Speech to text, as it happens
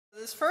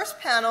This first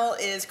panel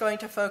is going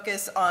to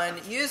focus on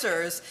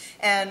users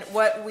and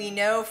what we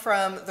know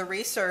from the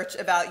research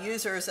about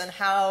users and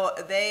how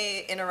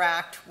they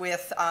interact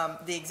with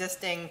the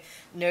existing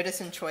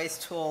notice and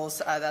choice tools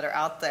that are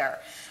out there.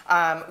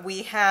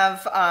 We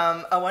have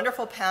a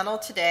wonderful panel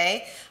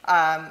today.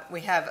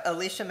 We have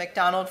Aleecia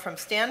McDonald from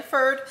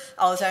Stanford,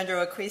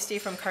 Alessandro Acquisti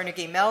from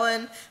Carnegie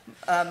Mellon,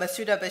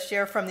 Masooda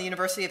Bashir from the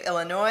University of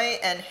Illinois,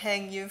 and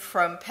Heng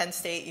from Penn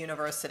State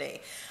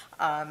University.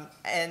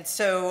 And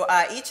so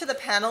each of the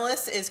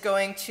panelists is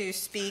going to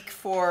speak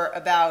for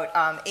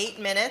about 8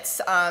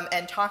 minutes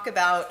and talk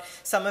about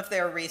some of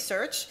their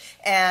research.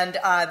 And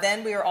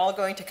then we are all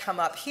going to come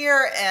up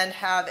here and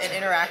have an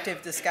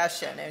interactive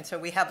discussion. And so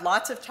we have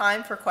lots of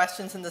time for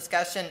questions and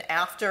discussion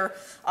after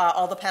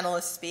all the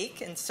panelists speak.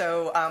 And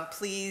so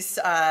please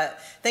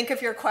think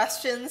of your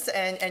questions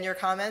and your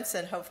comments,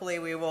 and hopefully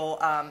we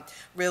will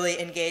really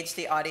engage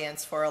the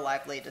audience for a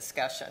lively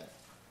discussion.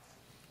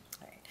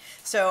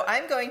 So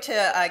I'm going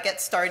to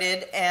get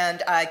started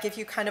and give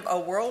you kind of a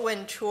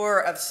whirlwind tour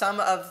of some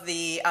of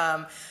the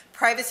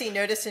privacy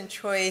notice and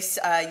choice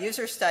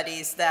user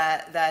studies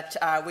that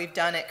we've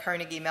done at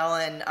Carnegie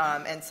Mellon,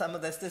 and some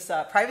of this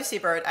Privacy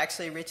Bird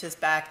actually reaches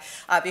back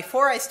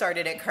before I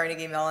started at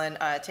Carnegie Mellon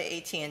to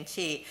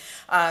AT&T.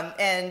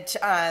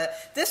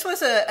 This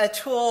was a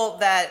tool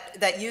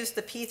that used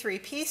the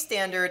P3P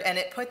standard, and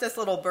it put this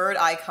little bird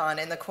icon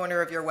in the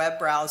corner of your web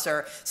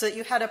browser so that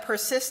you had a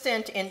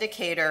persistent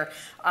indicator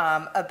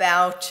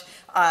about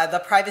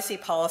the privacy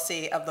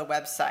policy of the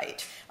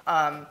website.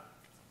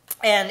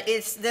 And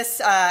this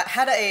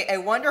had a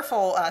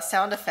wonderful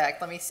sound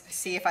effect. Let me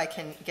see if I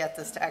can get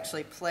this to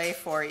actually play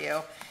for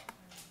you.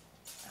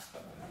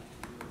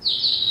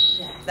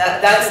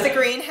 That's the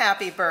green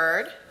happy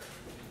bird.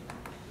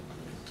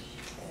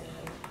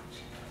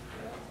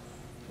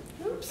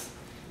 Oops.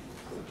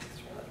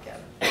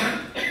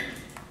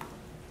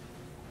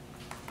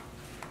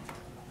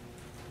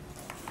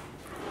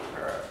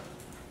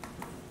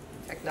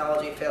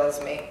 Technology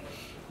fails me.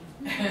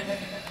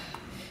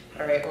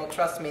 All right, well,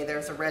 trust me,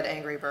 there's a red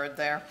angry bird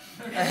there.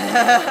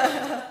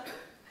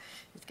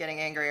 He's getting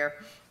angrier.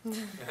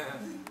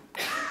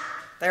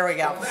 There we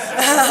go.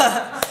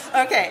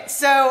 Okay,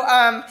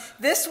 so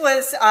this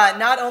was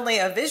not only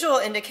a visual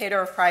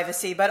indicator of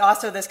privacy, but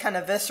also this kind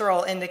of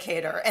visceral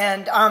indicator.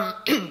 And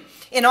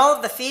in all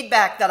of the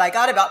feedback that I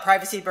got about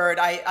Privacy Bird,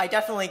 I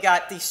definitely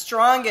got the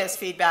strongest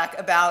feedback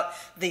about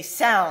the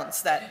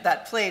sounds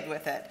that played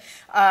with it.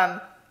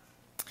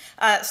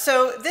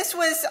 So this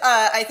was,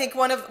 I think,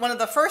 one of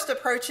the first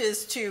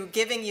approaches to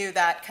giving you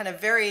that kind of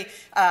very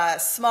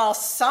small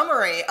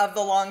summary of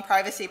the long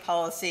privacy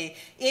policy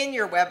in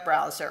your web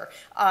browser.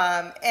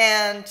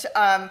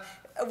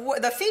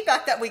 The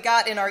feedback that we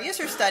got in our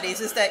user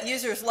studies is that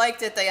users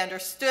liked it, they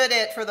understood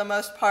it for the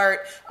most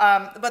part,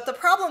 but the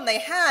problem they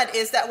had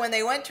is that when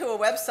they went to a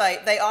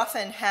website, they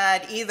often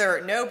had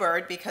either no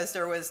bird because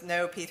there was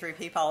no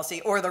P3P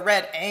policy, or the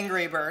red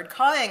angry bird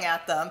cawing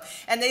at them,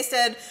 and they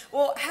said,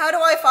 well, how do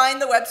I find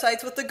the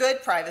websites with the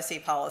good privacy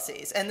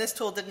policies? And this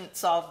tool didn't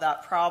solve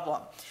that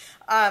problem.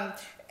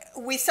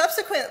 We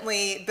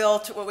subsequently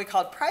built what we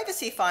called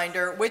Privacy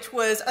Finder, which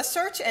was a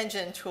search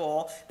engine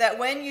tool that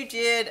when you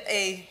did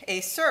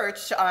a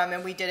search,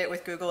 and we did it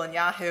with Google and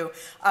Yahoo,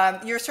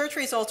 your search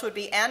results would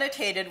be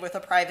annotated with a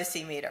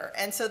privacy meter.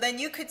 And so then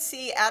you could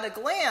see at a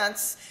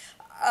glance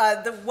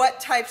what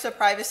types of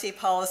privacy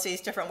policies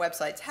different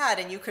websites had,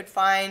 and you could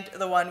find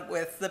the one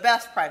with the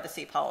best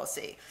privacy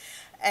policy.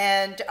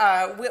 And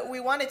what we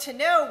wanted to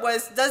know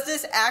was, does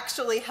this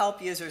actually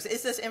help users?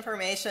 Is this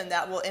information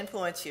that will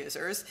influence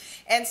users?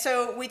 And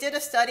so we did a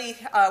study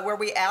where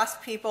we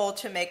asked people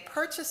to make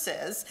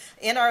purchases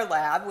in our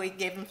lab. We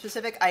gave them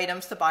specific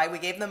items to buy. We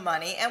gave them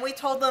money. And we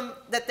told them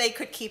that they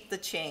could keep the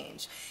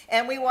change.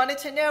 And we wanted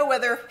to know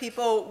whether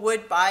people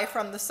would buy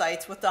from the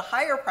sites with the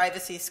higher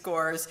privacy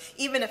scores,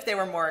 even if they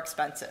were more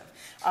expensive.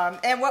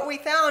 And what we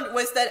found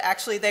was that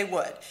actually they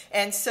would.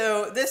 And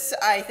so this,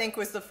 I think,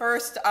 was the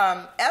first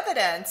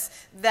evidence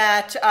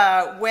that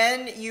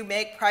when you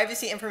make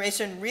privacy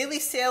information really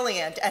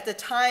salient at the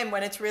time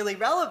when it's really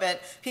relevant,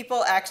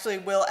 people actually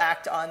will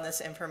act on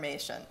this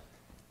information.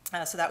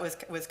 So that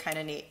was kind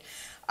of neat.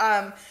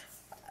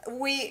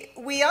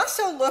 We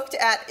also looked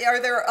at, are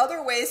there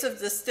other ways of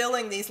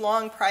distilling these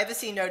long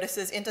privacy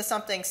notices into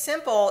something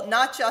simple,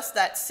 not just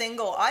that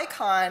single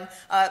icon,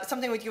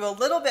 something with you a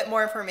little bit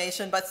more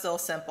information, but still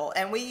simple.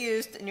 And we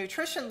used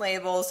nutrition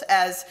labels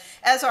as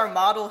our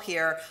model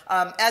here.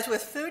 As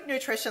with food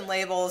nutrition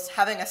labels,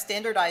 having a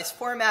standardized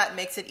format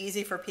makes it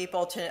easy for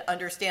people to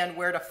understand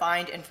where to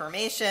find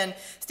information,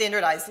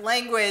 standardized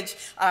language.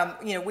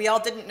 We all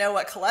didn't know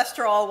what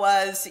cholesterol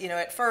was,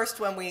 at first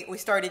when we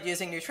started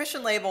using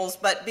nutrition labels,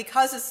 but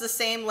because it's the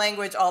same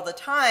language all the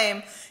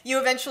time, you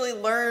eventually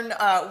learn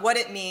what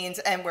it means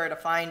and where to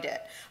find it.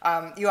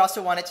 You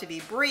also want it to be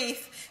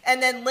brief,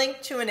 and then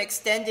linked to an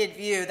extended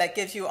view that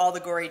gives you all the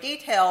gory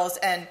details,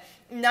 and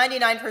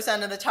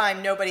 99% of the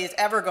time, nobody is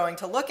ever going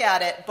to look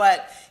at it,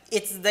 but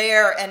it's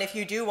there, and if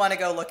you do want to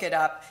go look it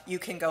up, you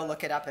can go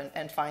look it up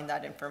and find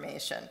that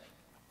information.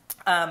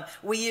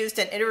 We used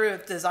an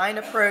iterative design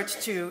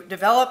approach to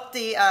develop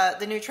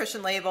the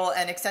nutrition label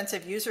and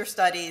extensive user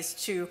studies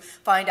to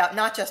find out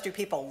not just do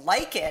people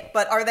like it,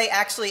 but are they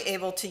actually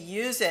able to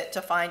use it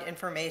to find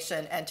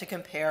information and to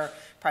compare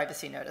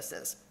privacy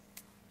notices.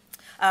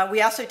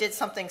 We also did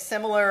something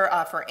similar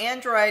for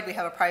Android. We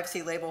have a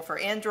privacy label for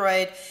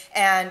Android,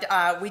 and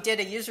we did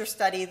a user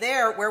study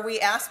there where we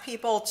asked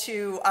people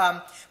to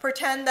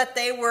pretend that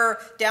they were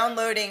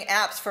downloading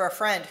apps for a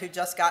friend who'd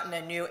just gotten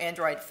a new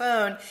Android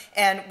phone,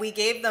 and we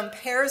gave them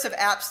pairs of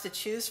apps to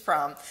choose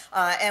from,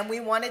 and we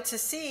wanted to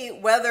see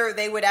whether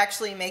they would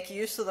actually make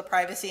use of the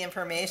privacy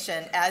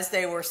information as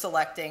they were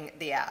selecting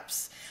the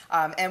apps.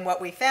 And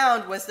what we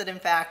found was that, in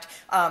fact,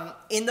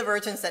 in the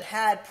versions that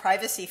had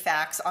privacy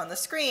facts on the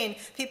screen,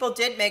 people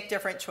did make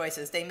different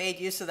choices. They made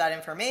use of that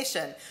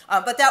information.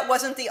 But that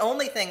wasn't the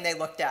only thing they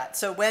looked at.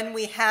 So when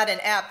we had an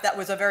app that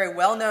was a very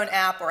well-known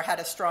app or had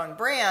a strong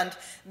brand,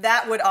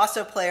 that would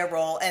also play a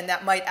role, and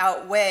that might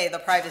outweigh the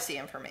privacy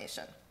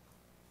information.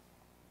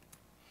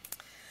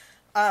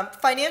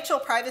 Financial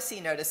privacy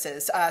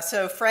notices.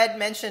 So Fred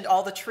mentioned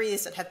all the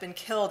trees that have been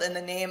killed in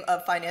the name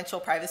of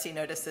financial privacy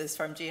notices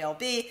from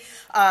GLB.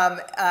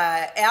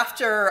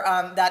 After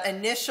that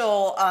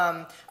initial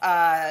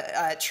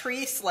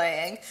tree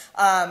slaying,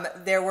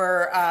 there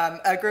were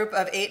a group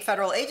of 8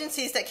 federal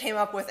agencies that came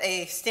up with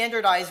a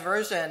standardized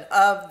version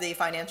of the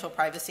financial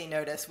privacy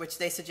notice, which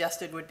they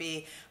suggested would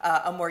be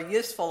a more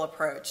useful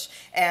approach.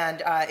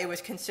 And it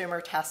was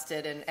consumer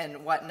tested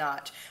and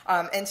whatnot.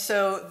 And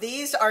so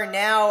these are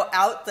now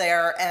out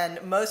there, and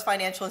most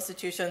financial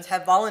institutions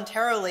have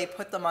voluntarily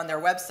put them on their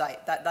website.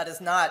 That is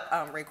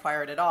not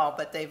required at all,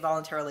 but they've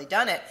voluntarily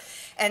done it.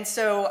 And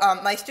so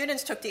my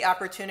students took the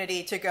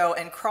opportunity to go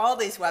and crawl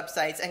these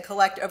websites and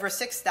collect over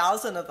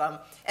 6,000 of them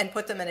and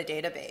put them in a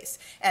database.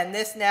 And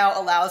this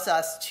now allows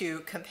us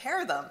to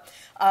compare them.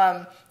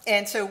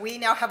 And so we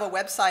now have a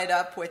website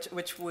up,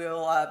 which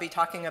we'll be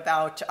talking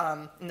about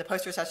in the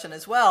poster session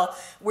as well,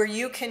 where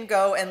you can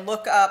go and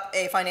look up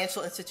a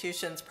financial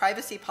institution's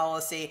privacy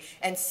policy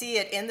and see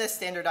it in this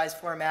standardized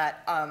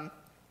format,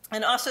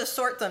 and also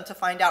sort them to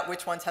find out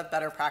which ones have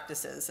better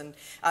practices. And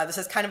this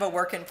is kind of a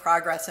work in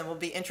progress, and we'll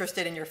be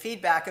interested in your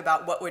feedback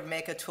about what would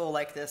make a tool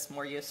like this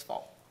more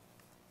useful.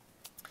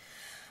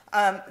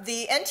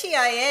 The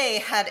NTIA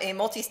had a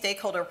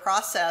multi-stakeholder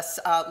process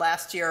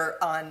last year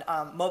on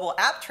mobile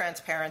app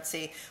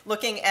transparency,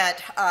 looking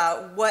at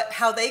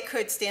how they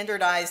could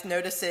standardize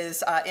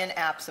notices in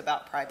apps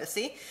about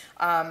privacy.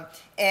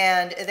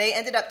 And they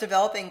ended up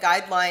developing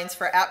guidelines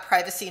for app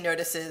privacy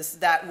notices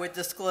that would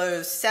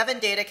disclose 7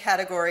 data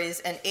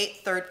categories and 8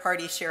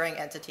 third-party sharing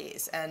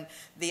entities. And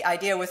the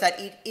idea was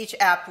that each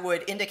app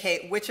would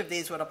indicate which of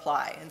these would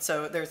apply. And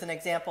so there's an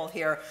example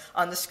here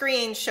on the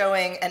screen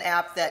showing an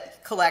app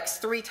that collects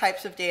 3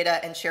 types of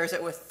data and shares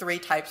it with 3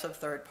 types of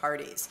third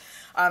parties.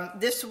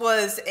 This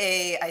was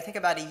I think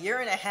about a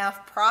 1.5-year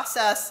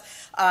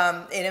process.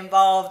 It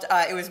involved,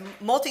 it was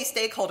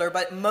multi-stakeholder,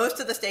 but most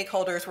of the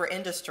stakeholders were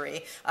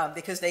industry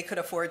because they could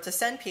afford to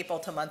send people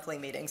to monthly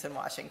meetings in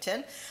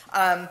Washington.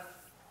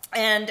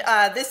 And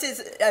this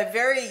is a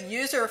very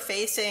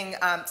user-facing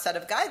set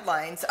of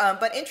guidelines,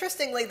 but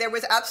interestingly, there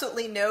was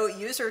absolutely no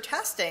user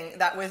testing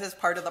that was as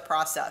part of the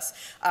process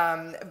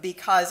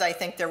because I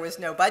think there was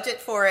no budget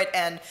for it,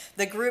 and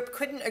the group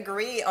couldn't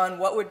agree on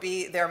what would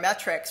be their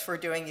metrics for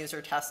doing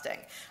user testing.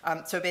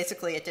 So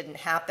basically, it didn't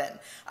happen.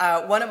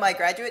 One of my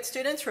graduate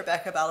students,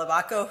 Rebecca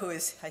Balabaco, who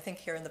is, I think,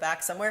 here in the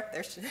back somewhere,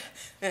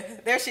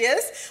 there she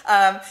is.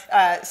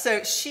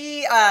 So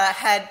she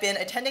had been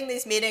attending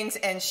these meetings,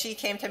 and she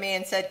came to me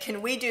and said,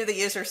 can we do the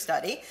user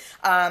study?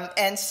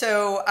 And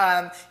so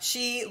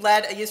she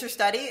led a user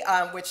study,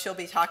 which she'll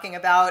be talking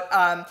about.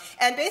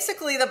 And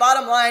basically, the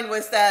bottom line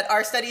was that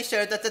our study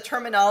showed that the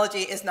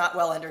terminology is not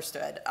well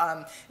understood.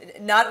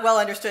 Not well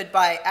understood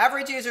by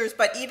average users,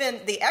 but even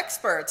the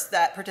experts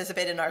that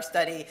participated in our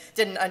study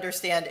didn't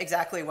understand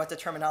exactly what the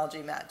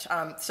terminology meant.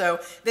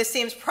 So this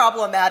seems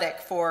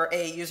problematic for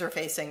a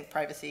user-facing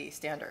privacy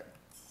standard.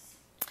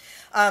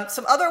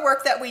 Some other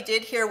work that we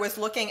did here was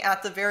looking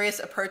at the various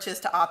approaches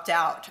to opt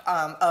out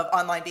of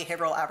online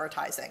behavioral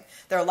advertising.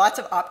 There are lots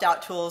of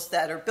opt-out tools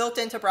that are built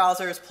into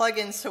browsers,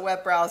 plugins to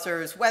web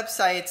browsers,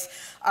 websites,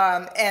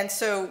 and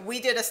so we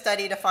did a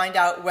study to find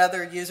out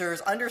whether users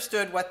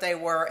understood what they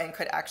were and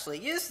could actually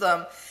use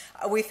them.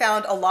 We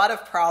found a lot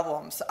of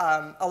problems.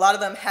 A lot of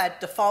them had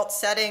default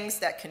settings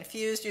that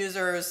confused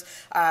users.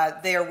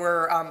 There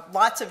were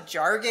lots of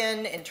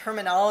jargon and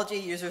terminology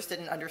users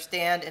didn't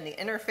understand in the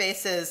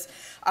interfaces.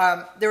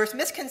 There was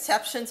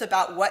misconceptions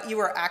about what you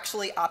were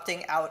actually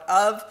opting out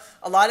of.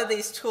 A lot of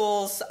these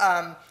tools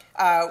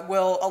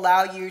will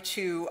allow you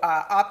to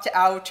opt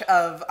out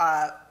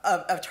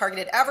of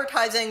targeted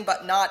advertising,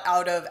 but not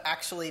out of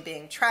actually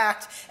being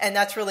tracked, and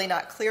that's really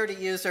not clear to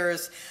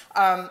users.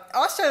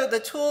 Also, the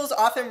tools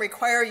often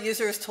require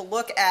users to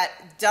look at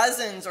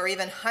dozens or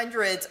even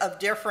hundreds of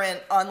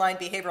different online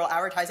behavioral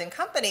advertising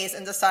companies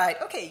and decide,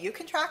 okay, you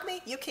can track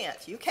me, you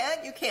can't, you can,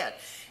 you can't.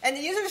 And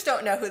the users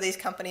don't know who these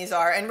companies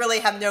are and really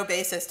have no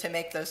basis to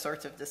make those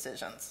sorts of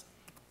decisions.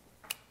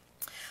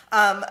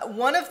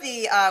 One of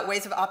the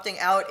ways of opting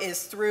out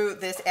is through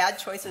this ad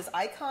choices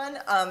icon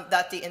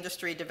that the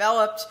industry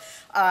developed,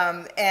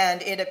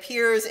 and it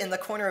appears in the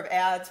corner of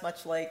ads,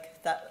 much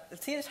like that.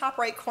 See the top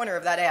right corner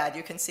of that ad,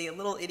 you can see a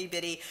little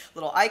itty-bitty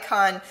little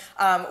icon.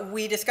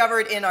 We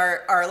discovered in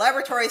our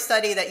laboratory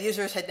study that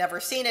users had never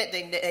seen it,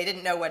 they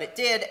didn't know what it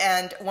did,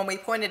 and when we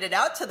pointed it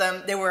out to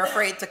them, they were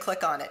afraid to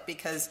click on it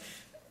because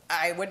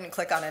I wouldn't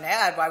click on an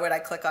ad. Why would I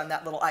click on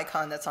that little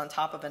icon that's on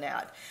top of an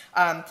ad?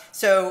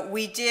 So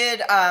we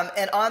did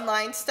an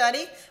online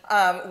study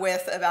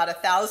with about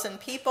 1,000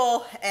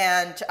 people,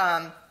 and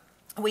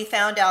we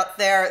found out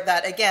there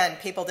that, again,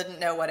 people didn't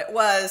know what it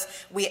was.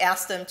 We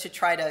asked them to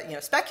try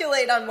to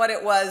speculate on what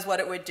it was, what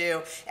it would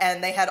do,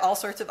 and they had all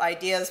sorts of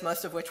ideas,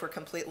 most of which were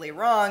completely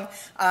wrong.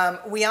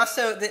 We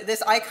also,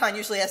 this icon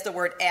usually has the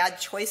word ad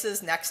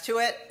choices next to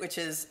it, which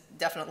is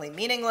definitely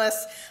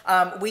meaningless.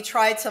 We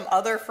tried some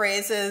other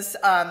phrases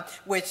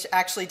which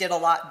actually did a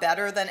lot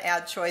better than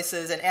ad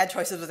choices, and ad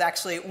choices was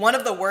actually one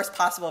of the worst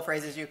possible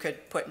phrases you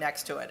could put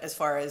next to it as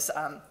far as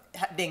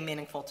being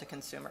meaningful to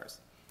consumers.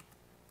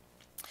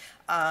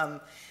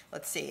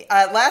 Let's see.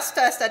 Last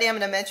study I'm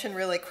going to mention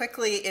really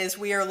quickly is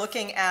we are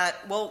looking at,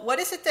 well, what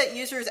is it that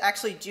users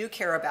actually do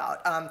care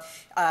about?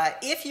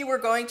 If you were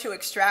going to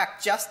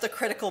extract just the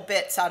critical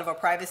bits out of a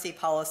privacy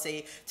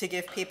policy to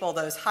give people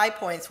those high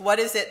points, what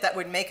is it that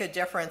would make a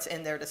difference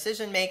in their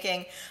decision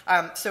making?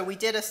 So we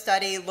did a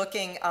study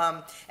looking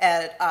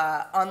at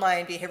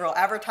online behavioral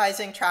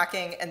advertising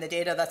tracking and the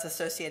data that's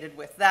associated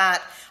with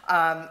that.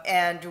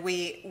 And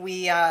we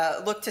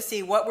looked to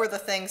see what were the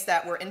things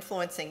that were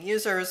influencing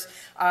users.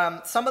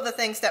 Some of the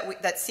things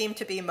that seem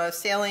to be most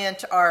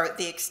salient are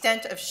the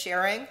extent of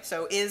sharing.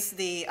 So is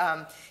the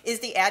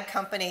ad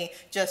company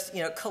just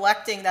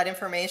collecting that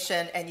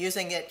information and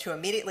using it to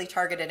immediately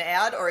target an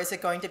ad, or is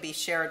it going to be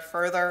shared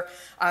further?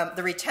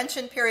 The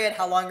retention period,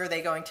 how long are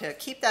they going to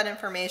keep that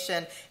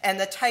information, and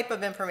the type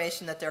of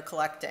information that they're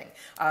collecting.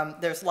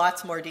 There's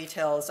lots more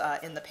details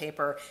in the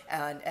paper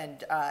and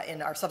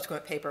in our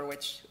subsequent paper,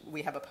 which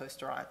we have a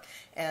poster on.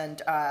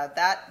 And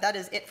that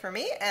is it for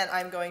me, and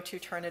I'm going to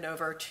turn it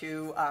over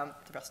to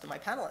the rest of my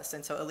panelists.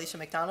 And so Aleecia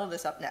McDonald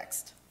is up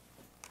next.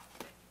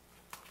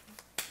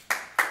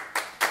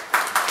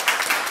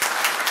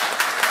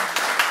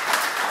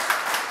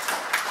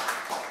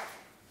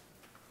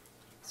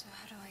 So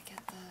how do I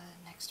get the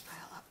next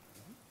file up?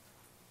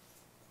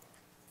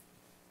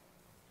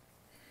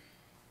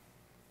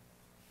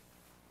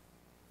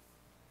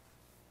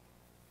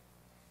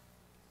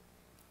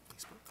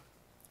 Facebook.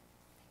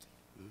 Thank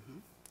you. Mm-hmm.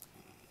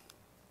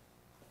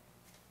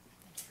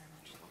 Thank you very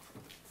much.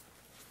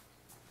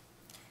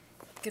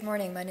 Good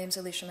morning. My name is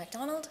Aleecia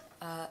McDonald.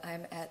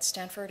 I'm at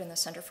Stanford in the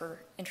Center for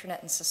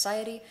Internet and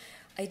Society.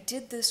 I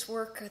did this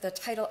work, the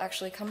title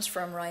actually comes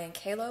from Ryan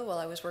Calo while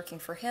I was working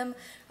for him.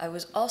 I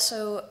was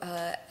also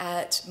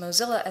at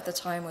Mozilla at the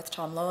time with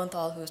Tom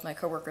Lowenthal, who was my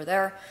coworker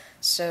there.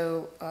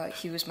 So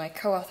he was my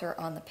co-author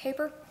on the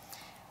paper.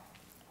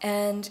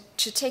 And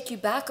to take you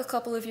back a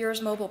couple of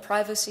years, mobile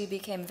privacy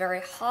became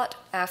very hot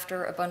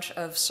after a bunch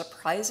of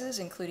surprises,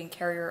 including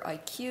carrier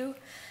IQ.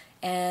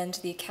 And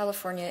the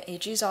California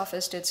AG's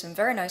office did some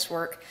very nice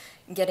work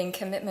getting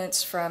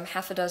commitments from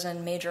half a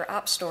dozen major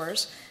app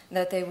stores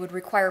that they would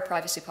require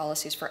privacy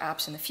policies for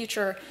apps in the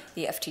future.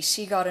 The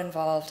FTC got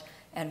involved,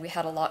 and we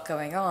had a lot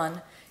going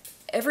on.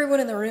 Everyone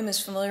in the room is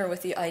familiar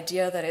with the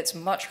idea that it's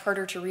much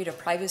harder to read a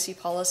privacy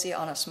policy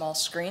on a small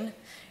screen,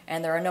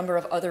 and there are a number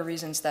of other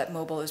reasons that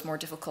mobile is more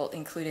difficult,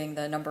 including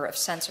the number of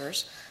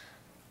sensors.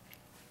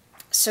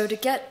 So to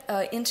get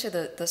into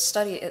the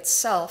study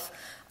itself,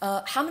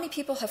 how many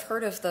people have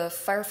heard of the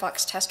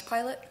Firefox test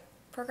pilot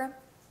program?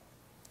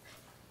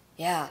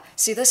 Yeah,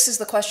 see, this is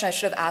the question I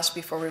should have asked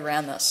before we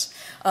ran this.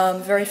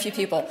 Very few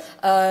people.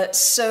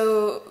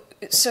 So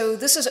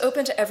this is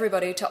open to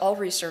everybody, to all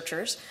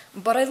researchers,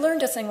 but I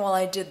learned a thing while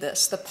I did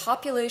this. The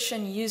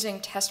population using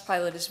test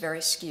pilot is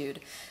very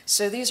skewed.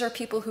 So these are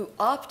people who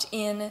opt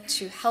in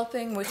to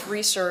helping with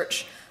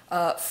research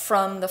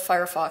from the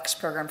Firefox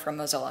program from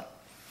Mozilla.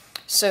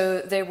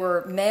 So they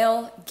were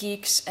male,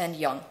 geeks, and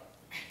young.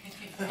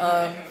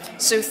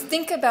 So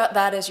think about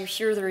that as you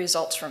hear the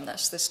results from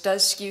this. This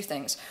does skew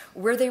things.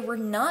 Where they were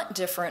not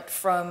different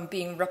from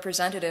being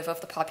representative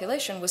of the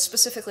population was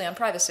specifically on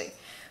privacy.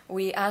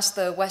 We asked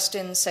the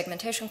Weston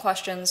segmentation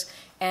questions,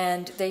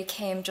 and they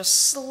came just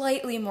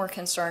slightly more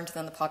concerned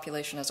than the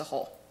population as a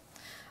whole.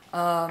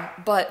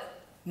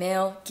 But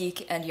male,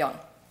 geek, and young.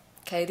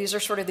 Okay, these are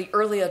sort of the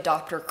early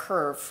adopter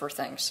curve for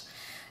things.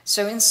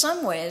 So in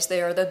some ways,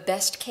 they are the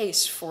best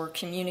case for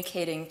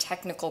communicating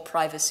technical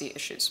privacy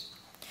issues.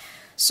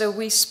 So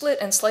we split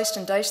and sliced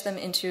and diced them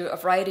into a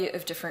variety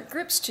of different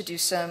groups to do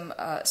some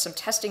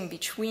testing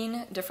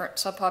between different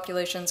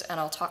subpopulations, and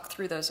I'll talk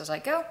through those as I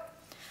go.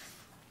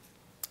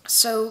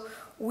 So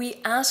we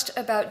asked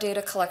about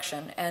data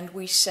collection, and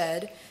we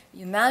said,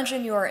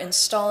 imagine you are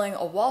installing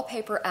a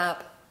wallpaper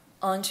app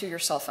onto your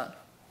cell phone.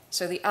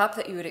 So the app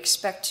that you would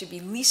expect to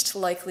be least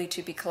likely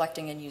to be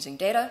collecting and using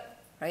data,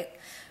 right?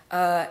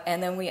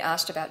 And then we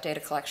asked about data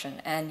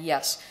collection, and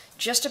yes,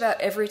 just about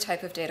every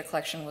type of data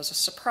collection was a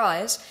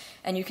surprise,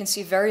 and you can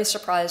see very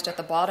surprised at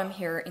the bottom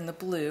here in the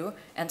blue,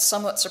 and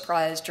somewhat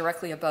surprised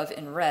directly above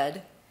in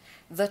red.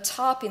 The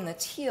top in the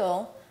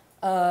teal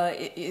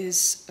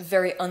is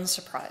very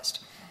unsurprised.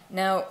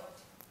 Now,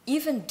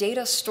 even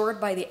data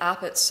stored by the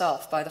app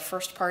itself, by the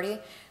first party,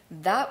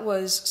 that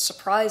was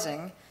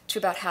surprising to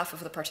about half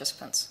of the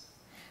participants.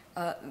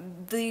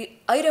 The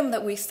item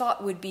that we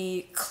thought would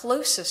be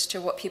closest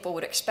to what people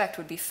would expect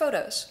would be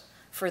photos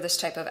for this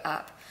type of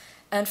app.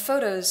 And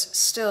photos,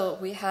 still,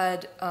 we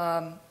had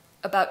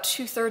about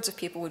 2/3 of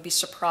people would be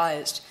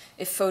surprised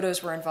if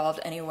photos were involved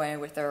anyway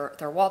with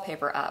their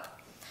wallpaper app.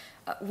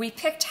 We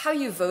picked how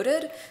you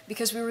voted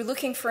because we were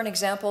looking for an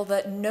example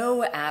that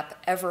no app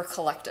ever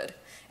collected.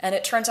 And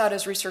it turns out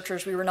as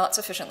researchers we were not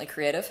sufficiently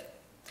creative.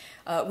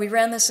 We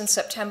ran this in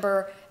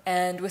September,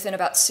 and within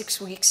about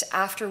 6 weeks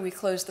after we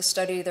closed the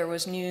study, there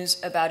was news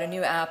about a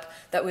new app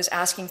that was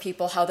asking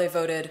people how they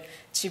voted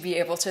to be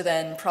able to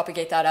then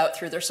propagate that out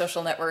through their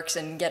social networks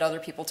and get other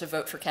people to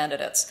vote for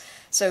candidates.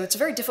 So it's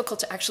very difficult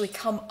to actually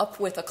come up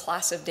with a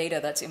class of data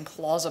that's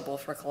implausible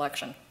for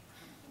collection.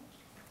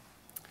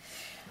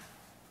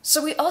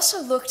 So we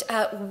also looked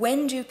at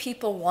when do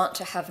people want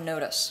to have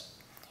notice.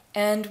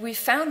 And we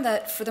found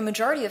that for the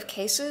majority of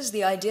cases,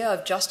 the idea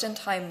of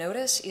just-in-time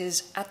notice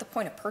is at the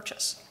point of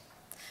purchase.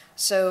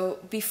 So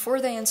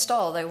before they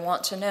install, they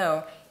want to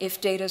know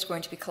if data is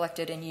going to be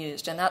collected and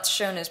used. And that's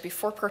shown as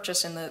before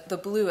purchase in the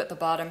blue at the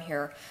bottom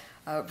here,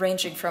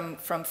 ranging from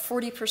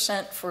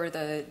 40% for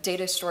the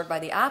data stored by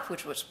the app,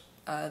 which was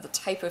the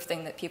type of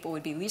thing that people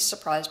would be least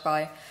surprised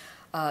by,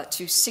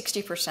 to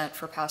 60%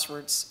 for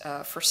passwords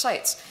for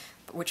sites,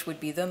 which would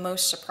be the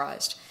most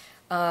surprised.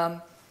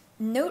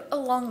 Note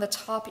along the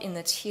top in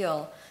the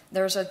teal,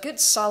 there's a good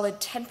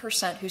solid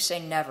 10% who say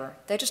never.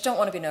 They just don't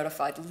want to be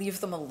notified. Leave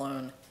them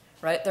alone,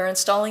 right? They're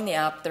installing the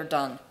app, they're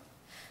done.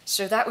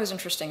 So that was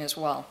interesting as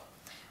well.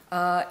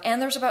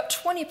 And there's about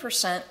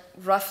 20%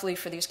 roughly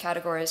for these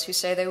categories who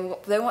say they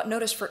want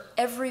notice for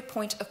every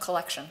point of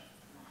collection,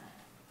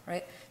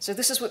 right? So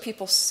this is what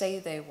people say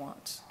they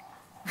want,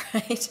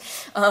 right?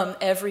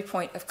 Every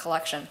point of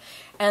collection.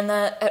 And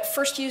that at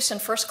first use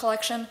and first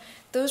collection,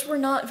 those were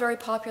not very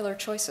popular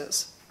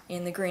choices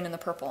in the green and the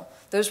purple.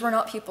 Those were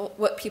not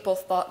what people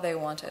thought they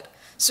wanted.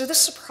 So this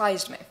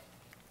surprised me.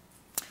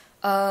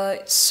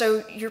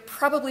 So you're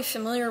probably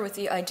familiar with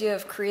the idea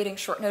of creating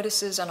short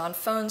notices, and on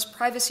phones,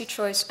 Privacy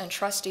Choice and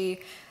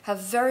Trusty have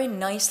very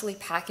nicely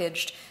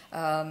packaged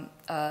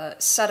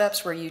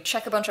setups where you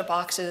check a bunch of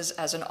boxes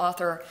as an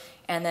author,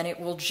 and then it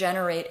will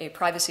generate a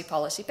privacy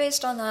policy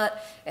based on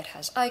that. It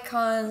has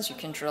icons, you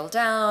can drill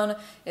down,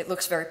 it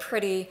looks very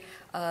pretty.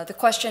 The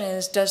question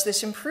is, does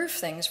this improve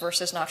things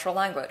versus natural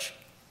language?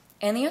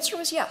 And the answer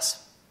was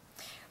yes.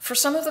 For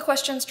some of the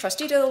questions,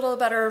 Trustee did a little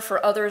better.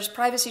 For others,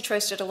 Privacy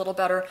Choice did a little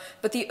better.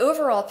 But the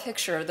overall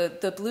picture,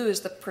 the blue is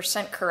the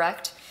percent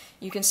correct.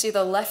 You can see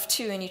the left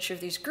two in each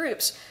of these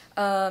groups.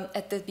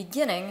 At the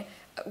beginning,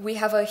 we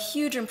have a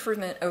huge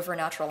improvement over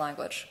natural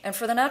language. And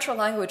for the natural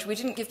language, we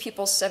didn't give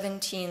people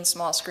 17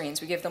 small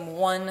screens. We gave them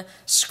one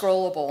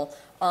scrollable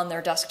on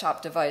their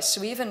desktop device.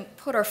 So we even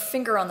put our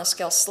finger on the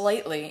scale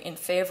slightly in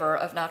favor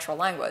of natural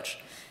language.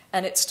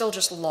 And it's still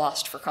just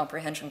lost for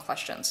comprehension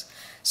questions.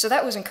 So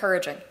that was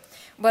encouraging.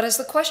 But as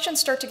the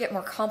questions start to get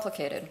more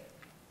complicated,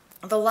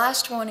 the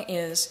last one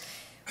is,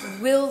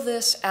 will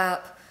this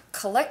app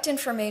collect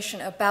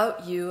information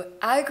about you,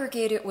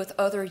 aggregate it with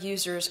other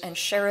users, and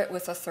share it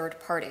with a third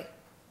party?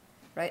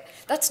 Right?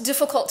 That's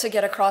difficult to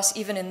get across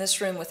even in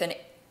this room with an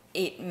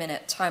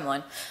 8-minute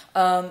timeline.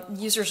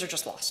 Users are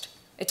just lost.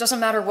 It doesn't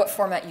matter what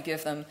format you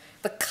give them.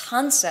 The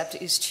concept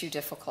is too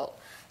difficult.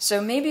 So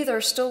maybe there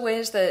are still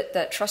ways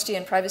that Trusty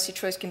and Privacy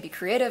Choice can be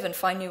creative and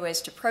find new ways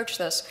to approach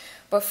this,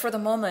 but for the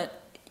moment,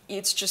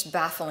 it's just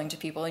baffling to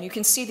people. And you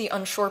can see the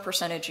unsure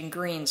percentage in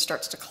green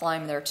starts to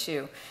climb there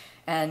too.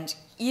 And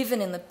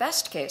even in the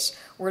best case,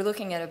 we're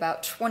looking at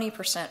about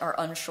 20% are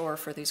unsure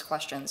for these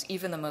questions,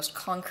 even the most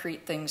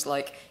concrete things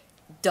like,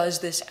 does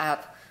this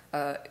app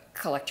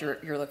collect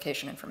your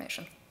location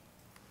information?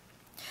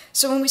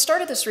 So when we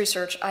started this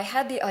research, I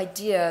had the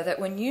idea that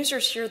when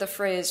users hear the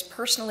phrase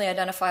personally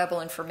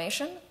identifiable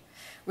information,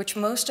 which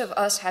most of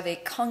us have a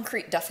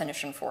concrete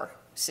definition for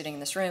sitting in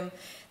this room,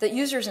 that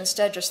users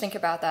instead just think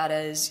about that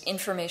as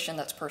information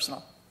that's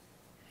personal.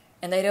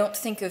 And they don't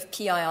think of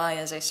PII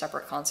as a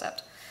separate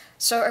concept.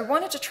 So I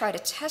wanted to try to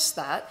test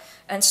that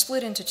and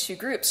split into two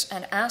groups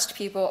and asked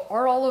people,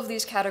 are all of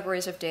these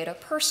categories of data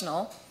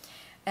personal?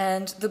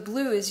 And the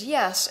blue is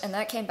yes, and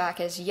that came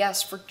back as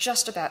yes for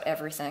just about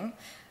everything.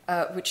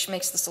 Which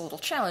makes this a little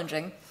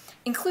challenging,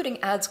 including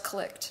ads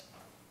clicked.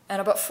 And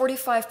about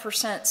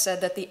 45%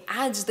 said that the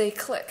ads they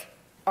click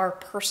are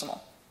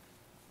personal.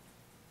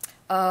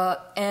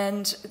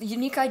 And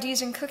unique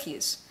IDs and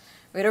cookies.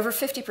 We had over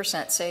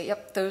 50% say,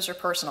 yep, those are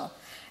personal.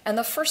 And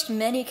the first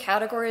many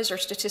categories are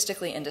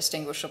statistically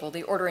indistinguishable.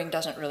 The ordering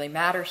doesn't really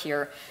matter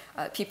here.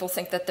 People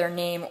think that their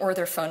name or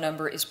their phone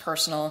number is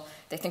personal.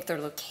 They think their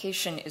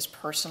location is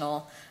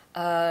personal.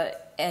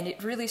 And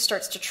it really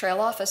starts to trail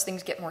off as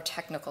things get more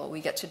technical.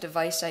 We get to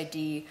device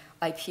ID,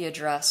 IP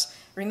address.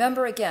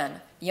 Remember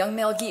again, young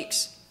male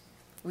geeks.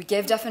 We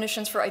gave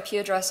definitions for IP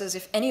addresses.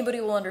 If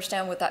anybody will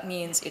understand what that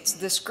means, it's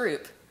this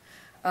group.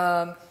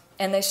 And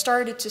they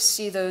started to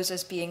see those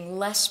as being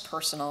less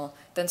personal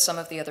than some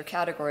of the other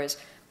categories,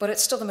 but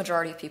it's still the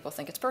majority of people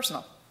think it's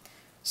personal.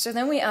 So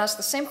then we asked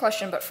the same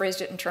question, but phrased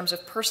it in terms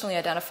of personally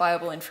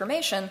identifiable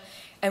information,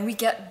 and we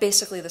get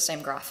basically the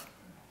same graph.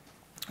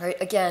 Right?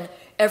 Again,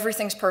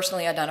 everything's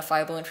personally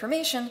identifiable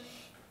information.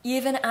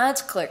 Even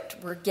ads clicked.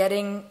 We're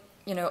getting,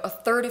 a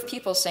third of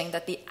people saying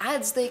that the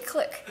ads they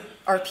click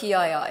are PII.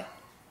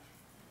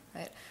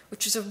 Right?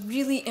 Which is a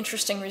really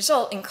interesting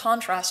result in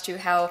contrast to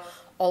how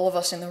all of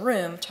us in the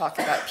room talk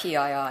about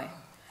PII.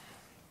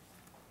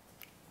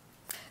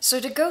 So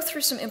to go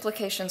through some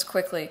implications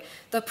quickly,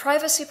 the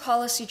privacy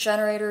policy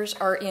generators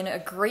are in a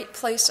great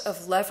place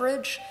of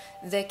leverage.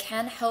 They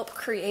can help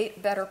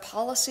create better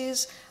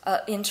policies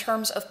in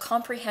terms of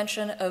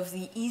comprehension of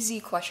the easy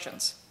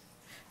questions.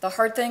 The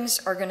hard things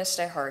are going to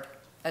stay hard,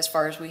 as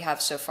far as we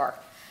have so far.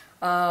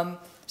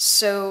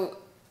 So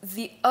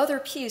the other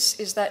piece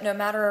is that no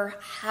matter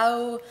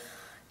how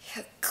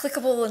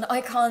clickable and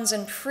icons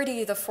and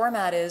pretty the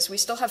format is, we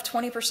still have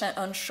 20%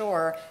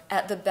 unsure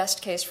at the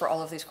best case for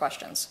all of these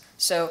questions.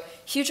 So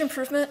huge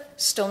improvement,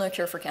 still no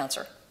cure for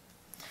cancer.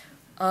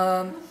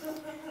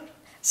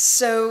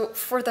 So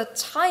for the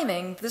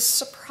timing, this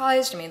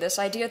surprised me, this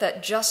idea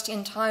that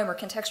just-in-time or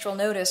contextual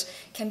notice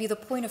can be the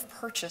point of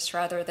purchase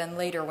rather than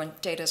later when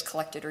data is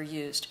collected or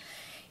used.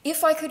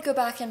 If I could go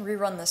back and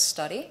rerun this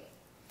study,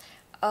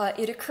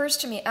 it occurs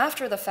to me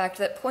after the fact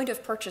that point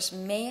of purchase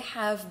may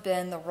have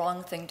been the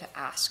wrong thing to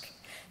ask.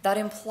 That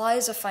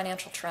implies a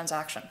financial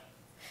transaction.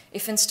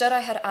 If instead I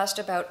had asked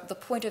about the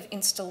point of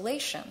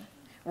installation,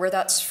 where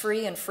that's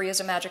free and free is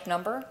a magic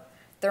number,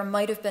 there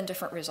might have been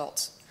different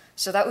results.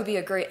 So that would be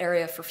a great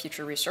area for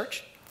future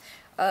research.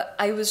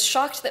 I was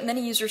shocked that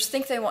many users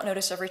think they want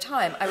notice every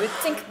time. I would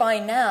think by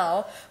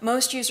now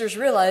most users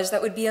realize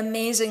that would be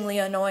amazingly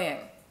annoying.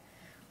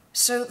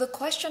 So the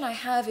question I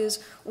have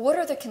is, what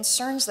are the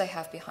concerns they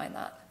have behind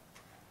that?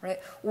 Right?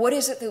 What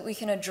is it that we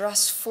can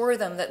address for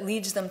them that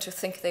leads them to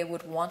think they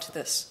would want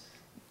this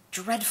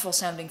dreadful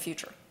sounding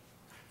feature?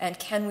 And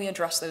can we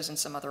address those in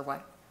some other way?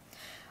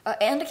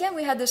 And again,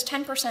 we had this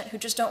 10% who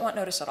just don't want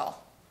notice at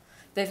all.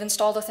 They've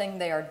installed a thing,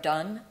 they are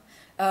done.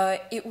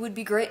 It would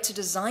be great to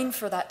design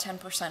for that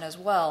 10% as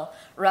well,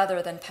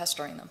 rather than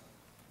pestering them.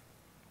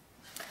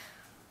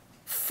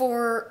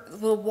 For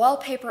the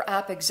wallpaper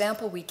app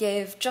example we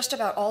gave, just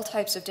about all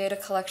types of data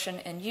collection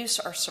and use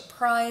are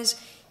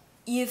surprise,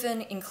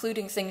 even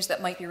including things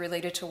that might be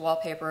related to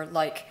wallpaper,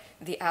 like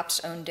the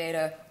app's own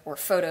data or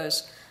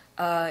photos.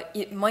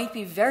 It might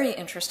be very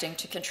interesting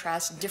to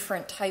contrast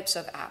different types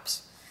of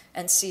apps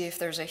and see if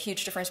there's a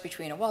huge difference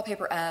between a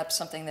wallpaper app,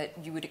 something that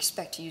you would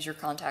expect to use your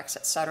contacts,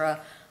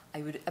 etc.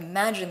 I would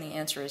imagine the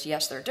answer is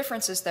yes, there are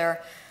differences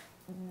there.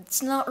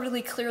 It's not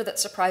really clear that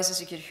surprise is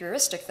a good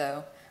heuristic,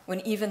 though, when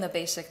even the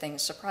basic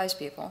things surprise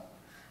people.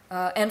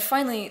 And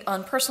finally,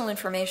 on personal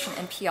information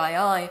and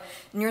PII,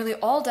 nearly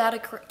all data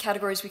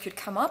categories we could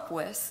come up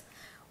with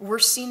were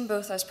seen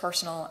both as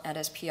personal and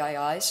as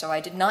PII, so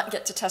I did not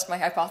get to test my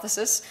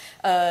hypothesis.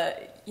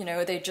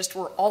 They just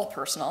were all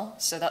personal,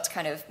 so that's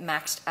kind of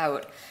maxed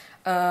out.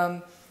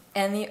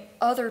 And the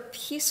other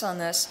piece on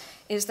this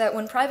is that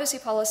when privacy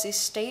policies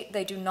state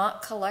they do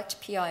not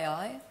collect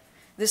PII,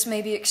 this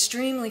may be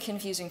extremely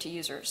confusing to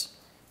users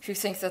who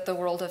think that the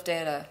world of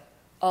data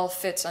all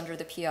fits under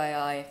the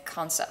PII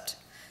concept.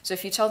 So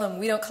if you tell them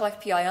we don't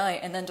collect PII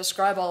and then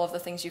describe all of the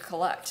things you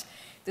collect,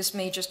 this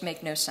may just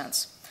make no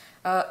sense.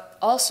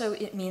 Also,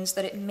 it means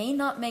that it may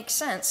not make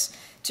sense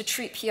to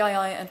treat PII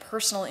and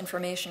personal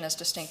information as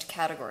distinct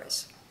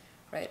categories,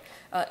 right?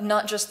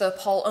 Not just the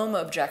Paul Ohm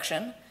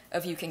objection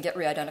of you can get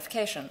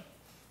re-identification,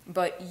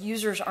 but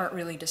users aren't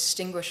really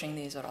distinguishing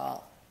these at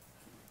all.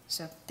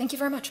 So thank you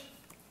very much.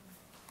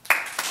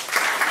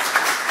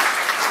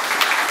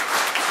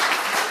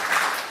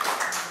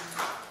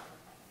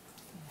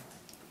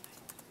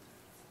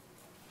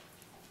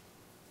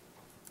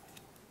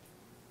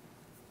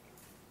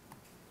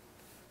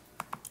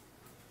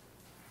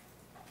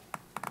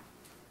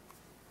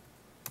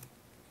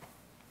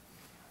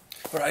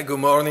 All right, good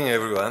morning,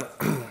 everyone.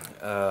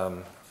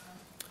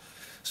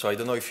 So I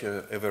don't know if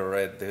you ever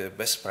read the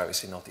best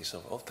privacy notice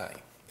of all time.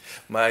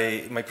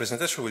 My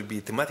presentation will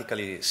be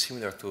thematically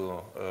similar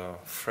to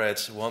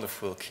Fred's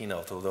wonderful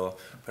keynote, although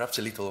perhaps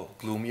a little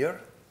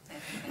gloomier,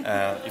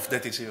 if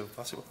that is even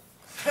possible.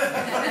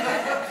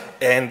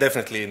 And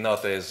definitely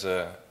not as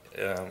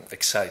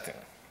exciting.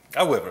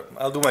 However,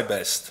 I'll do my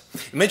best.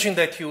 Imagine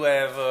that you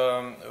have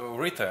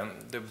written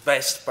the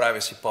best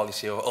privacy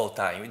policy of all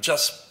time. It's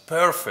just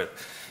perfect.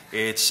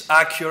 It's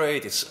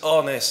accurate, it's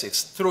honest,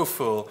 it's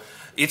truthful,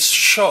 it's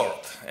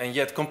short and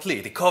yet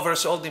complete. It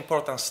covers all the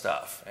important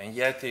stuff, and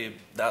yet it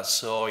does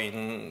so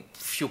in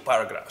few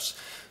paragraphs.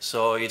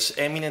 So it's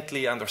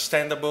eminently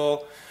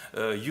understandable,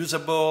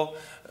 usable,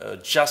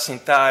 just in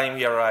time,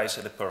 he arrives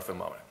at the perfect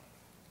moment.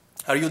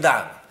 Are you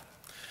done?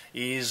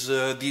 Is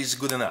this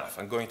good enough?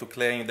 I'm going to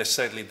claim that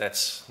sadly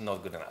that's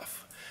not good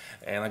enough.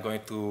 And I'm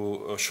going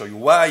to show you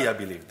why I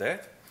believe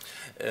that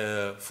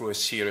through a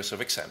series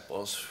of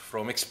examples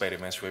from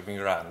experiments we've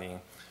been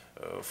running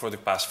for the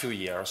past few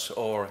years,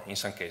 or in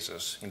some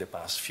cases in the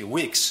past few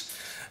weeks.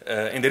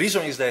 And the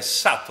reason is that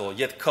subtle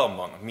yet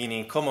common,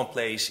 meaning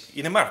commonplace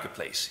in the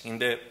marketplace, in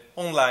the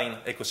online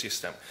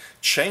ecosystem,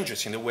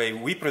 changes in the way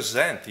we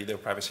present either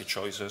privacy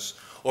choices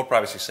or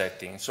privacy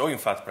settings, or in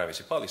fact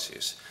privacy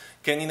policies,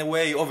 can in a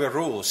way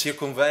overrule,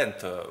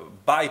 circumvent,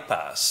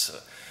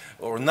 bypass,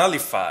 or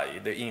nullify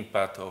the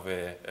impact of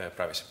a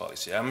privacy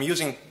policy. I'm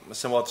using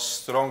somewhat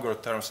stronger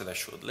terms than I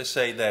should. Let's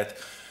say that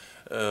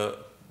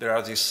there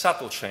are these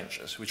subtle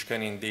changes which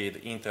can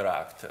indeed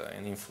interact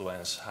and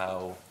influence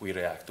how we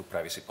react to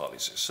privacy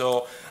policies.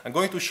 So I'm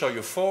going to show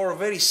you 4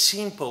 very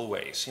simple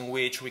ways in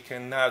which we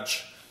can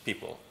nudge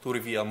people to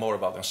reveal more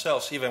about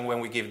themselves, even when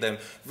we give them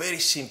very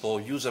simple,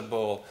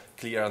 usable,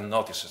 clear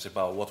notices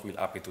about what will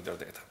happen to their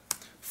data.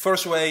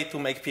 First way to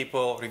make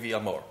people reveal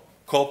more.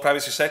 Call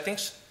privacy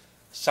settings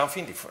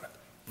something different.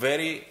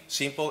 Very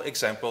simple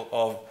example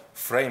of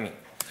framing.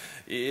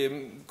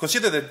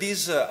 Consider that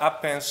this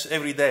happens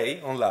every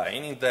day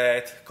online, in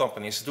that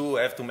companies do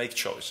have to make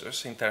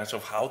choices in terms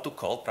of how to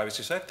call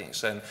privacy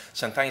settings. And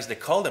sometimes they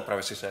call them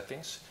privacy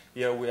settings.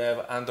 Here we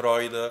have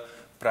Android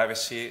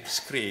privacy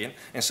screen,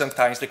 and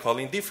sometimes they call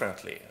it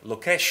differently,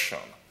 location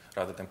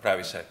rather than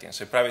privacy settings.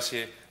 So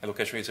privacy and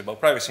location is about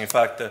privacy. In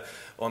fact,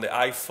 on the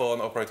iPhone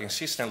operating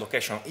system,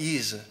 location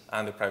is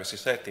under privacy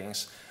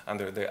settings,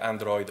 under the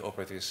Android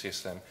operating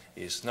system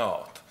is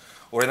not.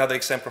 Or another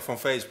example from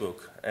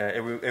Facebook.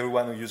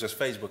 Everyone who uses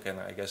Facebook, and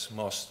I guess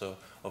most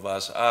of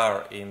us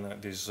are in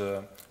this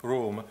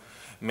room,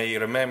 may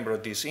remember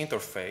this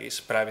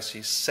interface,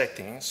 privacy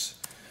settings,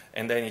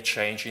 and then it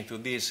changed into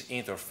this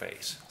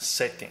interface,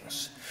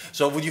 settings.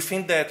 So would you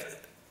think that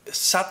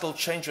subtle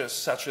changes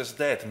such as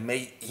that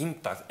may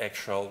impact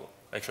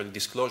actually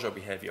disclosure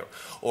behavior,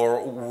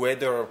 or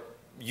whether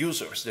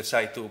users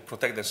decide to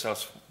protect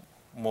themselves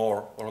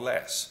more or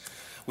less?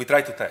 We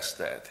try to test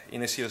that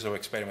in a series of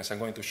experiments. I'm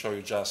going to show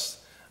you just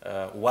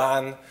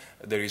one.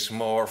 There is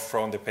more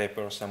from the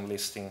papers I'm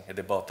listing at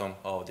the bottom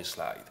of this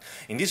slide.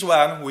 In this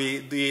one,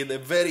 we did a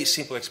very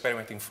simple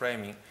experiment in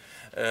framing.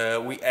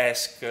 We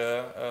asked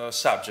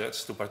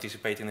subjects to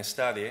participate in a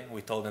study.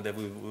 We told them that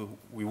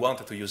we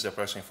wanted to use their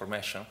personal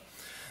information.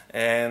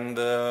 And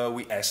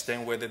we asked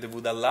them whether they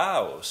would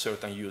allow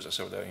certain users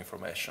of their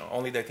information.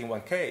 Only that in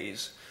one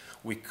case,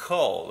 we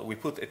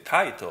put a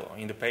title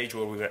in the page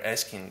where we were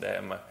asking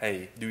them,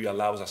 hey, do you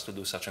allow us to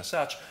do such and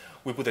such?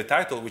 We put a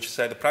title which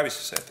said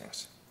privacy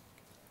settings.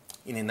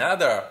 In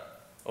another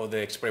of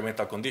the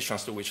experimental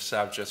conditions to which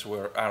subjects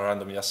were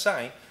randomly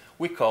assigned,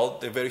 we called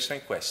the very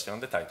same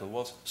question. The title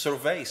was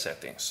survey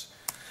settings.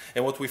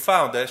 And what we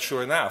found that,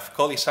 sure enough,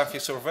 calling something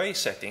survey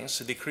settings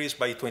decreased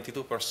by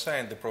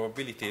 22% the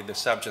probability the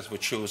subjects would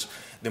choose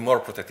the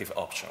more protective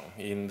option,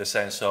 in the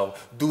sense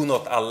of do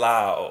not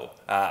allow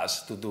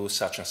us to do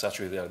such and such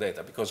with their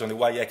data. Because on the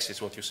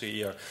y-axis, what you see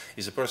here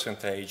is the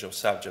percentage of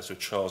subjects who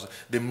chose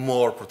the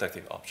more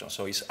protective option.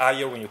 So it's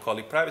higher when you call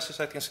it privacy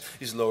settings,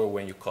 it's lower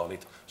when you call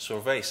it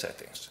survey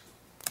settings.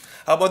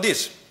 How about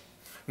this?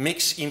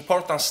 Mix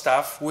important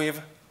stuff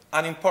with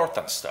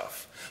unimportant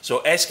stuff.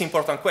 So ask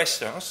important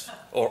questions,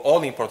 or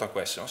all important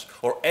questions,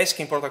 or ask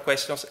important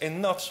questions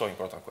and not so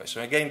important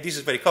questions. Again, this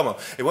is very common.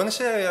 And when I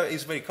say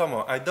it's very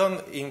common, I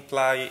don't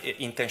imply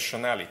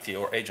intentionality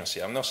or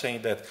agency. I'm not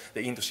saying that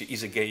the industry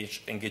is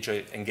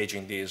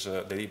engaging this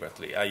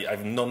deliberately. I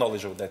have no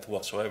knowledge of that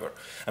whatsoever.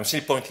 I'm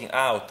still pointing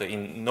out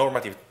in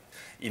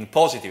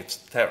positive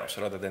terms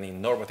rather than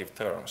in normative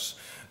terms,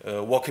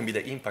 what can be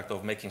the impact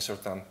of making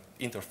certain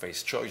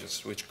interface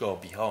choices which go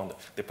beyond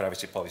the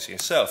privacy policy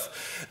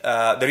itself.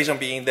 The reason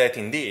being that,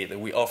 indeed,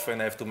 we often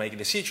have to make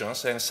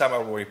decisions, and some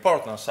are more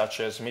important, such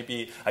as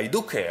maybe I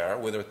do care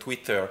whether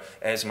Twitter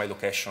has my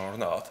location or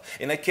not,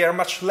 and I care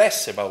much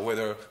less about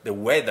whether the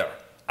weather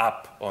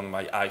app on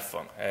my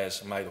iPhone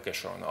has my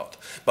location or not.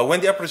 But when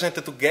they are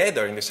presented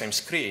together in the same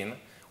screen,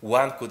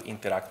 one could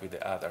interact with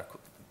the other,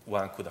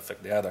 one could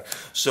affect the other.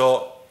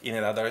 So in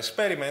another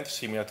experiment,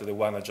 similar to the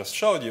one I just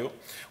showed you,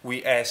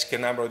 we asked a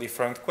number of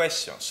different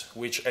questions,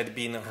 which had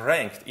been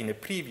ranked in a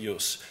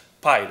previous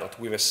pilot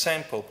with a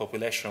sample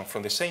population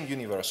from the same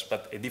universe,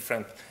 but a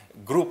different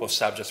group of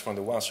subjects from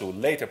the ones who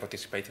later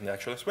participate in the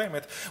actual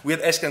experiment. We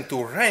had asked them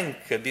to rank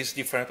these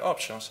different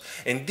options,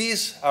 and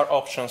these are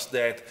options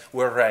that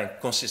were ranked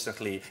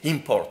consistently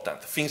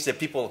important, things that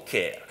people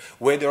care.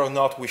 Whether or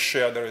not we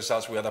share the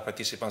results with other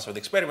participants of the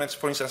experiments,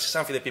 for instance,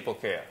 something that people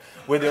care.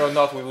 Whether or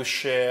not we will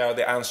share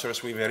the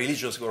answers with a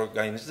religious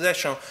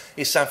organization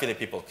is something that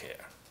people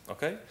care.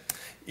 Okay?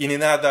 In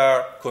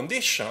another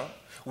condition,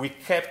 we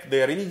kept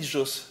the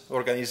religious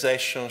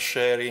organization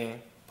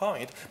sharing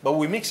point, but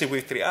we mixed it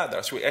with 3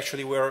 others. We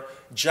actually were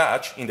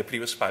judged in the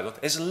previous pilot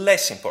as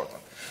less important.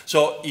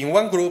 So in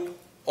one group,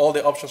 all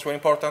the options were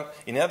important.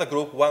 In another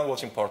group, one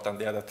was important,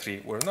 the other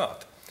 3 were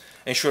not.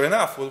 And sure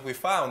enough, what we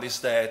found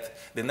is that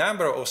the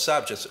number of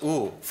subjects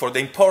who, for the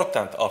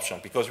important option,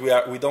 because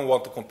we don't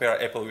want to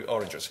compare apple with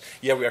oranges,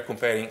 here we are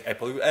comparing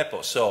apple with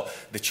apple. So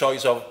the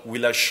choice of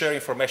will I share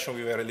information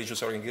with a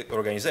religious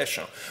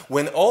organization?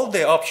 When all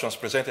the options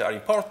presented are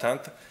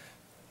important,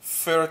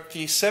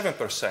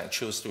 37%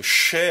 choose to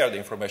share the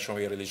information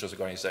with a religious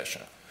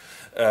organization.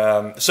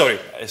 Sorry,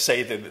 I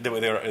say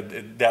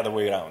the other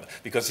way around,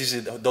 because this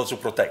is those who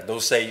protect.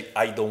 Those say,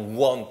 I don't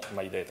want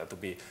my data to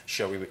be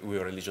shared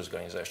with a religious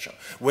organization.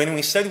 When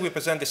instead we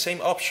present the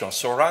same option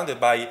surrounded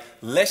by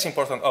less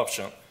important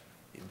option,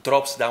 it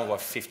drops down to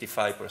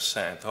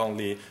 55%.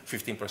 Only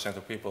 15%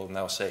 of people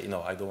now say,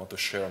 no, I don't want to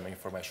share my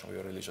information with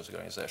a religious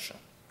organization.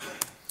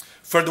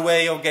 Third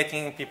way of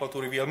getting people to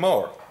reveal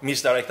more,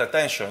 misdirect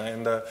attention.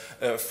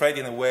 And Fred,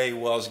 in a way,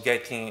 was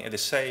getting at the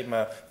same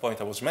point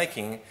I was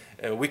making.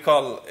 We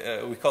call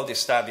these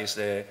studies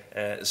the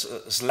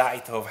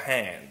sleight of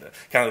hand,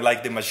 kind of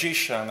like the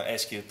magician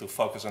asks you to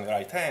focus on the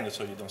right hand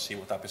so you don't see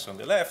what happens on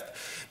the left.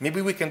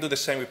 Maybe we can do the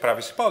same with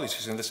privacy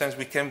policies, in the sense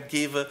we can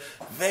give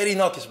very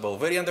noticeable,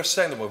 very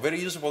understandable, very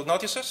usable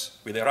notices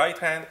with the right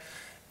hand,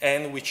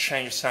 and we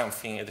change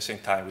something at the same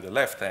time with the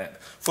left hand.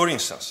 For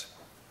instance,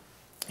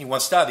 in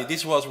one study,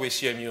 this was with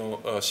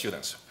CMU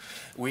students.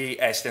 We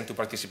asked them to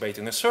participate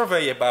in a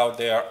survey about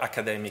their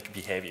academic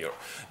behavior.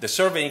 The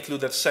survey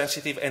included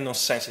sensitive and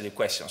non-sensitive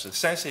questions. The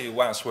sensitive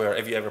ones were,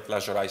 have you ever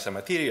plagiarized a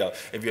material?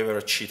 Have you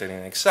ever cheated in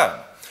an exam?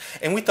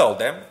 And we told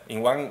them,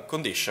 in one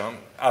condition,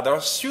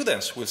 other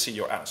students will see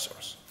your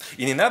answers.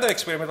 In another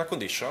experimental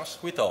conditions,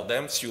 we told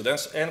them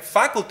students and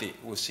faculty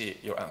will see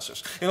your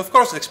answers. And of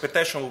course, the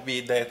expectation would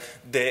be that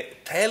the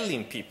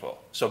telling people,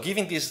 so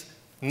giving this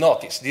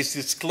notice, this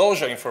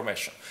disclosure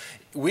information,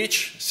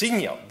 which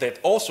signal that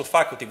also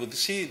faculty would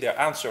see their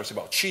answers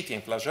about cheating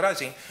and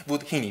plagiarizing,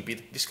 would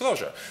inhibit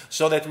disclosure,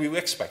 so that we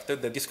expected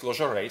that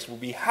disclosure rates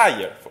would be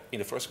higher in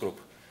the first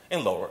group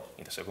and lower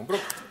in the second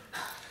group.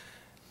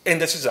 And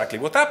that's exactly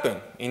what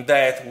happened, in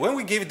that when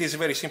we give these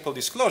very simple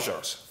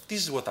disclosures,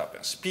 this is what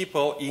happens.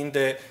 People in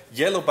the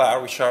yellow bar,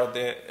 which are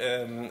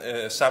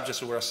the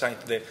subjects who were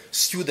assigned to the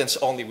students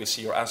only will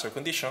see your answer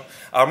condition,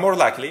 are more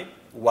likely,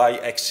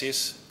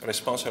 y-axis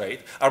response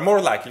rate, are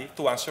more likely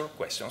to answer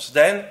questions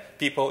than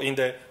people in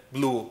the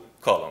blue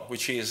column,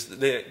 which is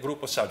the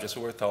group of subjects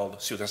who were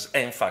told students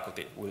and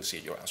faculty will see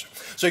your answer.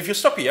 So if you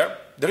stop here,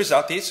 the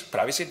result is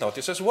privacy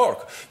notices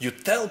work. You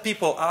tell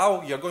people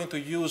how you're going to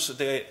use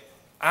the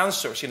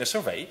answers in a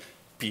survey,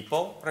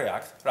 people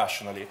react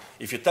rationally.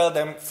 If you tell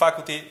them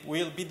faculty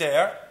will be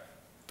there,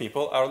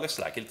 people are less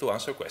likely to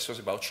answer questions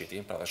about cheating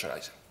and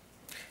plagiarizing.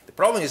 The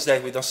problem is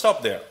that we don't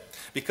stop there,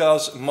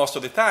 because most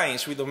of the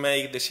times we don't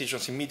make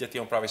decisions immediately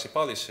on privacy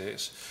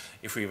policies,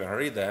 if we even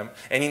read them.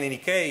 And in any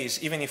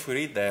case, even if we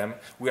read them,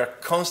 we are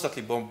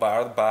constantly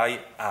bombarded by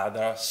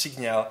other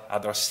signal,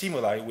 other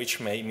stimuli, which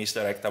may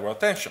misdirect our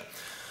attention.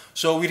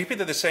 So we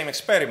repeated the same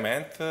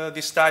experiment,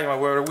 this time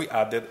where we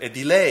added a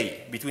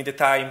delay between the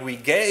time we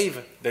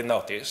gave the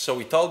notice, so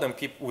we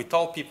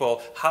told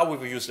people how we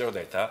will use their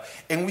data,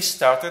 and we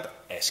started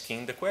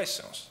asking the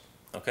questions.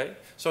 Okay?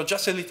 So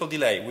just a little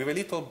delay. With a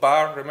little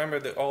bar, remember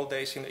the old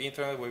days in the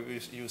internet where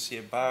you see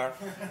a bar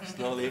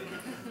slowly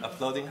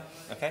uploading?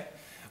 Okay?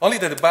 Only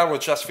that the bar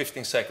was just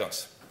 15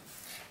 seconds.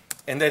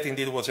 And that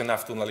indeed was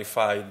enough to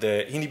nullify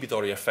the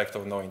inhibitory effect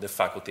of knowing the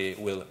faculty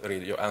will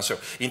read your answer.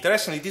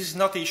 Interestingly, this is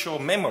not the issue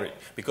of memory,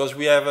 because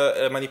we have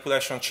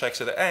manipulation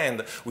checks at the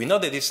end. We know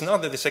that it's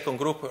not that the second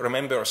group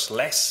remembers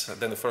less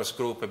than the first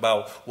group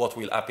about what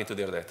will happen to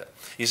their data.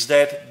 It's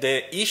that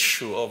the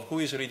issue of who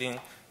is reading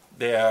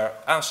their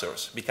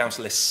answers becomes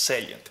less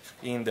salient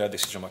in their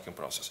decision-making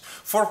process.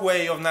 Fourth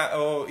way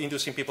of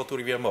inducing people to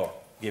reveal more,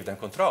 give them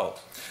control.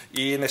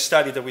 In a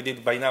study that we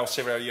did by now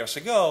several years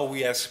ago,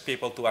 we asked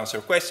people to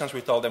answer questions.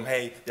 We told them,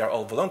 hey, they are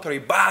all voluntary,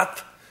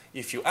 but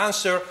if you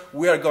answer,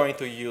 we are going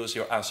to use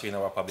your answer in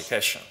our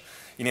publication.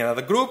 In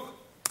another group,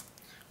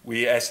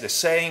 we asked the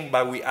same,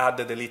 but we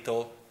added a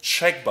little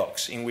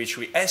checkbox in which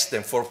we asked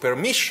them for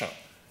permission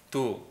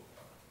to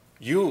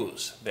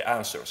use the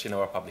answers in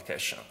our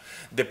publication.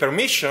 The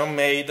permission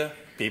made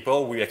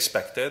people we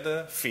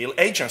expected feel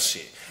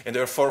agency, and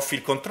therefore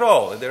feel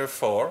control, and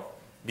therefore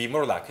be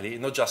more likely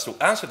not just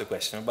to answer the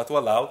question, but to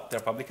allow their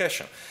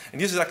publication. And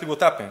this is exactly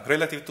what happened.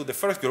 Relative to the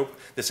first group,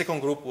 the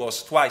second group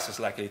was twice as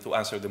likely to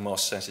answer the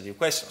most sensitive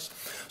questions.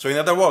 So in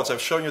other words,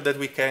 I've shown you that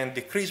we can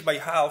decrease by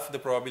half the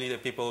probability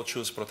that people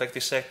choose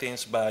protective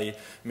settings by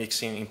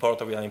mixing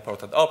important with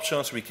unimportant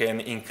options. We can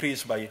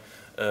increase by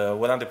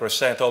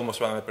 100%, almost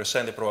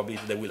 100%, the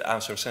probability that we'll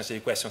answer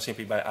sensitive questions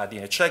simply by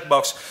adding a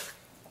checkbox,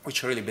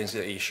 which really brings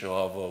the issue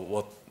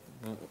of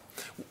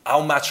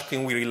how much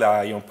can we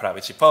rely on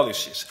privacy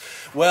policies?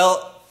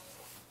 Well,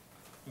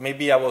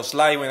 maybe I was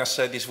lying when I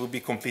said this would be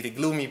completely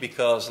gloomy,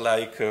 because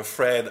like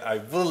Fred, I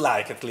would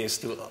like at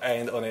least to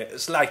end on a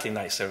slightly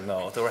nicer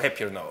note or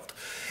happier note.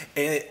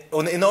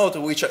 On a note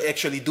which I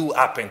actually do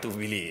happen to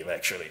believe,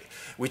 actually,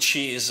 which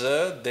is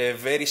the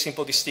very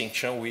simple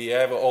distinction we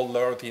have all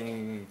learned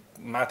in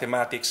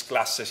mathematics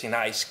classes in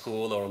high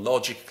school or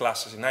logic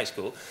classes in high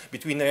school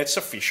between a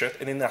sufficient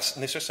and a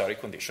necessary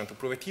condition to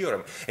prove a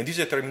theorem. And this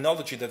is a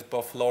terminology that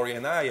both Lorrie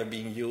and I are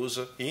being used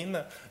in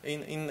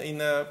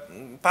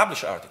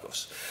published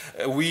articles.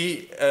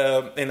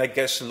 And I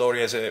guess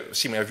Lorrie has a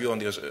similar view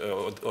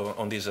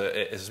on this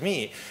as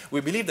me,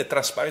 we believe that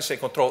transparency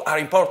and control are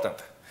important.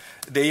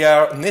 They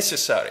are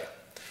necessary,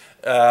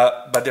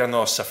 but they are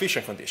not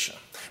sufficient condition.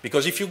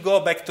 Because if you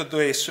go back to the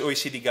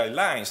OECD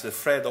guidelines that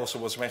Fred also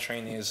was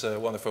mentioning in his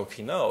wonderful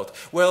keynote,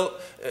 well,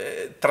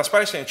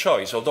 transparency and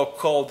choice, although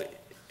called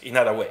in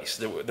other ways,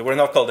 they were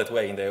not called that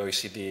way in the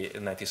OECD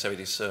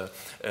 1970s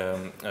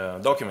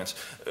documents,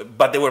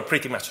 but they were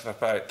pretty much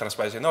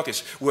transparency and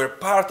notice, were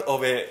part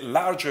of a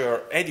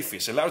larger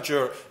edifice, a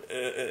larger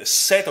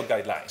set of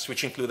guidelines,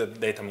 which included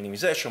data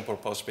minimization,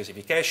 purpose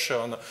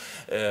specification,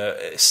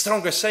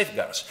 stronger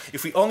safeguards.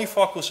 If we only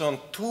focus on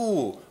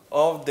two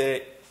of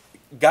the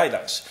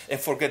guidelines and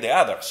forget the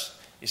others,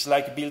 it's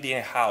like building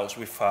a house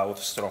without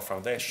strong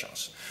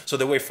foundations. So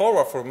the way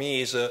forward for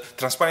me is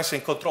transparency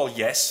and control.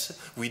 Yes,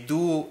 we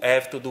do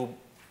have to do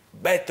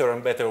better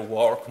and better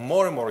work,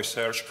 more and more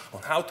research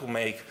on how to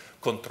make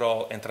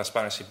control and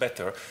transparency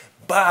better,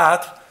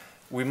 but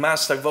we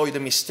must avoid the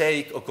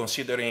mistake of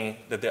considering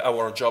that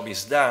our job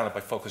is done by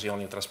focusing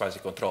only on transparency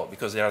and control,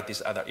 because there are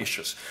these other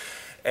issues.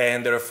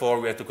 And therefore,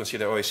 we have to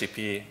consider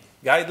OACP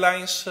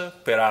guidelines,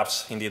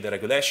 perhaps indeed the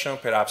regulation,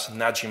 perhaps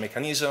nudging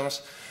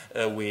mechanisms,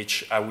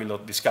 which I will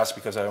not discuss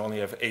because I only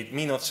have 8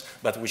 minutes,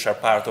 but which are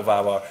part of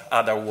our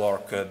other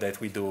work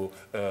that we do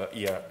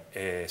here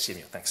at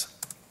CMU. Thanks.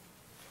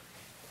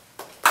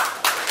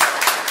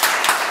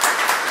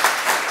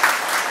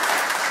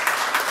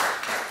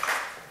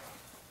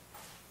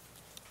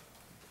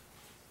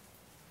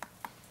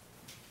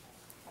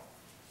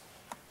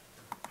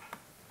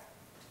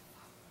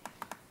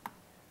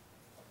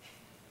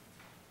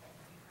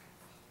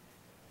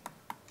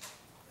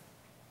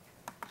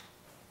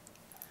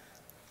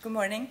 Good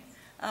morning.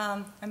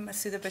 I'm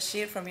Masooda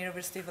Bashir from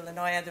University of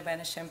Illinois at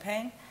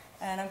Urbana-Champaign,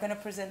 and I'm going to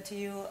present to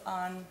you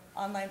on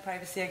online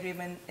privacy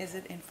agreement, is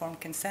it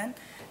informed consent?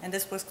 And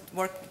this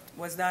work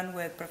was done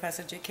with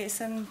Professor J.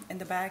 Kaysen in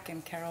the back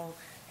and Carol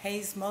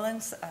Hayes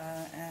Mullins,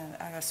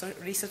 our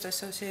research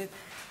associate.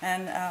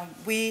 And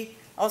we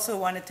also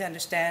wanted to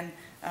understand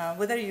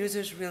whether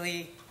users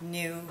really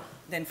knew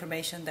the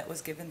information that was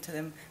given to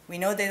them. We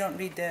know they don't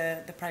read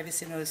the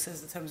privacy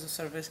notices, the terms of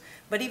service,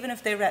 but even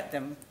if they read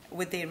them,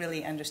 would they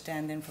really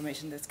understand the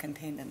information that's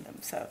contained in them?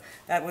 So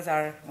that was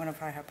one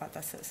of our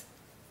hypotheses.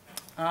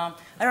 I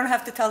don't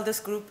have to tell this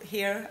group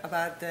here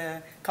about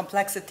the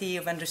complexity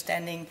of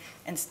understanding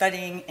and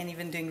studying and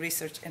even doing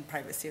research in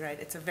privacy, right?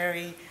 It's a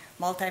very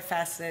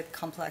multifaceted,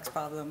 complex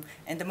problem.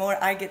 And the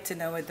more I get to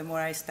know it, the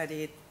more I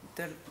study it,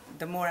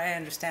 the more I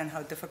understand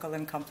how difficult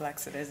and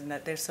complex it is, and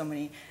that there's so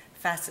many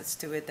facets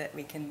to it that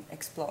we can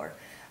explore.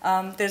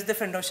 There's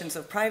different notions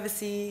of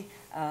privacy,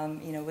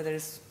 whether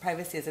it's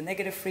privacy as a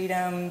negative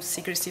freedom,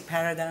 secrecy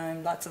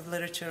paradigm, lots of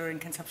literature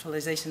and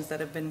conceptualizations that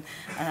have been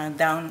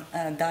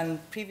done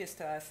previous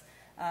to us.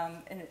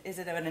 And is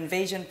it an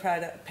invasion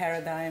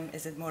paradigm?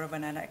 Is it more of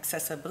an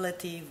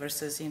accessibility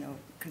versus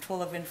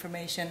control of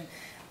information?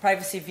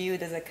 Privacy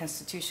viewed as a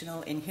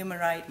constitutional and human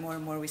right. More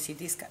and more we see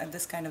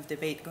this kind of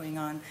debate going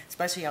on,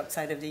 especially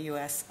outside of the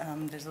US.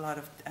 There's a lot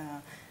of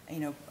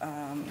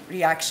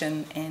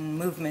reaction and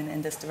movement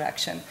in this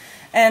direction.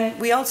 And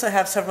we also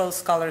have several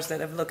scholars that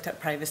have looked at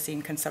privacy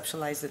and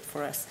conceptualized it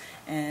for us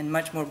in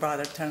much more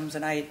broader terms.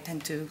 And I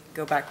tend to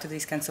go back to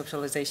these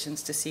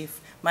conceptualizations to see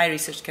if my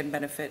research can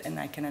benefit and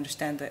I can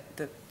understand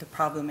the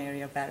problem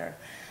area better.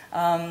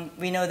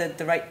 We know that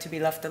the right to be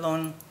left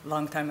alone, a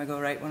long time ago,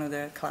 right? One of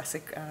the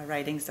classic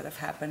writings that have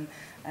happened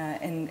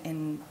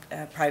in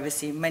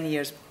privacy many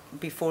years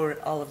before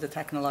all of the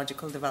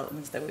technological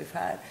developments that we've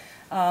had.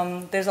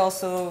 There's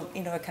also,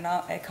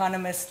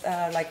 economists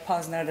like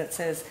Posner that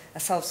says a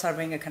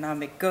self-serving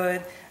economic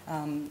good.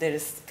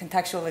 There's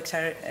contextual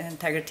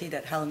integrity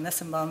that Helen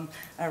Nissenbaum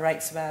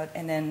writes about,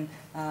 and then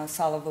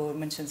Solovo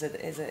mentions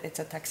it's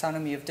a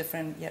taxonomy of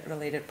different yet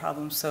related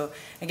problems. So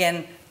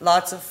again,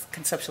 lots of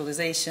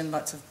conceptualization,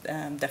 lots of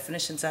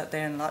definitions out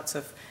there, and lots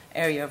of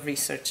area of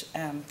research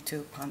to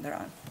ponder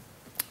on.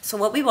 So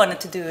what we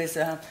wanted to do is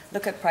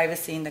look at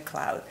privacy in the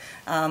cloud.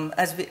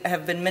 As we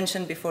have been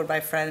mentioned before by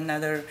Fred and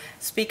other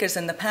speakers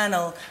in the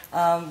panel,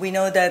 we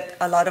know that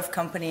a lot of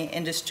company,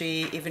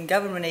 industry, even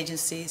government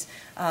agencies,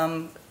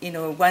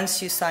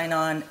 once you sign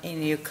on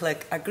and you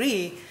click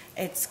agree,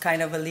 it's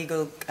kind of a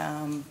legal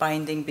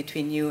binding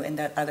between you and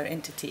that other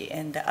entity.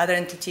 And the other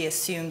entity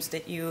assumes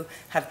that you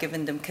have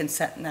given them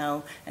consent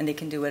now, and they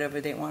can do whatever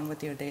they want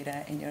with your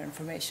data and your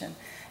information.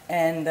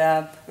 And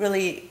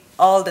really,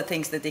 all the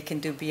things that they can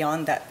do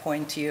beyond that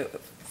point to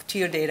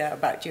your data,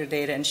 about your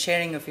data, and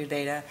sharing of your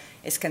data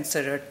is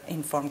considered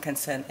informed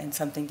consent and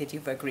something that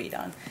you've agreed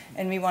on.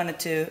 And we wanted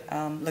to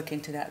look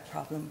into that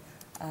problem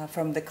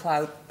from the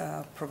cloud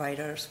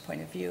provider's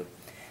point of view.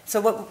 So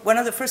one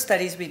of the first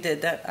studies we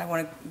did that I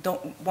won't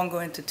go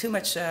into too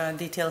much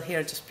detail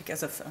here just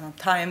because of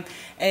time,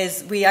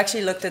 is we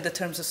actually looked at the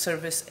terms of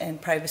service and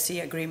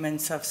privacy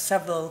agreements of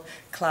several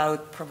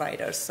cloud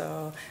providers.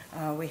 So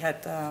we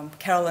had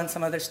Carol and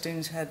some other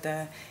students who had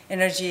the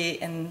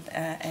energy and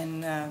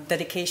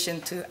dedication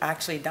to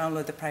actually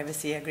download the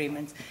privacy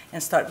agreements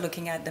and start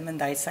looking at them and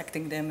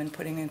dissecting them and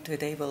putting them into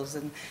tables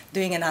and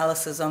doing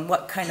analysis on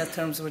what kind of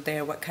terms were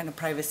there, what kind of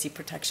privacy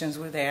protections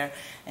were there,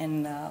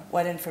 and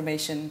what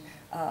information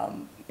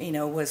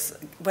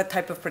what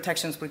type of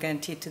protections were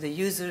guaranteed to the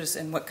users,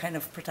 and what kind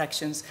of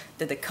protections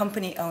did the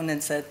company own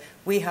and said,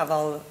 we have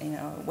all,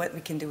 what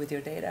we can do with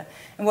your data.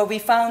 And what we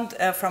found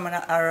from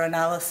our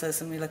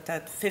analysis, and we looked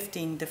at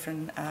 15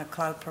 different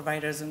cloud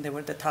providers, and they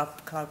were the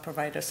top cloud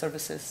provider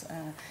services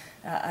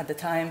at the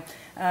time,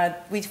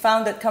 we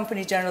found that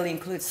companies generally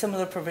include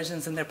similar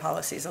provisions in their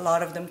policies. A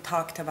lot of them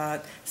talked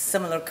about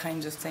similar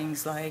kinds of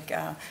things like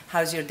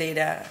how's your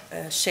data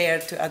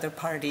shared to other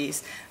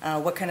parties,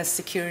 what kind of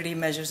security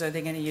measures are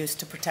they going to use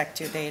to protect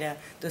your data,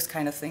 those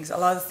kind of things. A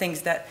lot of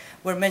things that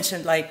were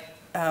mentioned like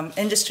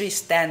industry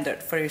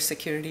standard for your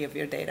security of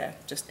your data,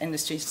 just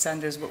industry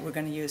standards, what we're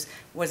going to use.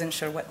 Wasn't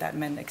sure what that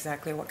meant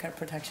exactly, what kind of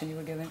protection you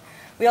were given.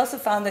 We also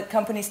found that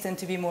companies tend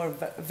to be more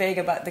vague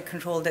about the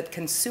control that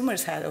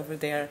consumers had over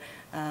their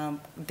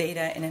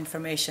data and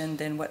information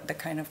than what the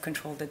kind of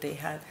control that they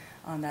had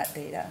on that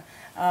data.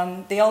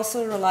 They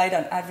also relied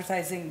on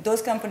advertising.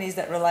 Those companies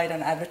that relied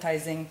on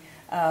advertising,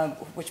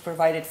 which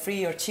provided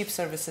free or cheap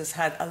services,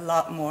 had a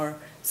lot more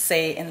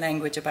say in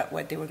language about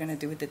what they were going to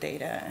do with the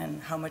data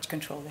and how much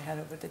control they had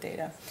over the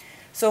data.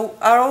 So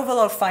our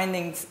overall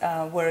findings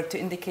were to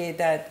indicate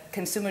that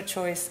consumer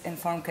choice,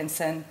 informed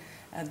consent,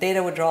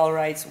 data withdrawal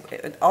rights,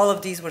 all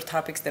of these were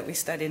topics that we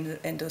studied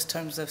in those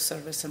terms of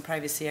service and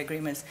privacy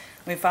agreements.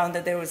 We found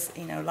that there was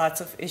lots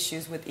of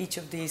issues with each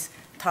of these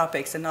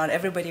topics, and not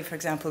everybody, for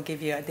example,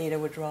 gave you a data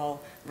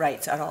withdrawal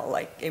rights at all.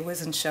 Like, it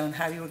wasn't shown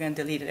how you were going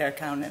to delete their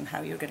account and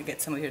how you were going to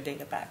get some of your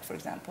data back, for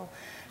example.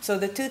 So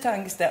the two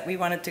things that we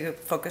wanted to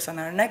focus on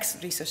our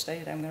next research study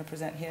that I'm going to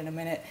present here in a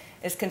minute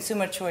is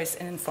consumer choice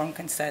and informed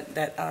consent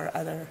that our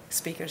other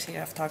speakers here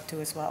have talked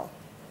to as well.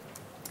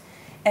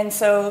 And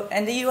so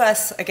in the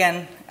US,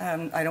 again,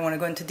 I don't want to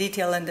go into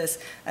detail in this.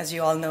 As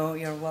you all know,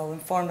 you're well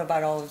informed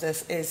about all of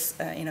this.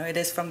 It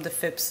is from the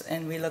FIPS,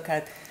 and we look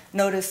at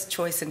notice,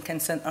 choice, and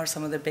consent are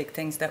some of the big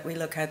things that we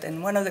look at.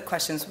 And one of the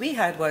questions we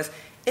had was,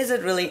 is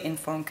it really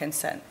informed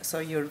consent? So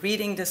you're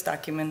reading this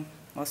document.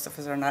 Most of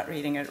us are not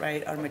reading it,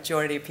 right? Our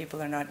majority of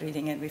people are not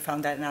reading it. We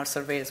found that in our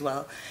survey as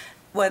well.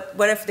 What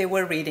if they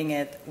were reading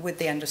it? Would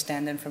they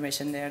understand the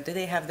information there? Do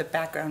they have the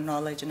background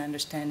knowledge and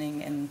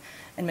understanding and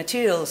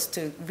materials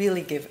to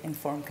really give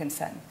informed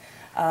consent?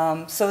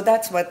 So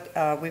that's what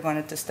we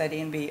wanted to study,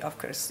 and we, of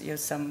course,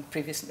 use some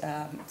previous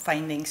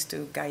findings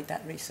to guide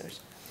that research.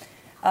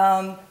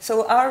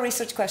 So our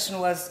research question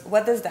was,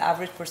 what does the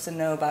average person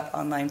know about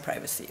online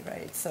privacy,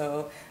 right?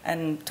 So,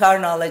 and to our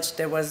knowledge,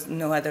 there was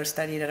no other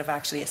study that have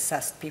actually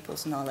assessed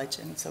people's knowledge,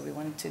 and so we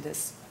wanted to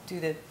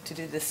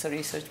do this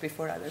research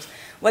before others.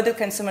 What do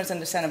consumers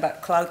understand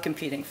about cloud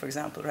computing, for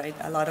example, right?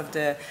 A lot of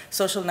the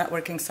social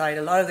networking side,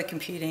 a lot of the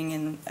computing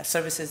and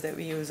services that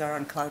we use are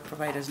on cloud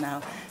providers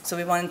now. So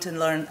we wanted to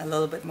learn a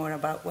little bit more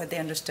about what they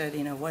understood.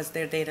 Was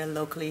their data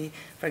locally,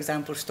 for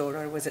example, stored,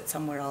 or was it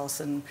somewhere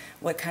else? And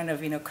what kind of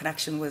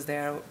connection was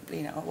there?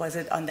 Was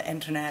it on the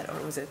internet,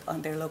 or was it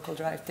on their local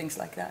drive? Things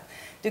like that.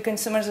 Do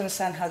consumers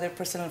understand how their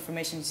personal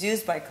information is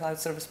used by cloud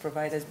service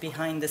providers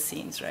behind the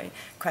scenes, right?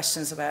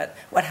 Questions about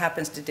what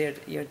happens to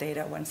your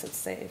data once it's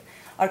saved.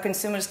 Are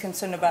consumers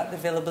concerned about the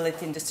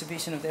availability and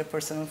distribution of their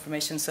personal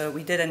information? So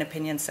we did an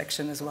opinion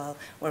section as well,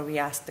 where we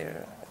asked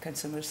their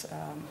consumers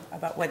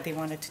about what they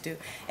wanted to do.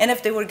 And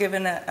if they were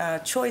given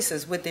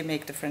choices, would they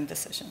make different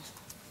decisions?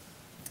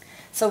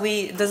 So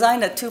we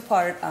designed a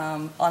two-part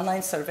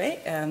online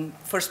survey.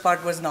 First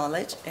part was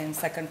knowledge, and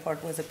second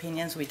part was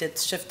opinions. We did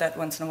shift that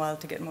once in a while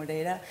to get more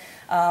data.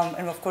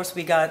 And of course,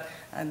 we got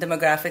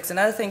demographics and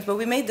other things, but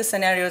we made the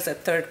scenarios a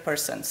third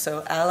person.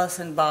 So Alice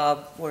and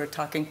Bob were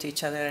talking to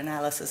each other, and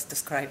Alice is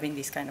describing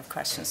these kind of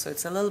questions. So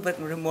it's a little bit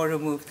more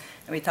removed,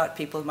 and we thought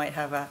people might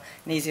have an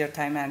easier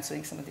time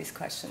answering some of these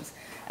questions.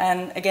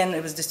 And again,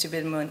 it was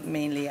distributed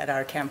mainly at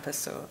our campus,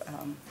 so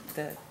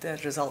the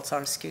results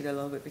are skewed a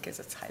little bit because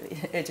it's highly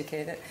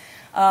educated.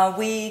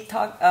 We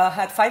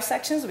had 5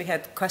 sections. We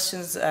had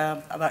questions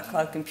about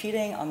cloud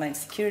computing, online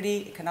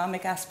security,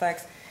 economic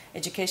aspects,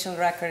 educational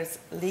records,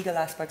 legal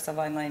aspects of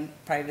online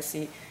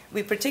privacy.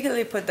 We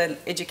particularly put the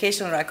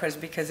educational records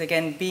because,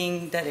 again,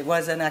 being that it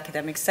was an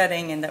academic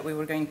setting and that we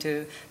were going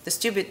to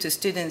distribute to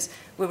students,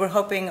 we were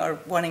hoping or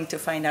wanting to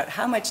find out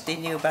how much they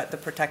knew about the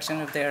protection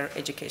of their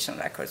educational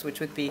records, which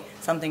would be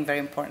something very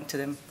important to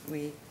them.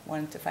 We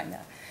wanted to find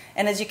out.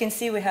 And as you can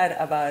see, we had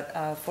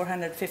about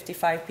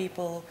 455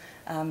 people.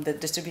 The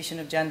distribution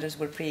of genders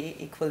were pretty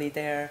equally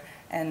there,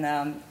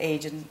 and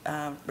age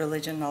and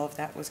religion, all of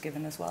that was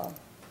given as well.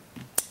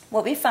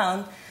 What we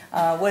found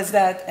was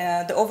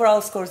that the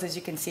overall scores, as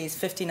you can see, is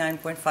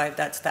 59.5.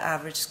 That's the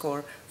average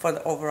score for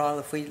the overall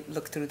if we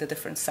look through the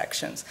different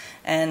sections.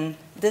 And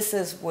this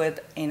is with,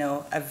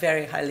 a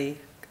very highly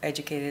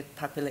educated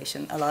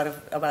population.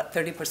 About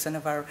 30%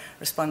 of our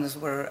respondents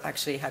were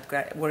actually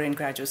were in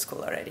graduate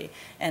school already.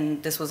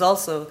 And this was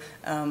also,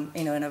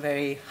 in a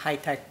very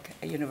high-tech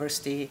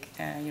university,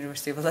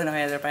 University of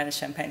Illinois at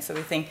Urbana-Champaign. So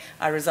we think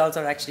our results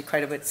are actually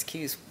quite a bit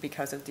skewed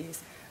because of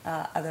these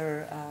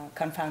other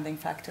confounding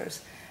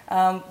factors.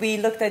 We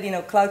looked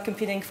at, cloud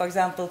computing, for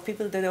example.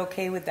 People did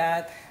okay with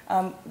that.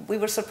 We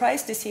were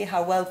surprised to see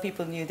how well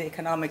people knew the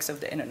economics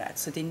of the internet.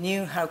 So they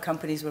knew how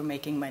companies were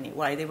making money,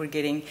 why they were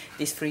getting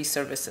these free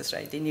services,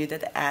 right? They knew that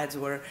the ads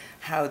were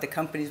how the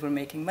companies were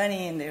making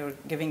money, and they were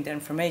giving their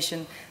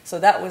information. So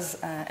that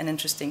was an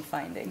interesting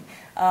finding.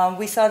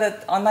 We saw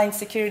that online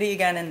security,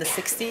 again, in the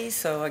 60s.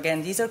 So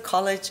again, these are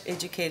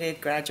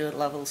college-educated,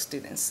 graduate-level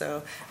students.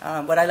 So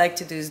what I like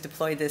to do is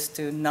deploy this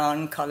to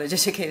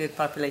non-college-educated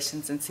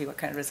populations and see what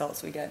kind of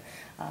results we get.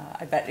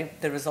 I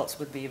bet the results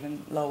would be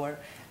even lower.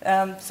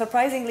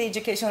 Surprisingly,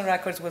 educational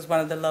records was one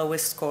of the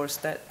lowest scores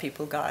that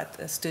people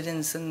got.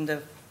 Students and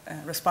the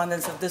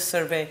respondents of this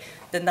survey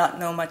did not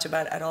know much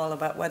at all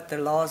about what the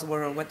laws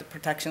were or what the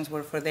protections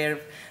were for their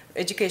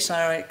educational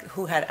right,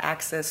 who had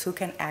access, who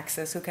can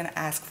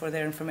ask for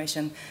their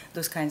information.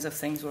 Those kinds of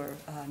things were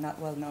not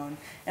well known.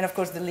 And of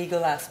course, the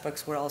legal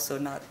aspects were also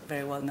not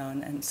very well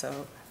known, and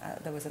so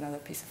there was another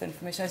piece of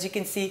information. As you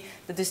can see,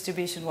 the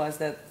distribution was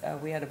that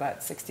we had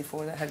about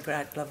 64 that had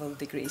grad level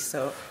degrees.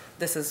 So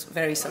this is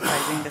very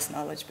surprising, this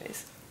knowledge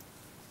base.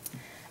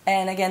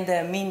 And again,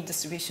 the mean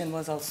distribution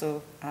was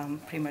also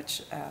pretty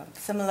much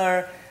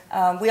similar.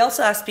 We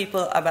also asked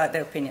people about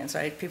their opinions,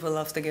 right? People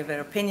love to give their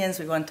opinions.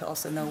 We want to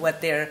also know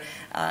what their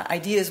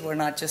ideas were,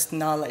 not just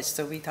knowledge.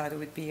 So we thought it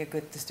would be a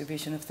good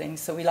distribution of things.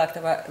 So we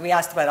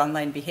asked about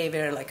online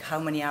behavior, like how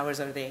many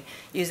hours are they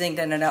using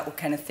the internet, what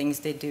kind of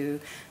things they do,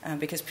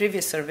 because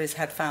previous surveys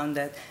had found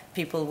that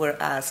people were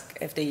asked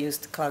if they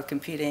used cloud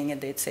computing, and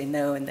they'd say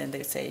no, and then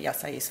they'd say,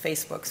 yes, I use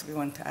Facebook. So we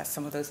wanted to ask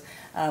some of those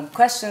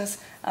questions.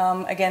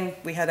 Again,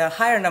 we had a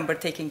higher number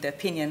taking the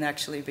opinion,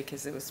 actually,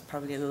 because it was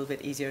probably a little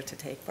bit easier to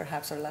take,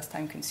 perhaps, or less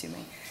time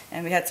consuming.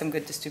 And we had some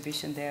good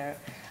distribution there.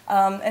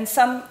 And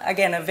some,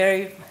 again, a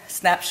very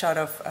snapshot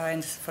of,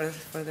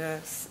 for the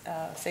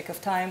sake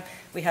of time,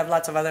 we have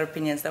lots of other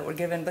opinions that were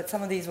given, but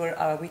some of these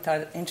were, we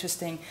thought,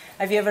 interesting.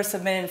 Have you ever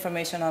submitted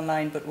information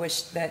online but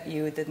wished that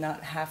you did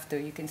not have to?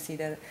 You can see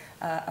that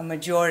a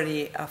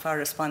majority of our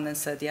respondents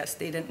said yes,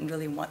 they didn't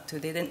really want to.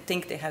 They didn't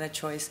think they had a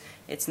choice.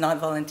 It's not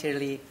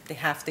voluntarily. They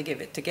have to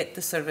give it. To get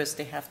the service,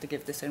 they have to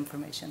give this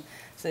information.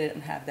 So they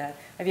didn't have that.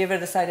 Have you ever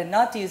decided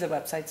not to use a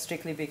website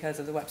strictly because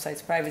of the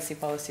website's privacy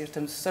policy or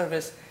terms of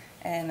service?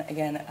 And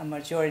again, a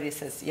majority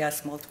says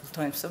yes multiple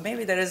times. So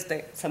maybe there is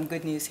some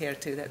good news here,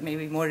 too, that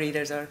maybe more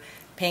readers are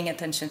paying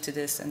attention to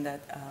this and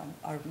that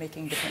are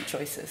making different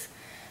choices.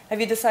 Have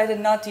you decided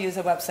not to use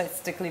a website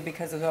strictly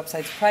because of the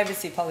website's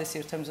privacy policy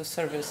or terms of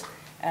service?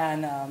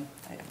 And I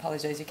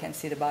apologize, you can't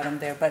see the bottom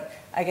there. But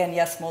again,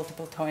 yes,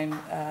 multiple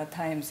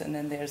times, and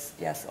then there's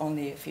yes,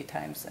 only a few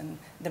times. And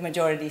the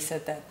majority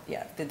said that,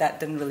 yeah, that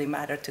didn't really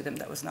matter to them.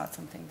 That was not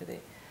something that they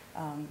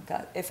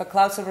got. If a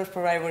cloud service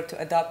provider were to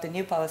adopt a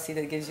new policy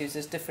that gives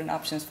users different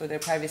options for their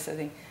privacy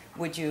setting,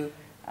 would you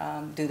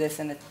do this?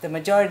 And the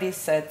majority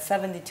said,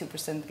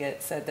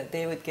 72% said that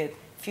they would get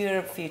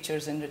fewer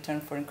features in return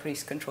for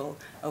increased control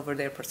over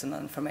their personal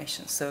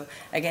information. So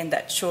again,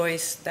 that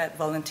choice, that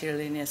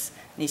voluntariness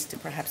needs to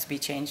perhaps be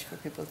changed for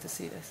people to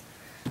see this.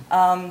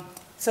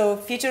 So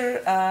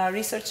future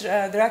research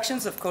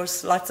directions, of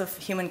course, lots of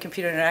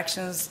human-computer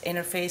interactions,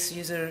 interface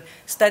user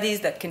studies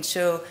that can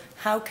show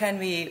how can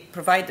we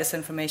provide this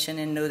information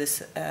in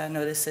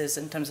notices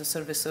in terms of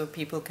service so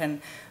people can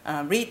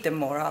read them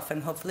more often,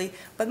 hopefully.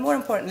 But more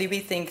importantly, we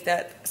think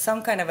that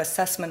some kind of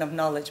assessment of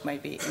knowledge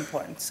might be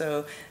important.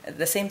 So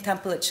the same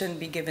template shouldn't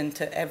be given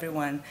to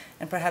everyone.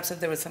 And perhaps if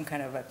there was some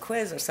kind of a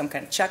quiz or some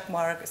kind of check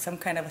mark or some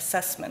kind of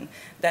assessment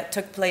that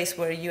took place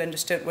where you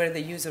understood where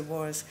the user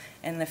was,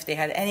 and if they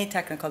had any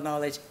technical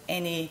knowledge,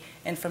 any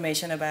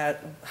information about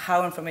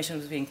how information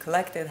was being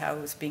collected, how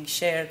it was being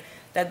shared,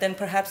 that then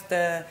perhaps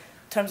the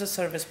terms of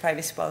service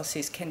privacy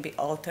policies can be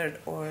altered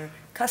or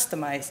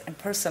customized and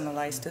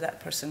personalized to that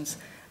person's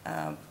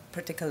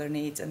particular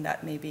needs, and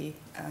that may be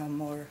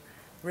more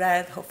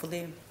read,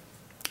 hopefully,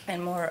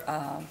 and more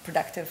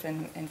productive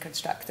and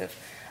constructive.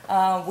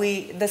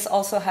 This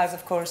also has,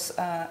 of course,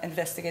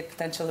 investigate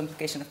potential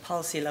implication of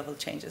policy level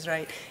changes,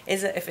 right?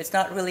 If it's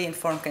not really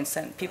informed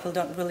consent, people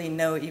don't really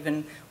know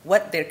even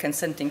what they're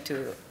consenting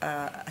to,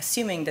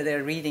 assuming that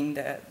they're reading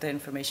the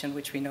information,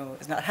 which we know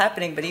is not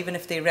happening, but even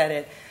if they read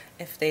it,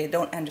 if they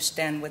don't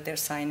understand what they're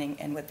signing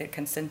and what they're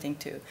consenting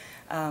to,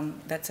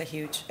 that's a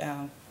huge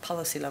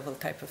policy level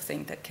type of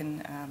thing that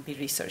can be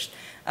researched.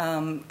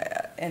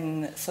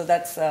 And so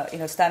that's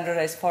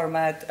standardized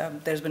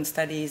format. There's been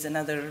studies and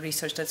other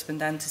research that's been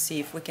done to see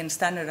if we can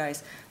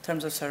standardize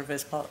terms of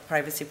service,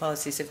 privacy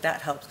policies, if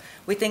that helps.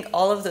 We think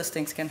all of those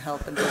things can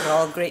help, and those are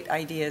all great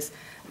ideas.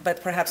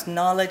 but perhaps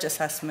knowledge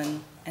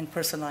assessment and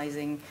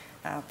personalizing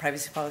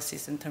privacy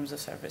policies in terms of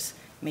service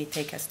may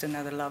take us to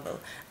another level.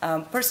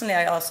 Personally,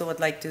 I also would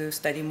like to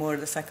study more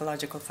the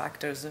psychological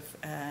factors of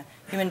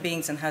human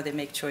beings and how they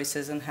make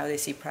choices and how they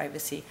see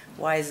privacy.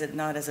 Why is it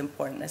not as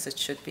important as it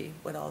should be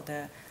with all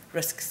the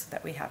risks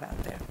that we have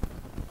out there?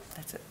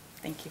 That's it.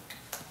 Thank you.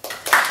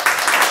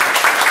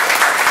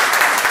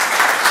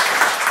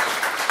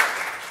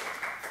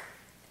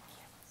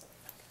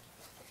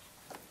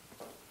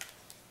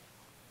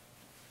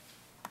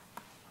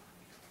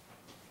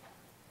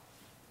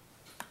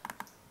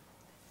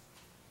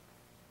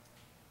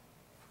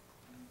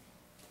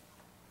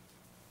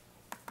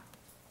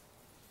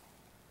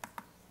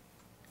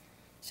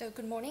 So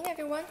good morning,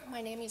 everyone.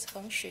 My name is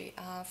Heng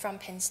from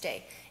Penn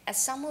State.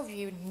 As some of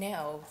you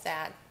know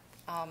that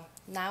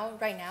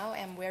right now,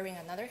 I'm wearing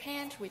another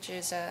hat, which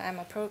is I'm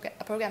a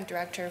program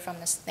director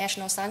from the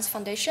National Science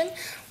Foundation,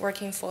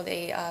 working for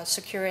the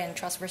Secure and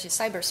Trustworthy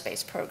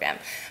Cyberspace program.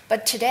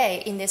 But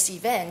today, in this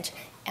event,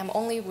 I'm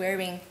only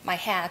wearing my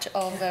hat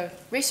of a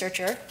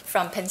researcher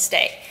from Penn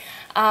State.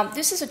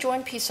 This is a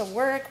joint piece of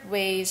work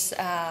with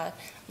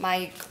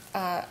my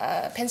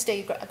Penn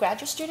State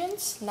graduate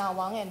students, Na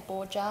Wang and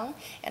Bo Zhang,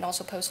 and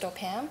also postdoc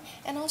Pam,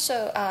 and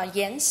also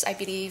Jens, I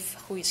believe,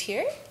 who is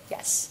here.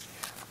 Yes.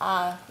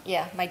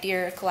 Yeah, my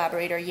dear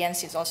collaborator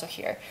Jens is also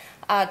here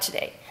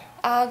today.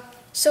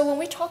 So when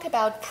we talk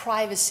about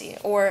privacy,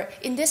 or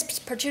in this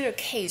particular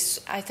case,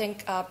 I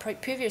think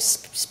previous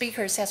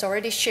speakers has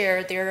already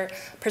shared their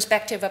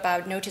perspective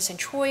about notice and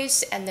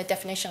choice and the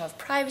definition of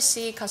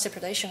privacy,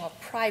 conceptualization of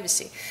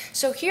privacy.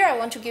 So here I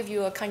want to give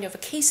you a kind of a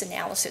case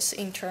analysis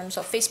in terms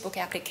of Facebook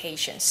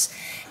applications.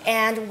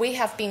 And we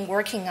have been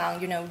working on,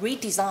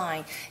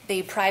 redesign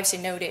the privacy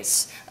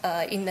notice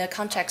in the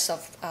context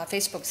of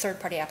Facebook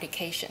third-party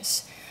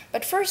applications.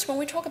 But first, when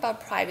we talk about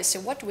privacy,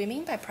 what do we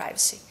mean by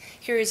privacy?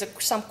 Here is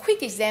some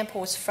quick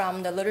examples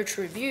from the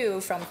literature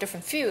review from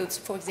different fields.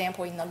 For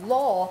example, in the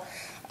law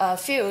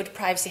field,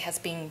 privacy has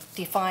been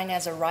defined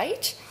as a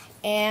right.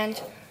 And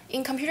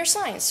in computer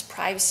science,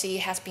 privacy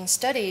has been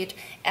studied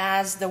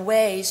as the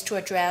ways to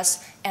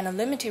address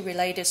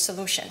anonymity-related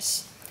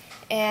solutions.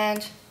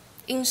 And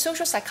in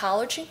social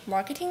psychology,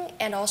 marketing,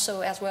 and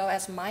also as well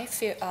as my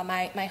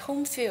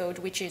home field,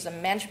 which is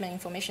management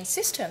information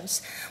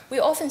systems, we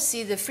often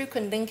see the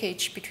frequent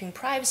linkage between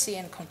privacy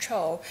and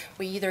control.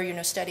 We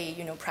either study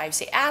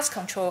privacy as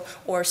control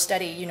or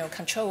study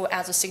control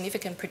as a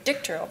significant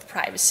predictor of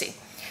privacy.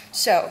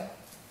 So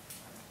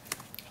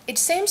it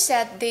seems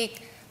that the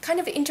kind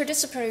of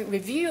interdisciplinary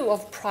review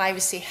of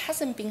privacy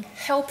hasn't been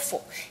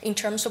helpful in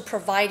terms of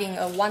providing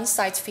a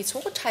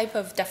one-size-fits-all type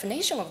of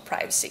definition of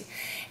privacy.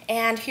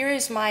 And here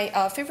is my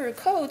favorite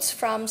quotes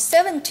from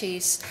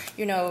 70s,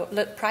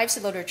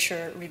 privacy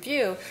literature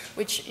review,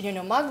 which,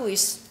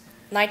 Margulis,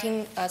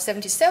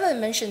 1977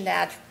 mentioned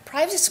that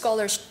privacy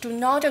scholars do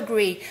not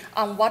agree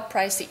on what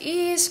privacy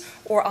is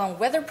or on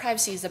whether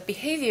privacy is a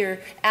behavior,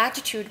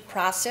 attitude,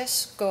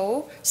 process,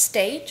 goal,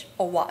 state,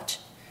 or what.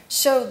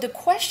 So the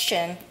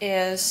question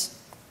is,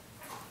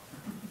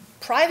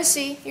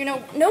 privacy,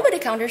 nobody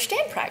can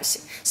understand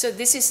privacy. So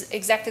this is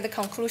exactly the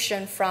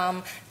conclusion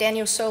from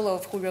Daniel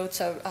Solov, who wrote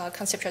a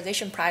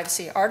conceptualization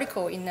privacy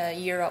article in the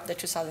year of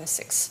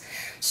 2006.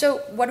 So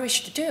what we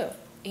should do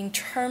in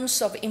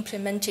terms of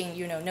implementing,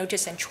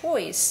 notice and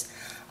choice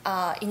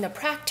in the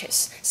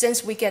practice,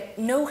 since we get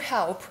no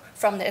help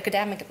from the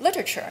academic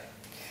literature,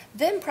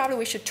 then probably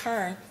we should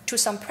turn to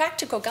some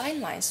practical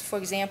guidelines. For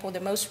example, the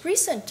most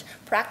recent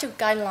practical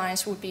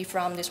guidelines would be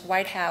from this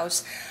White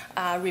House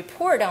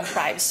report on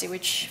privacy,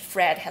 which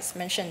Fred has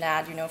mentioned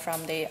that,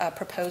 from the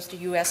proposed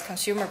U.S.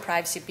 Consumer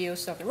Privacy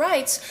Bills of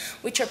Rights,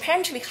 which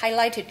apparently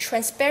highlighted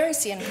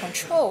transparency and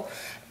control.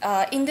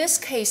 In this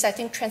case, I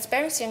think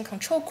transparency and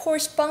control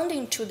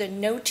corresponding to the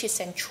notice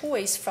and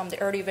choice from the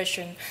early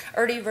version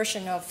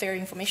of fair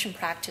information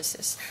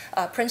practices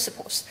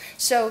principles.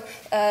 So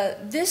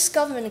this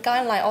government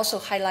guideline also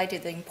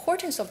highlighted the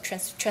importance of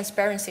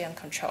transparency and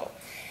control.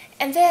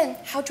 And then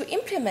how to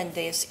implement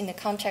this in the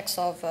context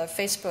of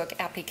Facebook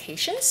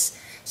applications.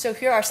 So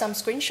here are some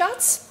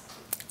screenshots.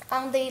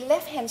 On the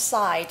left-hand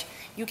side,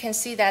 you can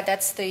see that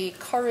that's the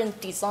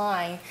current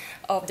design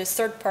of the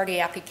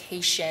third-party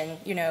application,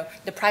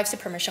 the privacy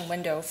permission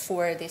window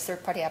for the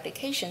third-party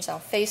applications on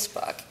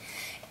Facebook.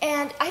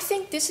 And I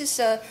think this is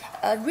a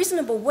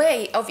reasonable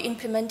way of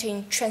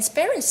implementing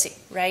transparency,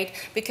 right?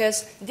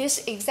 Because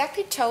this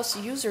exactly tells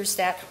users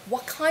that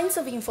what kinds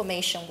of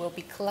information will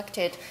be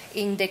collected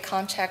in the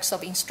context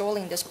of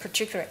installing this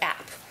particular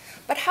app.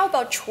 But how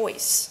about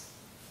choice?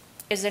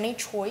 Is there any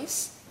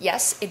choice?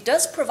 Yes, it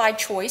does provide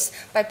choice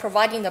by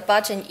providing the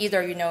button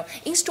either,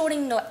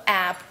 installing the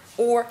app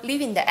or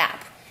leaving the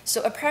app.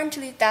 So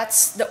apparently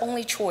that's the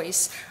only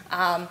choice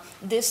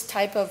this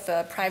type of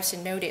privacy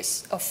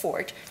notice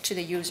afford to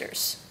the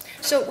users.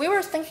 So we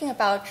were thinking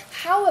about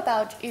how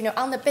about,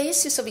 on the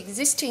basis of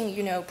existing,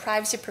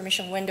 privacy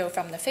permission window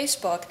from the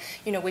Facebook,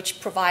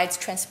 which provides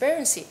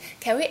transparency,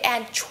 can we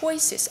add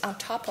choices on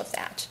top of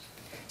that?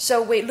 So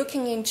we're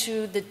looking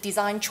into the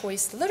design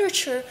choice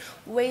literature.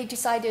 We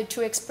decided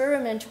to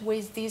experiment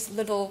with these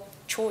little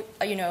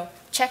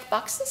check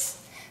boxes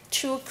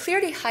to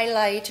clearly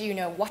highlight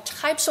what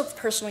types of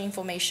personal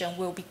information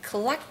will be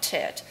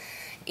collected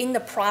in the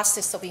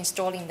process of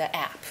installing the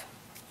app.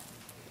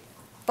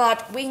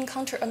 But we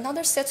encounter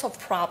another set of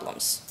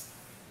problems.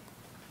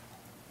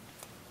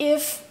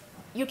 If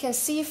you can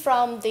see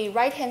from the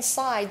right-hand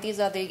side, these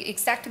are the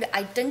exactly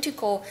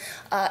identical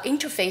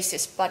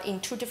interfaces, but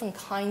in two different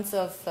kinds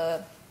of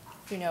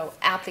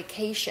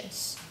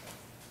applications.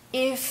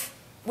 If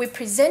we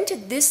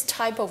presented this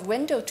type of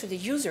window to the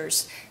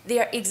users, they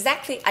are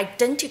exactly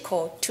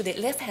identical to the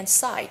left-hand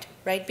side,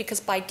 right?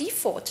 Because by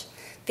default,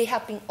 they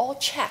have been all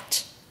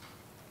checked.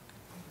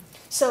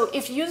 So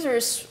if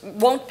users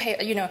won't pay,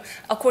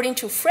 according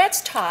to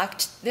Fred's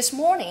talk this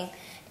morning,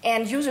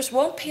 and users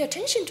won't pay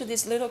attention to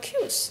these little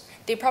cues,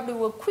 they probably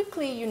will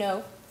quickly,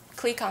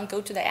 click on go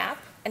to the app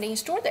and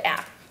install the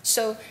app.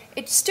 So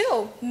it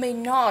still may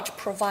not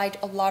provide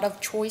a lot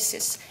of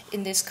choices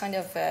in this kind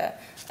of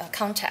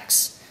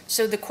context.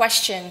 So the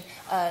question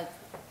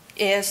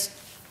is,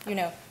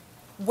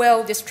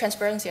 will this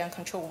transparency and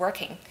control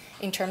working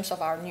in terms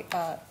of our new,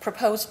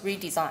 proposed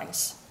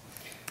redesigns?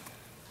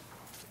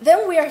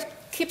 Then we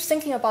keep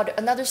thinking about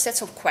another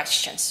set of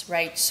questions,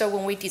 right? So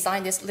when we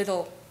design these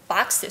little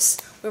boxes,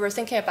 we were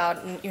thinking about,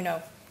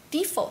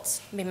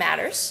 defaults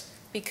matters,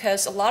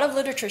 because a lot of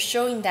literature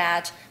showing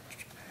that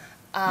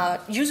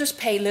users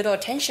pay little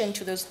attention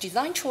to those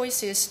design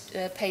choices,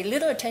 pay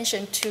little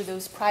attention to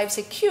those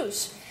privacy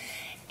cues.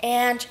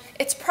 And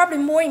it's probably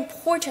more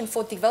important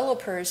for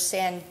developers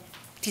and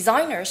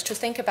designers to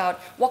think about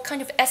what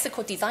kind of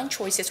ethical design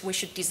choices we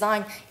should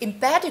design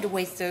embedded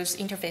with those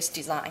interface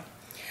design.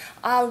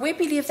 We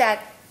believe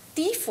that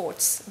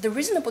defaults, the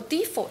reasonable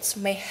defaults,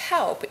 may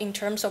help in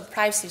terms of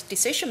privacy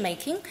decision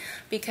making,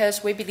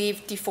 because we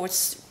believe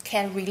defaults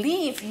can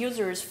relieve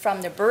users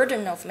from the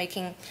burden of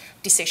making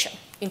decision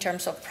in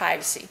terms of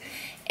privacy.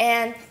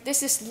 And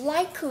this is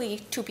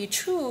likely to be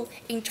true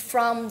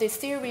from the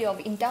theory of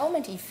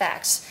endowment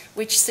effects,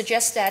 which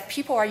suggests that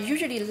people are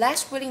usually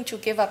less willing to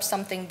give up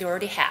something they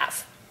already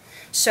have.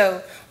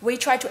 So we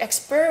try to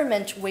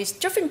experiment with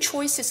different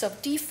choices of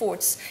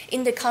defaults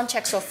in the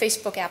context of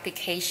Facebook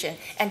application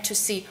and to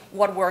see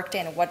what worked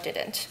and what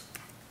didn't.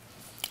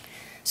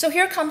 So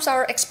here comes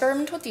our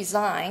experimental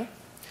design.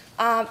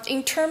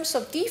 In terms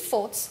of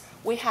defaults,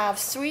 we have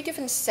three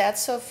different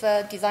sets of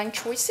design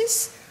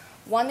choices.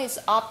 One is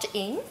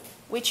opt-in,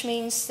 which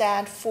means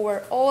that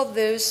for all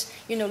those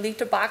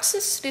little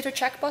boxes, little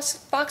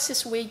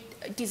checkboxes we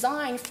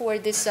design for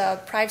this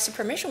privacy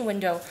permission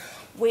window,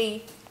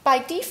 by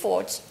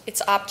default,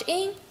 it's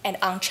opt-in and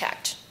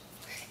unchecked,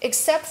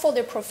 except for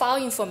the profile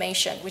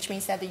information, which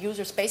means that the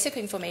user's basic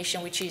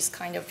information, which is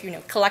kind of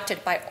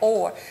collected by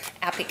all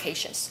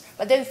applications.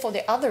 But then for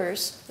the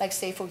others, like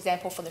say for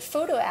example for the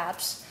photo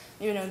apps,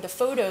 the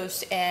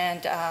photos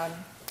and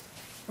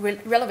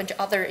relevant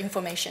other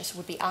informations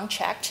would be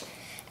unchecked.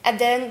 And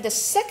then the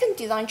second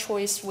design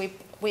choice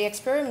we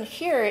experiment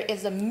here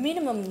is the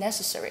minimum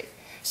necessary.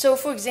 So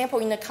for example,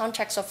 in the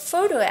context of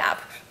photo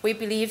app, we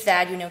believe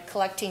that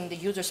collecting the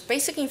user's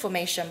basic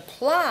information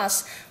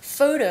plus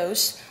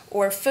photos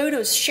or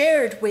photos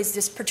shared with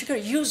this particular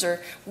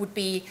user would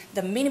be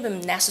the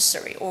minimum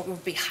necessary or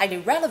would be highly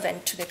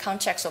relevant to the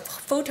context of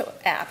photo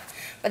app.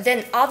 But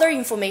then other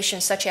information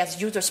such as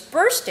users'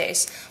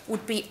 birthdays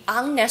would be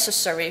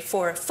unnecessary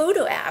for a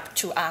photo app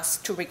to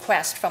ask to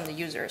request from the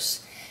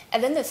users.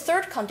 And then the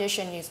third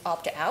condition is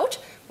opt-out,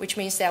 which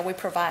means that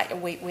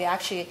we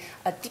actually,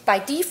 by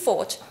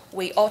default,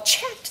 we all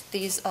checked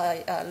these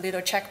little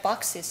check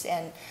boxes,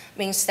 and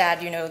means that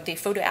the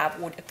photo app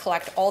would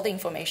collect all the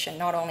information,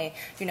 not only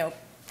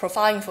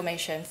profile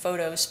information,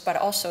 photos, but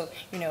also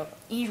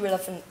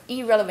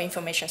irrelevant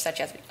information such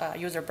as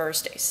user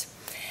birthdays.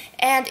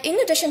 And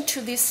in addition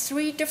to these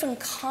three different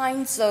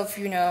kinds of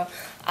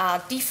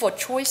default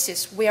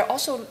choices, we are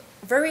also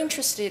very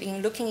interested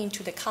in looking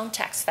into the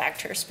context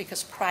factors,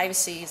 because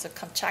privacy is a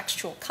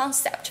contextual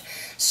concept.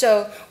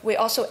 So we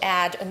also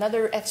add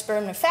another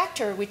experiment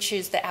factor, which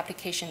is the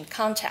application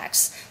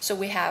context. So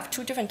we have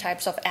two different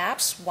types of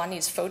apps. One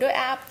is photo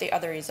app, the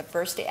other is a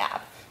birthday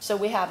app. So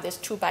we have this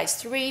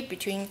 2x3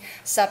 between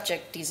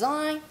subject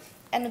design,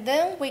 and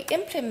then we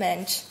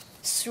implement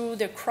through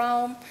the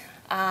Chrome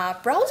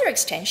browser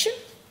extension.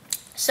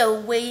 So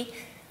we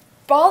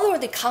borrow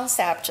the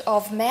concept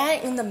of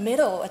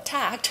man-in-the-middle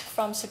attack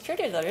from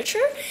security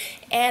literature,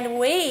 and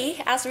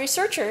we, as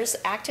researchers,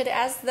 acted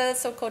as the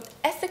so-called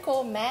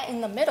ethical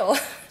man-in-the-middle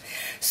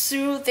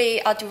through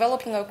the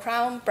developing a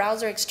Chrome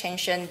browser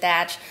extension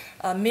that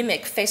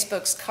mimic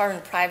Facebook's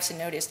current privacy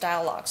notice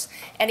dialogues.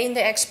 And in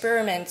the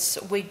experiments,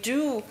 we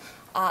do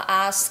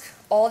ask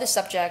all the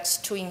subjects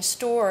to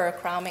install a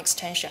Chrome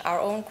extension, our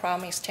own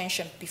Chrome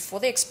extension, before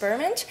the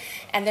experiment.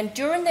 And then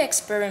during the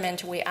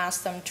experiment, we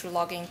ask them to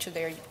log into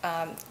their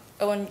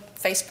own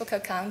Facebook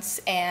accounts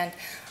and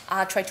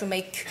try to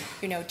make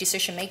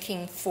decision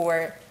making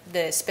for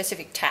the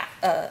specific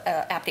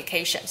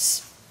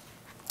applications.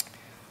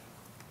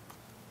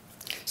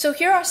 So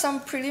here are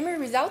some preliminary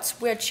results.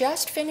 We're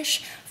just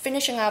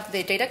finishing up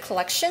the data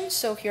collection.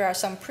 So here are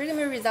some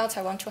preliminary results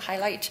I want to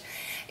highlight.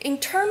 In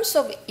terms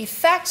of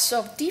effects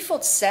of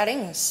default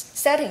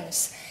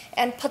settings,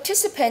 and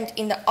participants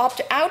in the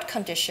opt-out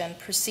condition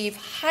perceive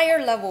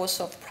higher levels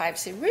of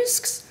privacy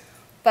risks,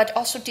 but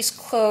also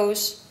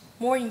disclose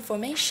more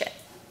information.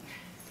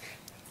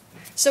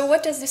 So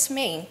what does this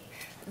mean?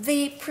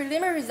 The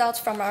preliminary results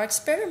from our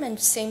experiment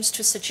seems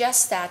to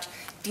suggest that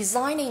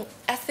designing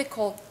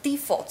ethical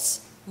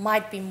defaults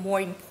might be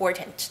more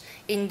important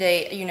in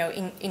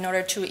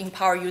order to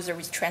empower users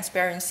with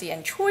transparency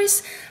and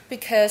choice,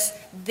 because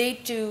they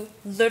do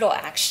little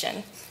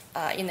action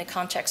in the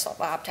context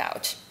of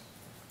opt-out.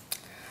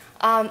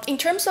 In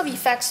terms of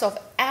effects of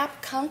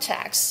app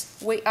context,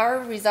 our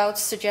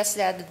results suggest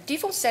that the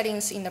default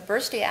settings in the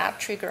birthday app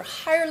trigger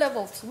higher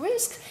levels of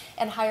risk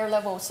and higher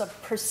levels of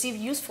perceived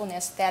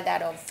usefulness than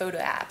that of photo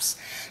apps.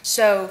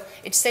 So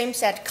it seems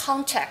that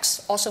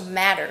context also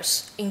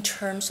matters in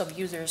terms of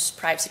users'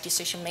 privacy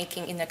decision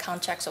making in the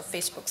context of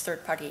Facebook's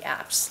third-party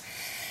apps.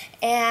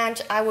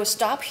 And I will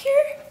stop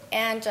here,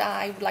 and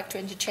I would like to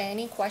entertain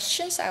any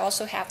questions. I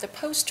also have the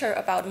poster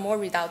about more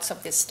results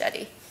of this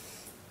study.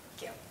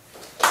 Thank you.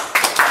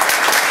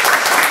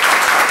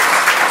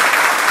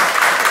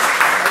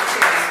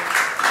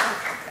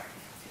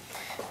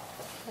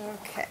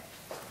 Okay.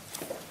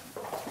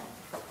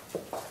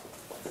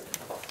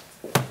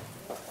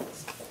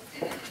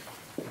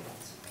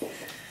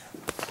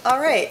 All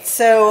right,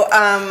 so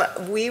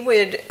we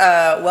would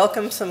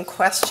welcome some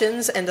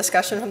questions and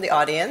discussion from the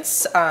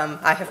audience.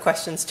 I have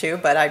questions too,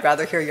 but I'd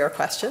rather hear your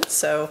questions.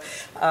 So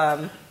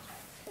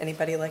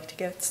anybody like to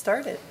get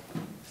started?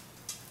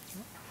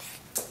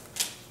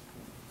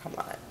 Come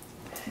on.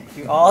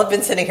 You all have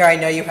been sitting here. I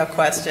know you have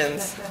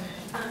questions.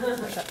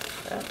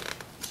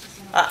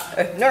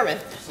 Norman.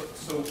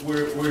 So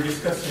we're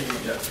discussing,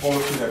 all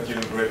of you have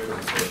given great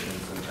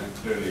presentations, and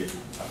clearly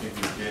I think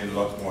we've gained a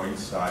lot more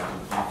insight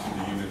into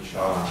the human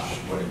challenge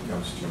when it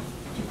comes to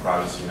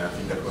privacy, and I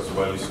think that was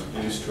well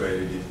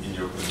illustrated in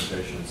your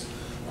presentations.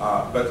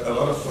 But a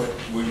lot of what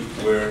we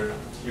were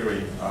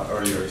hearing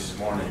earlier this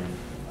morning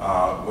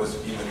was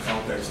in the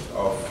context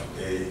of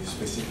a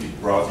specific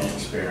browsing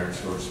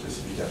experience or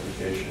specific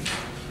application.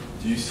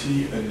 Do you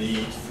see a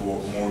need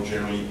for more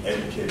generally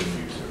educating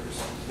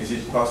users? Is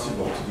it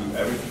possible to do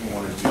everything you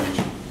want to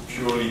do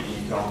purely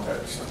in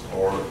context,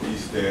 or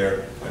is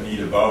there a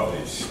need above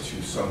this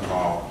to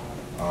somehow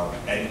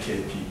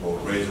educate people,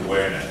 raise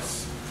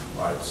awareness?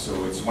 Right?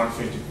 So it's one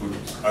thing to put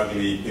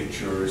ugly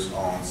pictures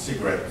on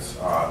cigarette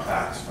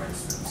packs, for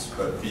instance,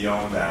 but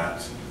beyond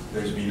that,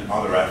 there's been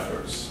other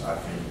efforts, I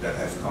think, that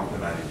have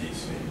complemented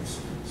these things.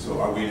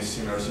 So are we in a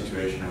similar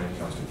situation when it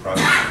comes to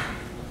privacy?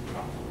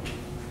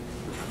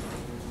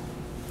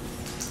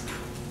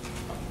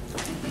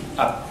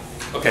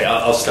 Okay,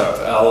 I'll start.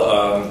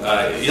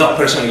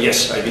 Personally,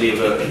 yes, I believe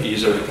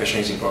user education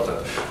is important.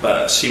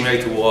 But similar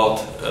to the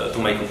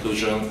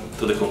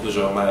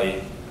conclusion of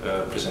my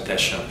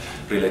presentation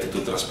related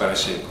to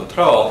transparency and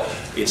control,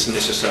 it's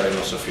necessarily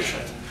not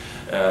sufficient.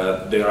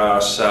 There are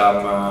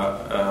some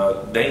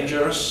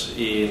dangers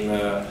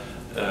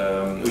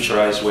which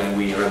arise when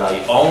we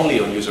rely only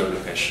on user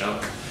education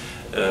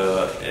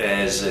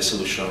as a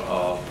solution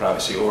of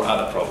privacy or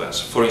other problems.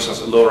 For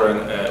instance,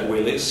 Lauren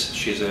Willis,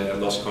 she's a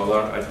law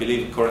scholar, I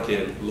believe currently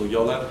at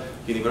Loyola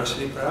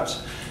University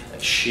perhaps.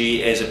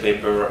 She has a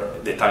paper,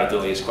 the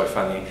title is quite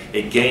funny,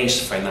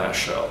 Against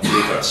Financial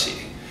Literacy.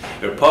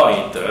 Her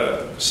point,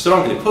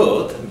 strongly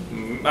put,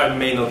 I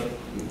may not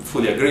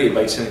fully agree,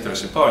 but it's an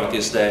interesting point,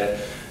 is that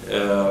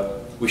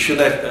we should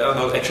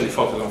not actually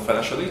focus on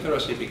financial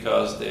literacy,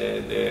 because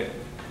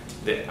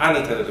the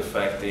unintended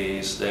effect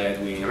is that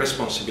we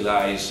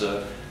responsibilize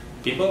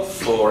people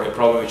for a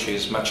problem which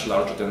is much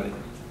larger than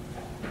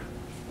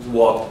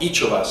what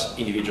each of us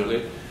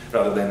individually,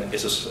 rather than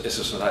as a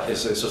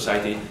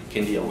society,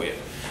 can deal with.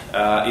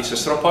 It's a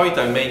strong point.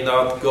 I may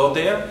not go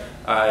there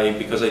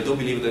because I do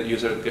believe that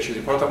user education is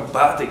important,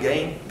 but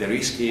again, the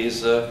risk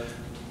is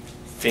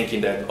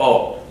thinking that,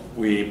 oh,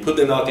 we put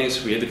the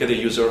notice, we educate the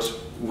users,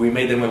 we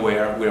made them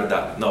aware, we are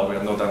done. No, we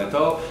are not done at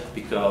all,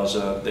 because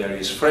there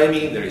is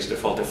framing, there is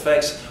default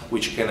effects,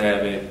 which can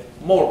have a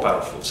more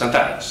powerful,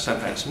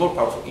 sometimes more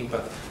powerful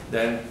impact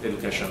than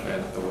education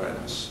and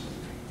awareness.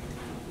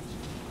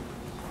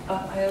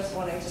 I also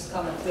want to just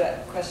comment to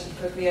that question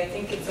quickly. I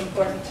think it's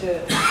important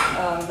to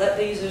let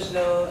the users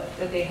know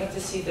that they have to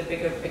see the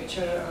bigger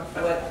picture of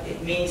what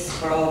it means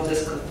for all of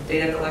this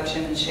data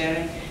collection and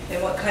sharing,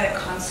 and what kind of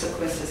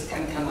consequences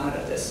can come out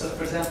of this. So,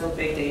 for example,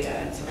 big data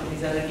and some of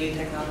these other new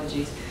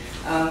technologies.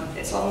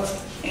 It's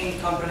almost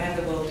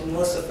incomprehensible to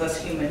most of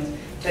us humans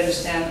to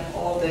understand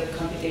all the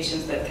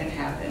computations that can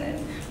happen and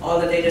all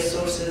the data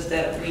sources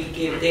that we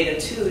give data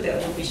to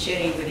that we'll be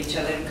sharing with each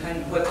other,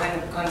 and what kind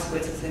of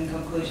consequences and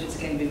conclusions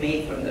can be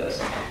made from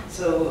those.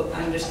 So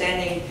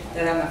understanding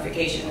the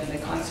ramification and the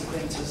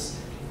consequences,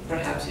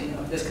 perhaps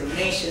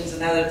discriminations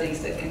and other things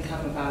that can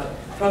come about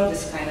from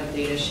this kind of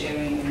data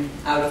sharing and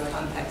out of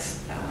context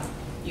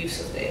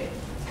use of data.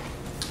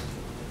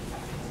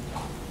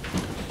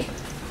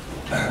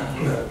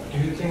 do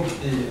you think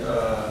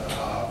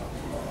the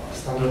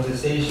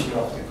standardization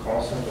of the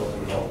concept of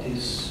the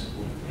notice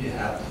would be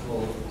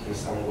helpful in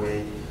some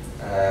way?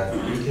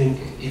 Do you think,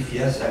 if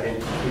yes, I mean,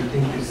 do you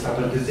think the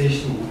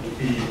standardization would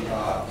be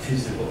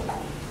feasible?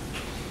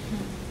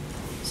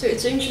 So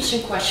it's an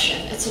interesting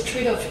question. It's a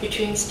trade-off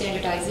between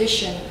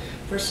standardization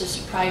versus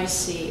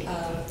privacy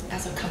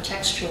as a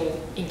contextual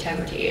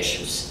integrity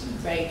issues,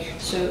 right?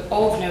 So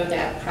all know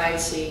that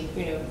privacy,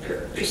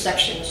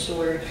 perceptions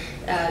or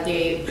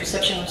the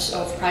perceptions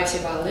of privacy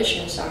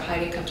violations are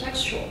highly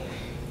contextual.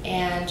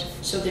 And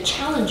so the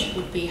challenge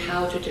would be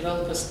how to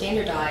develop a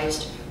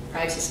standardized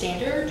privacy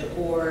standard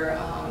or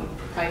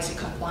privacy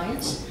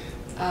compliance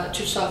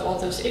to solve all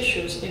those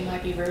issues. It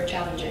might be very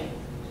challenging.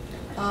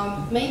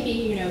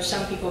 Maybe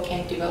some people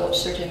can develop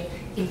certain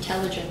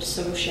intelligent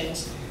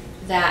solutions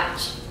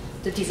that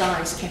the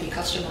designs can be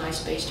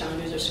customized based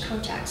on users'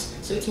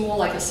 context. So it's more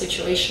like a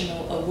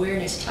situational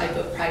awareness type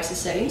of privacy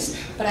settings,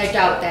 but I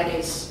doubt that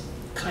is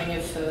kind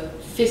of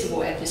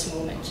feasible at this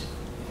moment.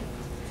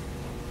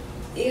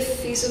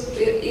 If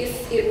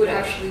it would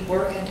actually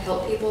work and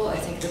help people, I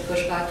think the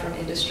pushback from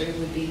industry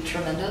would be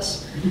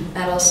tremendous. And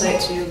I'll say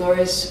to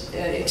Lorrie's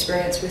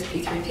experience with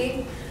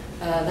P3P,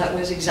 that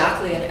was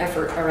exactly an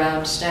effort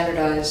around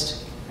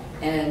standardized,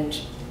 and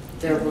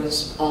there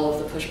was all of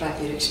the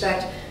pushback you'd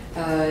expect.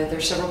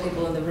 There's several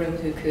people in the room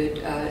who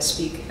could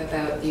speak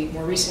about the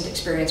more recent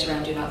experience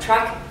around Do Not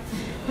Track.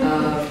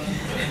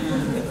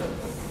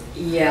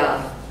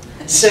 Yeah.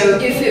 So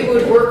if it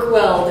would work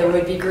well, there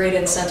would be great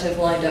incentive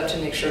lined up to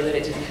make sure that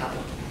it didn't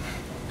happen.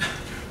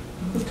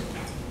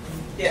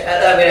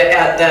 Yeah, I'm going to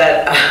add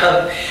that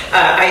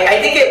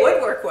I think it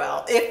would work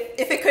well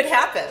if it could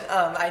happen.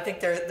 I think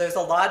there's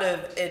a lot of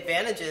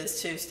advantages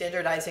to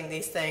standardizing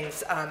these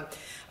things.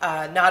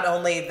 Not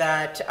only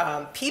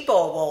that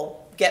people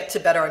will get to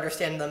better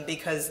understand them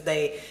because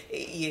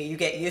you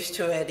get used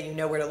to it and you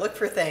know where to look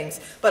for things,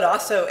 but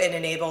also it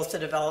enables the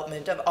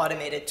development of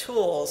automated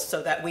tools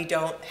so that we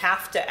don't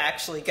have to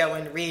actually go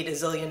and read a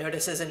zillion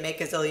notices and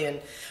make a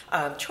zillion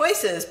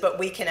choices, but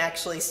we can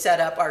actually set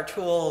up our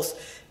tools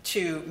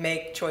to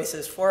make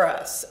choices for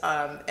us,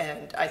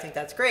 and I think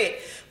that's great.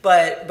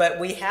 But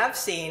we have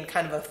seen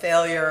kind of a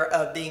failure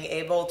of being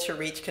able to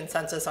reach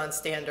consensus on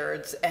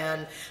standards,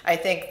 and I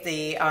think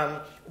the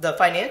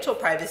financial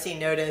privacy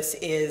notice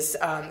is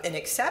an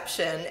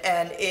exception,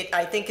 and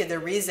I think the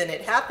reason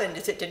it happened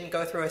is it didn't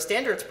go through a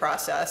standards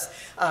process,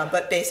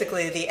 but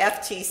basically the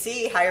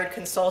FTC hired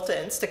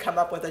consultants to come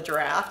up with a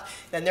draft,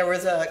 then there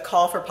was a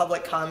call for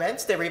public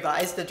comments, they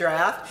revised the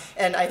draft,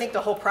 and I think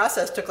the whole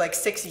process took like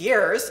 6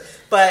 years,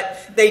 but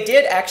they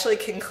did actually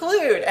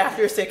conclude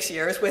after 6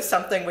 years with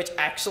something which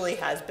actually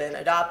has been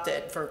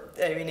adopted.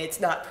 I mean,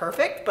 it's not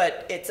perfect,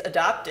 but it's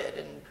adopted,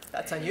 and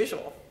that's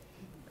unusual.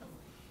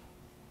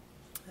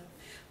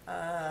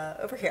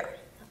 Over here.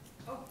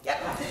 Oh,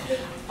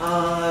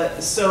 yeah.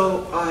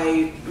 So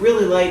I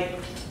really like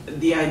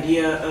the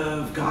idea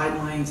of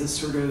guidelines as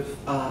sort of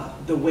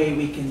the way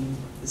we can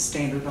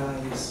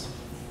standardize,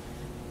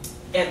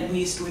 at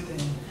least within,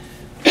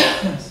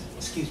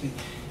 excuse me,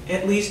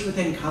 at least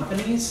within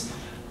companies.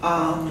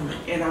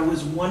 And I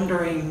was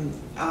wondering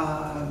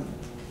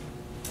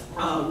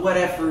what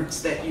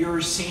efforts that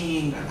you're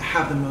seeing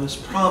have the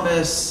most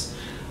promise.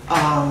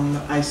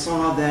 I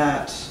saw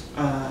that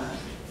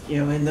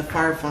in the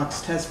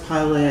Firefox test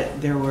pilot,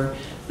 there were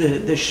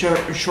the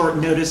short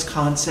notice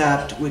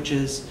concept, which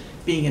is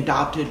being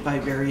adopted by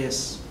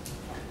various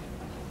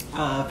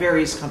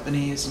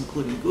companies,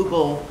 including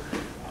Google.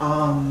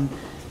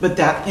 But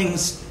that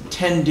things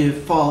tend to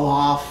fall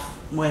off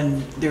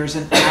when there's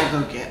an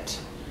aggregate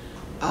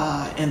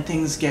and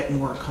things get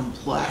more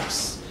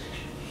complex.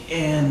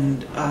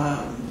 And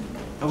I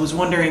was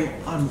wondering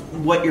on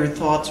what your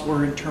thoughts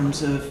were in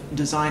terms of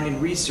design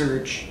and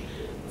research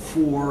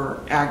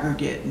for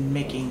aggregate and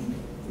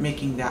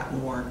making that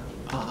more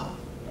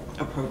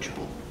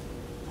approachable.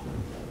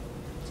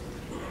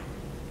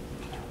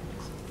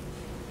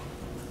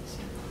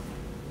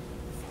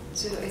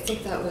 So I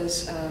think that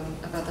was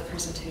about the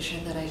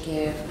presentation that I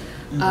gave.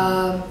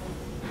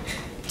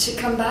 To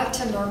come back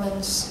to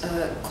Norman's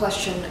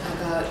question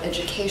about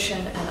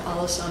education and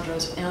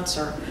Alessandro's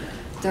answer,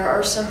 there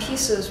are some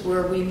pieces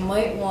where we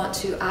might want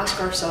to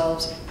ask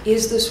ourselves,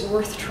 is this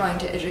worth trying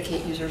to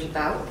educate users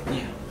about?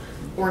 Yeah.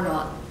 Or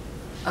not.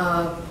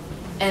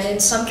 And in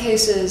some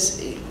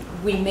cases,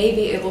 we may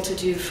be able to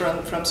do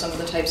from some of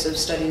the types of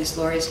studies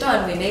Lorrie's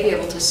done, we may be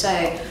able to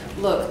say,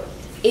 look,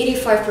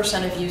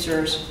 85% of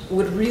users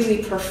would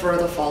really prefer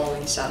the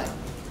following setting.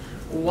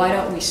 Why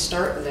don't we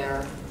start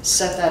there,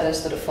 set that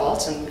as the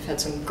defaults, and we've had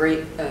some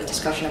great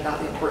discussion about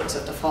the importance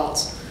of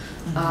defaults.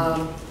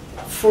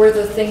 For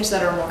the things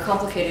that are more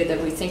complicated that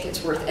we think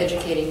it's worth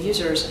educating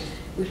users,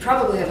 we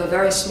probably have a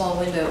very small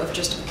window of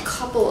just a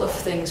couple of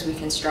things we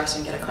can stress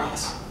and get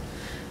across.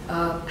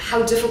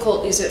 How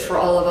difficult is it for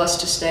all of us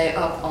to stay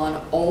up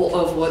on all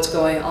of what's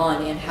going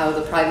on and how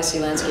the privacy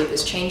landscape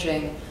is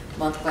changing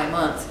month by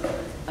month?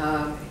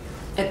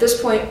 At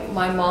this point,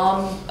 my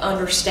mom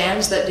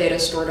understands that data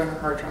is stored on her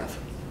hard drive,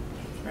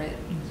 right?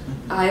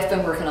 I've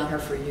been working on her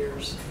for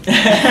years.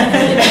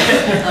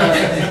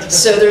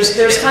 So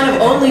there's kind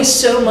of only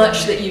so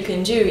much that you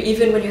can do,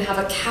 even when you have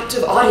a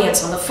captive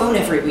audience on the phone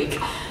every week.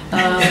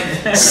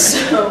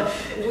 So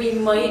we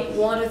might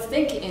want to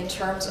think in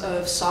terms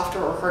of softer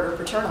or harder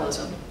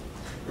paternalism,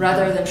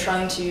 rather than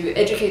trying to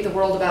educate the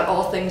world about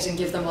all things and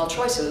give them all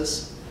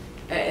choices.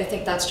 I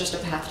think that's just a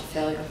path to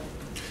failure.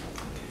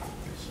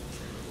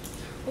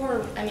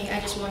 Or, I mean, I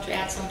just want to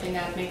add something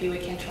that maybe we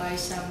can try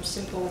some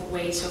simple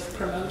ways of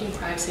promoting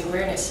privacy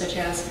awareness, such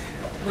as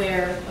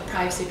wear a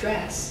privacy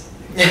dress.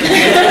 Or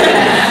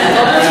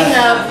putting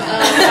up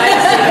a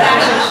privacy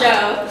fashion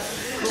show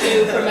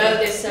to promote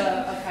this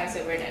privacy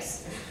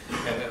awareness.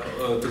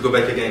 And to go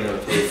back again to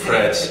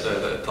Fred's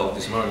talk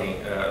this morning,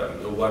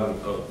 one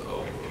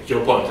of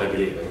your point, I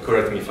believe, and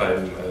correct me if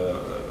I'm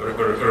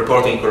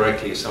reporting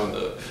correctly some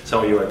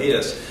of your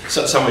ideas,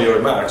 some of your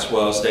remarks,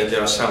 was that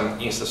there are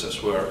some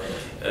instances where,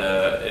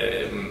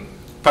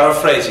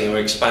 paraphrasing or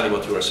expanding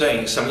what you were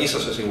saying, some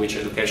instances in which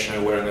education,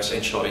 awareness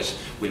and choice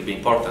will be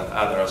important,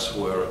 others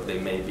where they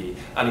may be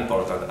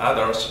unimportant,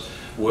 others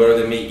where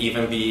they may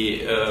even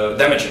be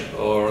damaging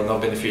or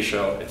not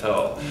beneficial at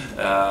all.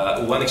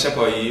 One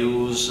example I've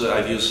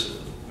used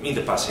in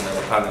the past in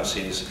our panels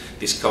is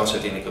this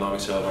concept in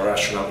economics of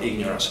rational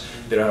ignorance.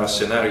 There are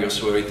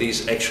scenarios where it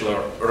is actually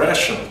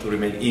rational to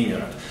remain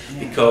ignorant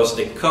because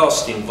the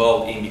cost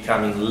involved in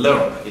becoming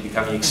learned, in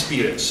becoming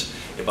experienced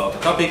about the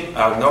topic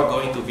are not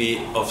going to be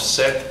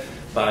offset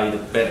by the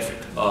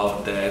benefit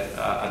of that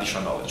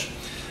additional knowledge.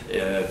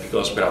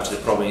 Because perhaps the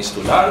problem is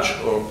too large,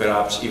 or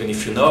perhaps even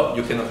if you know,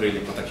 you cannot really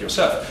protect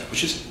yourself,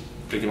 which is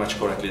pretty much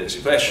correctly the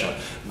situation.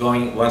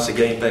 Going once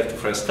again back to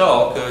Fred's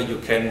talk, you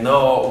can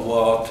know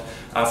what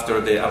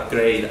after the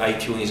upgrade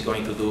iTunes is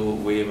going to do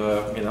with,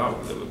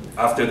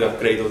 after the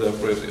upgrade of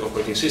the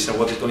operating system,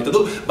 what it's going to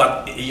do,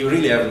 but you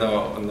really have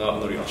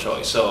no real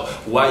choice. So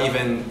why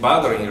even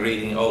bothering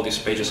reading all these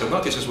pages of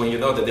notices when you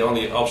know that the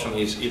only option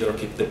is either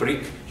keep the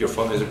brick, your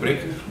phone as a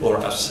brick, or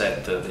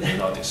offset the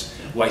notice?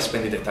 Why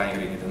spend the time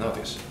reading the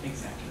notice?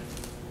 Exactly.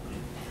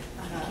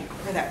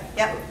 For that,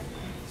 yeah.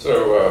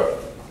 So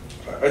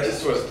I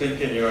just was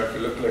thinking, if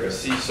you look like a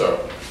seesaw,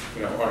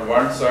 on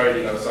one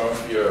side, some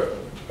of your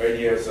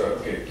ideas are,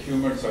 okay,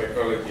 human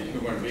psychology,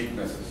 human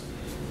weaknesses.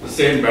 The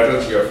same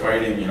battles we are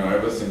fighting,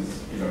 ever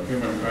since,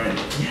 humankind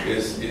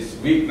is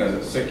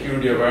weaknesses,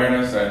 security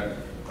awareness, and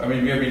I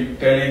mean, we have been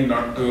telling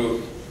not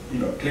to,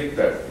 click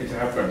that, it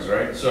happens,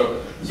 right?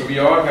 So we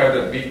all have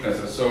that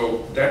weaknesses.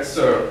 So that's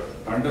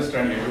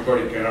understanding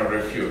everybody cannot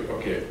refute,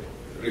 okay,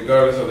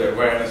 regardless of the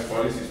awareness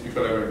policies,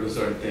 people are going to do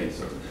certain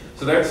things.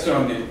 So that's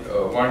on the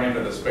one end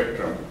of the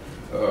spectrum.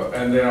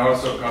 And then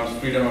also comes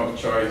freedom of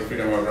choice,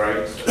 freedom of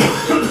rights.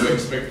 You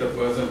expect the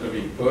person to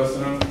be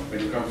personal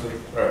when it comes to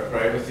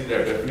privacy,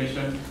 their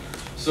definition.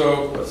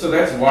 So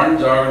that's one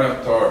jargon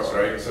of thoughts,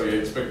 right? So you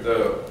expect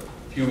the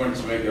humans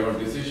to make their own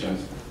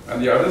decisions.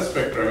 And the other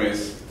spectrum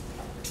is,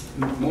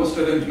 most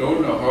of them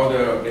don't know how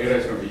the data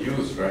is going to be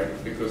used,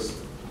 right?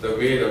 Because the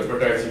way the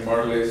advertising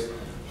model is,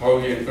 how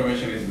the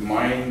information is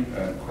mined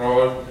and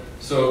crawled.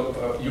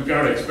 So you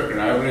cannot expect an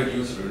average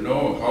user to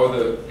know how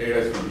the data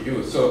is going to be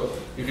used. So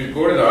if you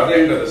go to the other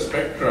end of the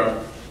spectrum,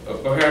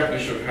 perhaps we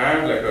should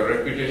have like a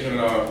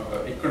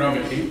reputational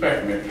economic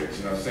impact matrix,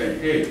 saying,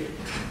 hey,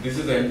 this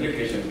is the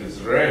implication, it's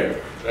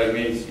red. That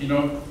means,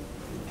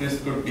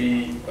 this could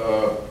be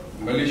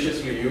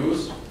maliciously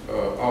used,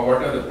 or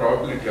what are the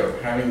probability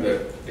of having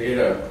the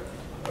data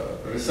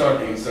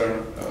resulting in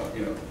certain,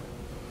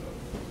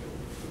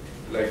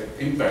 like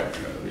impact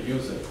the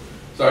user.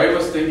 So I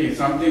was thinking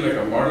something like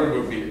a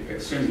model would be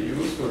extremely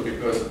useful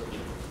because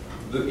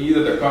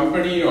either the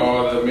company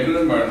or the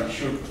middleman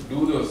should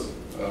do those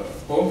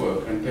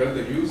homework and tell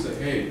the user,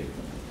 hey,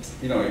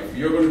 if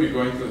you're going to be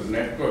going through this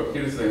network,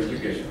 here is the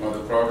implication or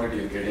the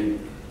probability of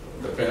getting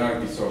the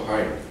penalty so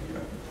high.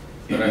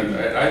 And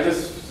I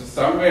just,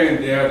 somewhere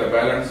in there, the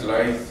balance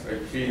lies, I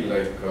feel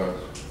like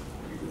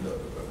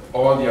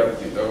all the other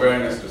things,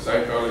 awareness to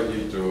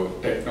psychology to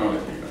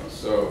technology.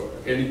 So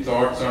any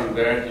thoughts on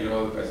that,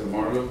 as a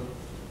model?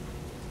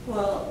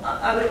 Well,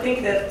 I would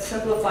think that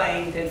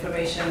simplifying the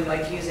information,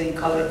 like using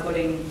color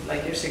coding,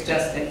 like you're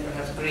suggesting,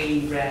 perhaps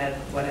green, red,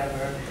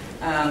 whatever,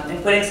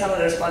 and putting some of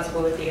the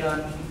responsibility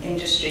on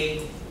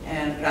industry,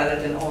 and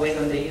rather than always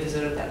on the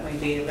user, that might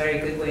be a very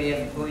good way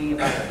of going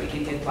about it. We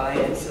can get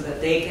buy-in so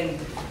that they can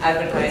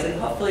advertise, and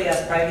hopefully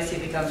as privacy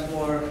becomes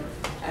more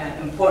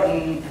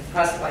important,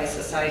 trust by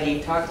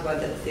society, talks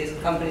about that these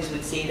companies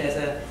would see it as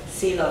a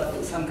seal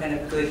of some kind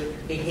of good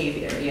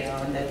behavior,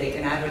 and that they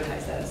can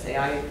advertise that and say,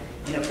 I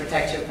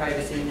protect your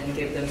privacy, and then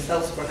give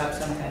themselves perhaps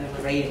some kind of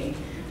a rating.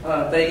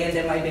 But again,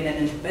 there might be an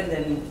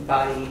independent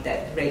body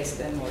that rates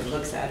them or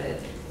looks at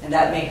it, and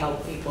that may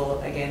help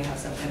people, again, have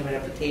some kind of a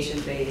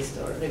reputation-based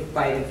or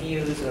by the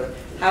views or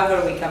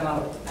however we come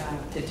out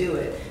to do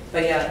it.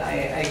 But yeah,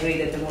 I agree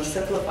that the more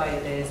simplified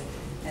it is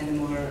and the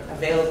more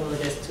available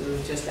it is to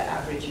just the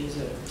average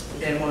user,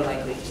 they're more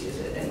likely to use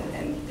it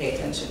and pay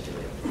attention to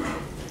it.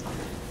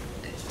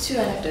 Two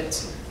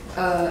anecdotes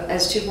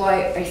as to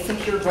why I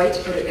think you're right,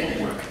 but it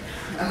won't work.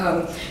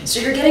 So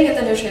you're getting at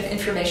the notion of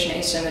information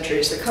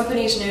asymmetries. The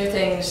companies know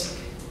things,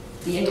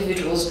 the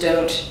individuals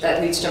don't.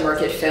 That leads to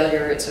market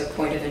failure. It's a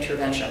point of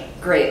intervention.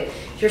 Great.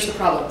 Here's the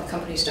problem. The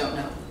companies don't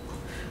know.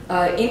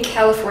 In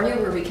California,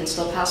 where we can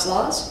still pass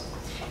laws,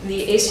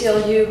 the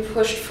ACLU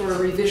pushed for a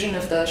revision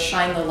of the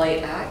Shine the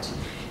Light Act.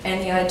 And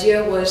the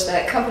idea was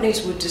that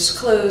companies would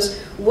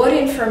disclose what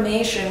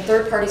information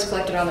third parties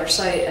collected on their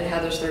site and how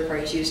those third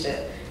parties used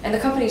it. And the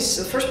companies,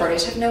 the first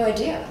parties, have no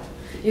idea.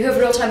 You have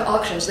real-time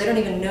auctions. They don't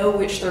even know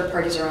which third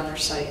parties are on their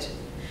site.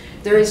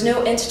 There is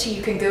no entity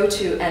you can go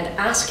to and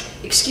ask,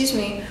 excuse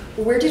me,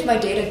 where did my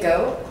data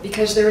go?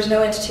 Because there is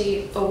no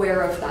entity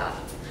aware of that.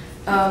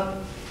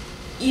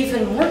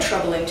 Even more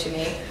troubling to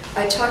me,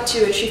 I talked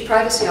to a chief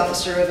privacy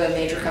officer of a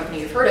major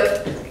company you've heard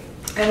of,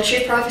 and the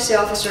chief privacy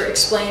officer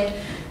explained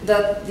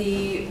that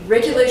the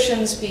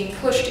regulations being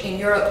pushed in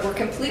Europe were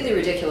completely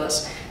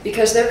ridiculous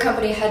because their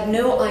company had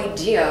no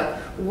idea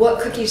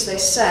what cookies they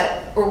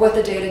set or what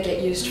the data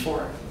get used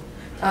for.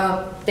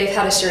 They've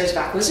had a series of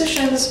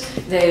acquisitions,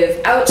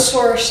 they've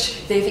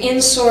outsourced, they've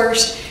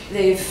insourced,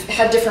 they've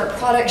had different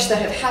products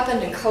that have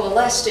happened and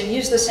coalesced and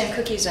use the same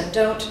cookies and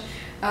don't.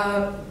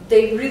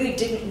 They really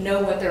didn't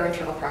know what their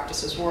internal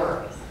practices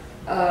were.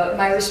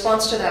 My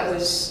response to that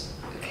was,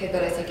 okay,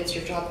 but I think it's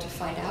your job to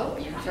find out,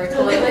 very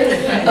politely.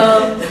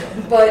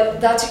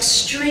 But that's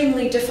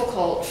extremely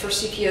difficult for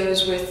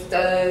CPOs with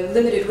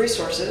limited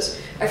resources.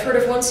 I've heard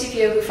of one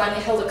CPO who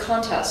finally held a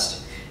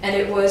contest, and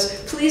it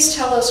was, please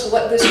tell us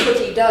what this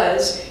cookie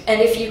does, and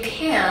if you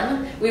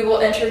can, we will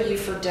enter you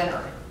for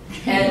dinner.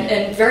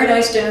 And very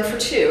nice dinner for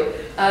two.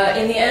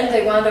 In the end,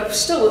 they wound up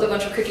still with a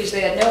bunch of cookies.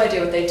 They had no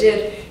idea what they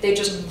did. They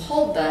just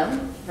pulled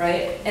them,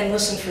 right, and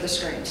listened for the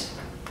screams,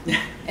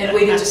 and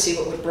waited to see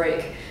what would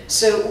break.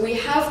 So we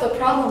have the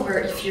problem where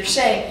if you're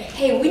saying,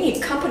 hey, we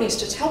need companies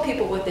to tell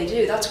people what they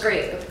do, that's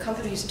great, but the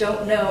companies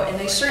don't know, and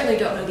they certainly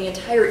don't know the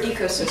entire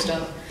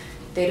ecosystem.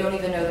 They don't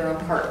even know their own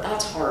part.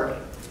 That's hard.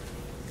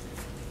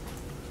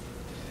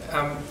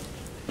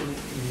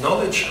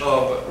 Knowledge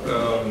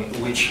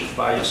of which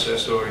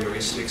biases or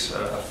heuristics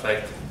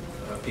affect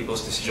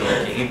people's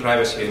decision-making in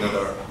privacy and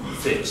other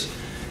things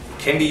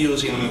can be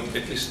used in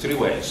at least three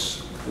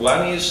ways.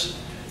 One is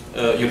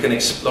you can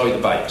exploit the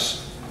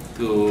bias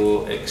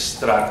to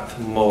extract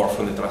more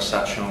from the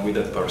transaction with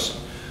that person.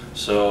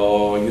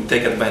 So you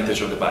take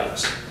advantage of the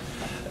bias.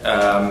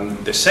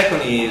 The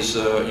second is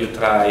you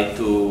try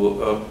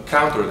to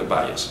counter the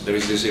bias. There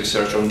is this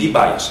research on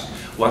de-biasing.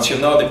 Once you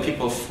know that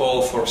people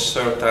fall for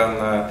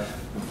certain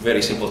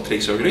very simple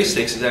tricks or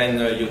heuristics, then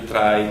you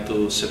try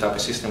to set up a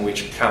system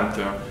which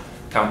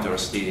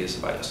counters this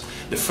bias.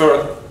 The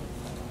third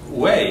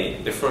way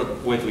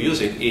to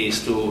use it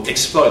is to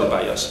exploit the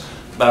bias,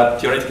 but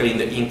theoretically in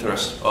the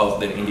interest of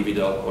the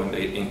individual or in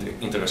the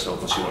interest of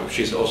the consumer, which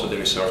is also the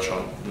research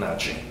on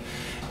nudging.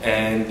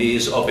 And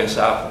this opens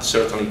up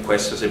certainly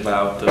questions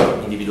about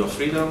individual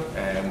freedom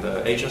and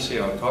agency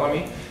and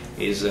autonomy.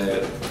 Is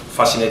a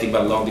fascinating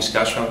but long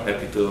discussion.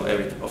 Happy to have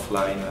it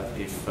offline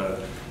if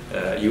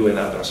you and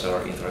others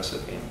are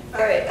interested in.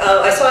 All right,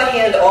 I saw a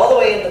hand all the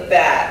way in the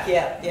back.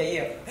 Yeah,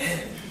 you.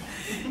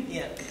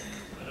 Yeah.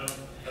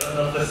 I don't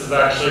know if this is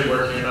actually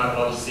working or not,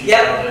 but I'll just see.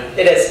 Yeah,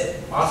 it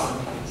is.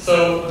 Awesome.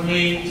 So when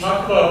we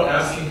talk about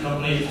asking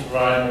companies to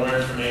provide more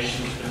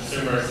information to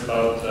consumers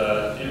about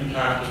the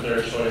impact of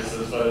their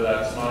choices, whether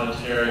that's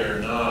monetary or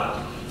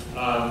not,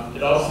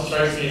 it also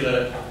strikes me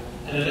that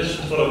in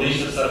addition to what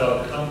Aleecia said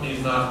about the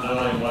companies not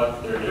knowing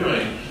what they're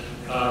doing,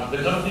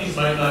 the companies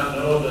might not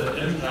know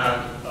the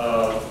impact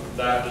of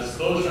that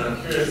disclosure.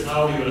 I'm curious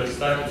how we would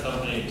expect a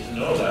company to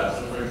know that.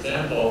 So for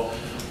example,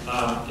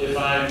 if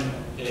I'm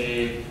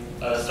a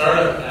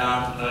startup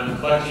app and I'm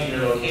collecting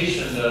your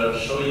location to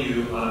show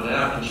you on a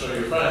map and show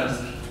your friends,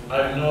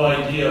 I have no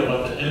idea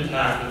what the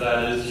impact of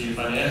that is to you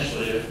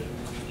financially,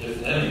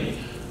 if any.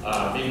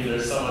 Maybe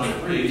there's some under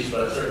breach,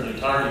 but certainly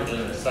Target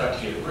didn't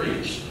expect to get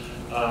breached.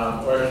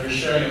 Or if you're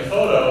sharing a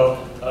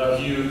photo of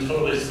you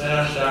totally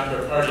smashed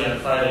after a party on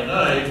Friday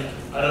night,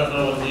 I don't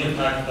know what the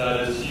impact of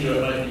that is to you.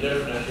 It might be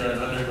different if you're an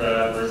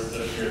undergrad versus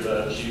if you're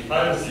the chief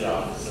privacy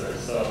officer.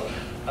 So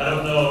I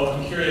don't know.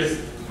 I'm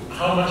curious,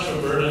 how much of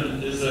a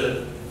burden is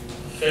it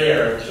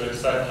fair to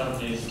expect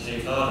companies to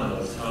take on in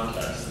those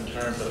contexts in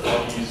terms of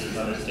helping users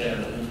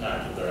understand the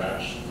impact of their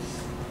actions?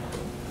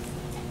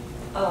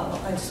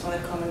 I just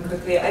want to comment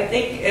quickly. I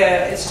think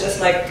it's just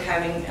like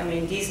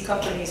having, these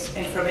companies'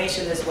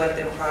 information is what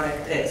their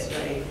product is,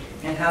 right?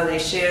 And how they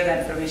share that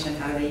information,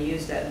 how they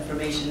use that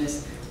information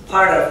is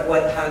part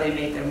of how they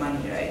make their money,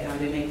 right? How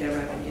they make their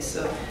revenue.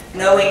 So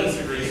knowing... I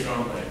disagree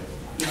strongly.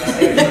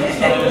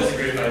 I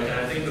disagree.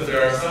 I think that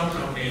there are some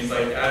companies,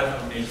 like ad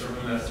companies, for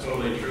whom that's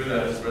totally true,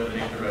 that is where they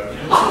make their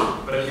revenue.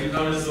 But if you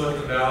come to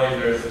Silicon Valley,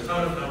 there's a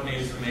ton of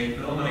companies who make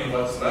no money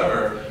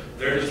whatsoever.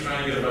 They're just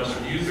trying to get a bunch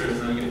of users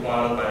and then get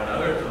bought up by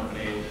another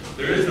company.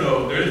 There is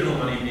no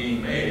money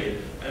being made.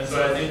 And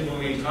so I think when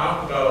we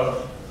talk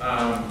about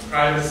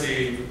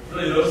privacy,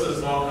 really those are the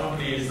small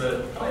companies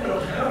that probably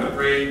don't have a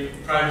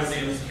great privacy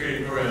and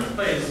security program in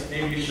place.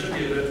 Maybe you should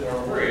be a bit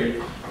more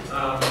worried.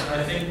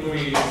 I think when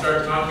we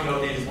start talking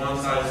about these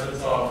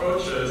one-size-fits-all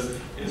approaches,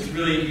 it's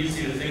really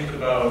easy to think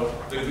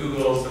about the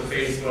Googles, the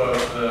Facebook,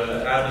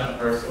 the ad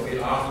networks, but we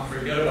often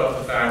forget about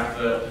the fact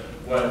that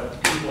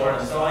what people are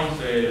installing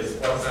today is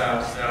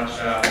WhatsApp,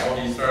 Snapchat, all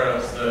these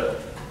startups that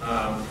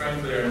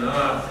frankly are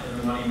not in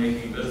the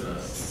money-making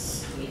business.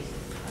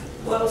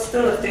 Well,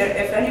 still, if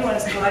anyone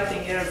is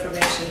collecting your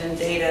information and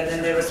data,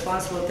 then they're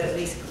responsible to at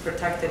least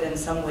protect it in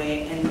some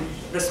way and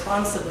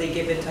responsibly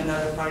give it to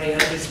another party, or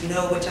at least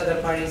know which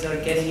other parties are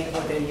getting it,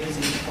 what they're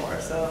using it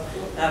for. So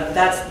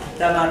that's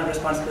the amount of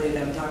responsibility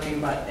that I'm talking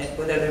about,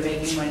 whether they're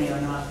making money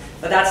or not.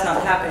 But that's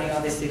not happening,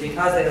 obviously,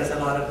 because there is a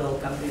lot of little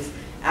companies.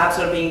 Apps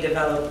are being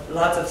developed,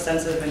 lots of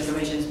sensitive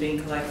information is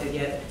being collected,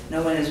 yet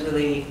no one is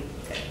really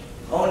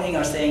owning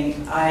or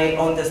saying, I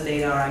own this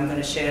data, or I'm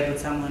going to share it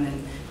with someone,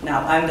 and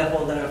now I'm the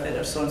holder of it,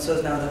 or so-and-so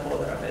is now the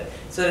holder of it.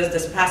 So there's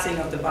this passing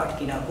of the buck,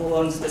 who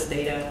owns this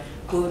data,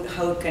 who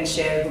can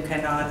share, who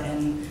cannot,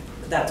 and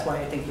that's why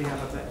I think we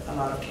have a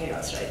lot of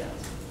chaos right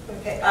now.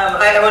 Okay,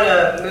 I want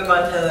to move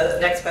on to the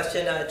next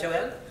question.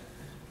 Joanne?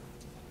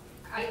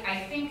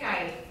 I think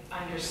I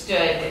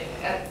understood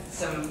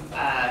some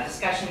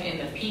discussion in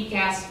the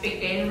PCAST Big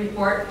Data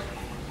Report,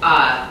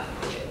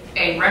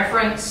 a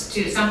reference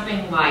to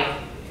something like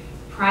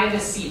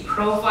privacy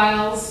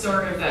profiles,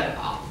 sort of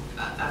a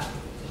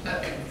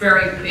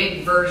very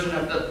big version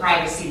of the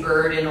privacy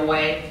bird in a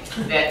way,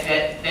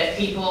 that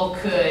people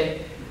could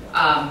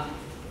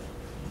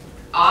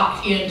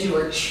opt into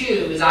or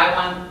choose. I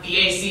want the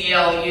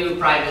ACLU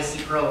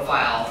privacy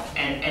profile,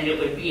 and it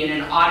would be in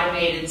an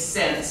automated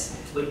sense,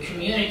 would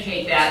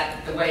communicate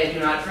that the way a do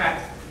not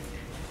track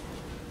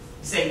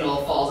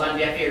signal falls on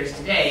deaf ears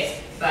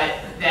today, but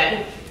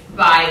that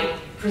by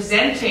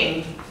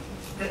presenting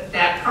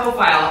that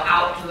profile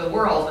out to the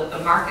world, that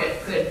the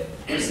market could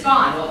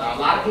respond. Well, a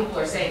lot of people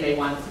are saying they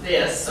want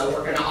this, so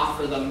we're going to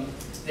offer them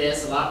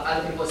this. A lot of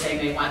other people are saying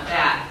they want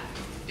that.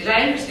 Did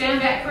I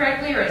understand that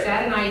correctly, or is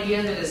that an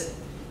idea that is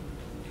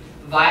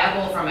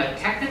viable from a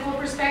technical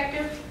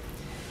perspective?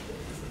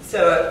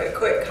 So a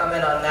quick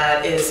comment on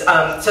that is,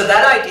 so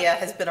that idea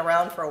has been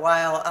around for a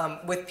while.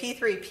 With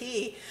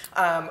P3P,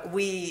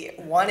 we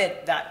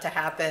wanted that to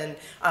happen.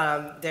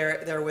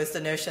 There was the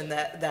notion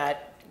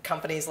that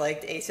companies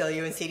like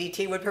ACLU and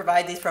CDT would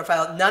provide these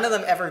profiles. None of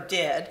them ever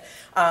did.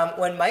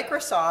 When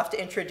Microsoft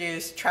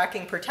introduced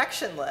tracking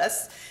protection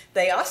lists,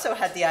 they also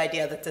had the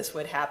idea that this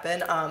would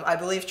happen. I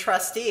believe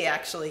Trustee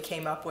actually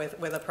came up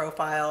with a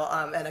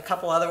profile, and a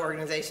couple other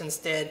organizations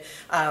did,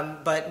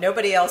 but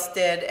nobody else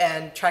did,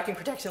 and tracking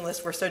protection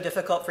lists were so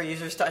difficult for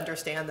users to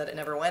understand that it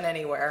never went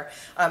anywhere.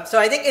 So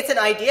I think it's an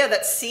idea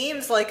that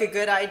seems like a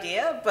good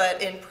idea,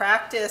 but in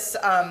practice,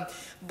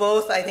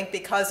 both I think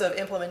because of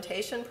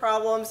implementation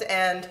problems,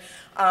 and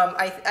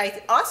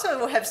I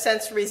also have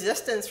sensed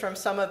resistance from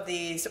some of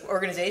these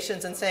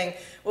organizations in saying,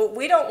 well,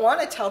 we don't want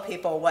to tell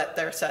people what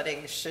their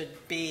settings should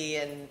be,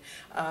 and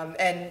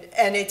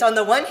it's on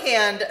the one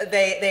hand,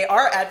 they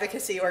are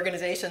advocacy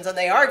organizations, and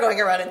they are going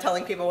around and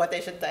telling people what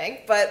they should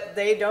think, but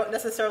they don't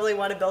necessarily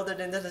want to build it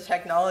into the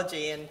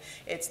technology, and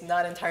it's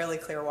not entirely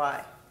clear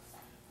why.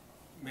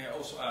 May I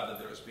also add that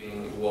there has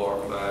been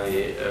work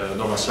by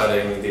Norman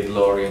Southern, did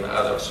Lorrie, and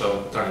others,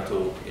 so trying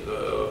to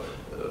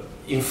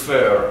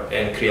infer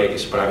and create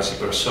these privacy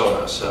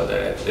personas, so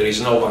that there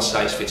is no one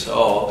size fits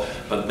all,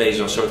 but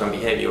based on certain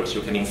behaviors, you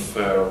can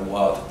infer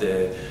what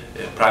the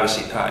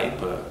privacy type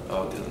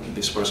of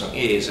this person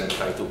is, and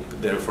try to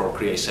therefore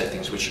create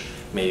settings which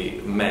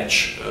may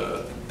match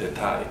the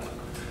type.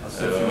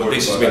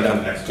 This has been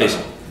done. Please.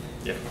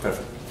 Yeah,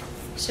 perfect.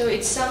 So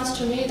it sounds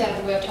to me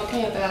that we're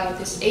talking about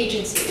these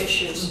agency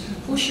issues.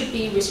 Who should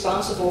be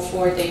responsible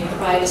for the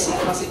privacy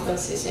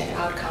consequences and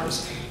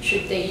outcomes?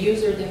 Should the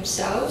user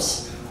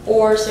themselves,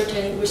 or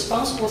certain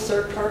responsible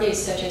third parties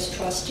such as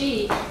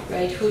Trustee,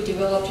 right, who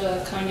developed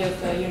a kind of,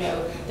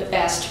 the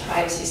best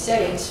privacy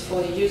settings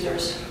for the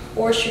users?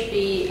 Or should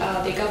be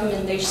the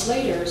government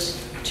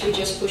legislators to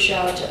just push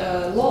out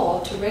a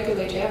law to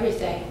regulate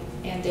everything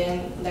and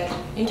then let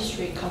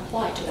industry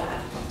comply to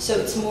that? So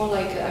it's more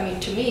like,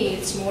 to me,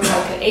 it's more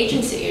like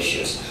agency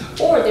issues.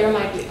 Or there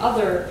might be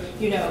other,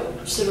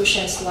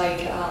 solutions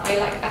like,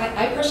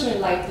 I personally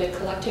like the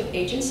collective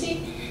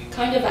agency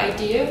kind of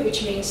idea,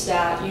 which means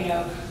that,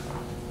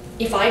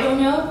 if I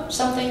don't know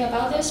something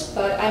about this,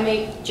 but I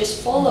may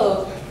just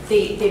follow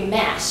the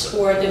mass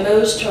or the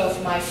most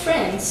of my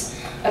friends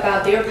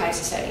about their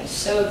privacy settings.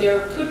 So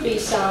there could be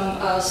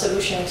some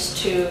solutions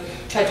to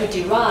try to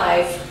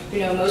derive,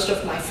 most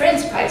of my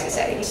friends' privacy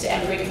settings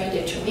and recommend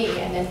it to me,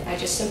 and then I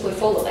just simply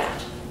follow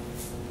that.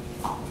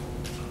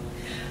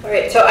 All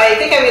right, so I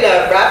think I'm going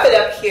to wrap it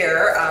up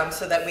here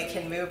so that we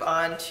can move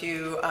on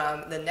to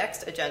the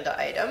next agenda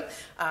item.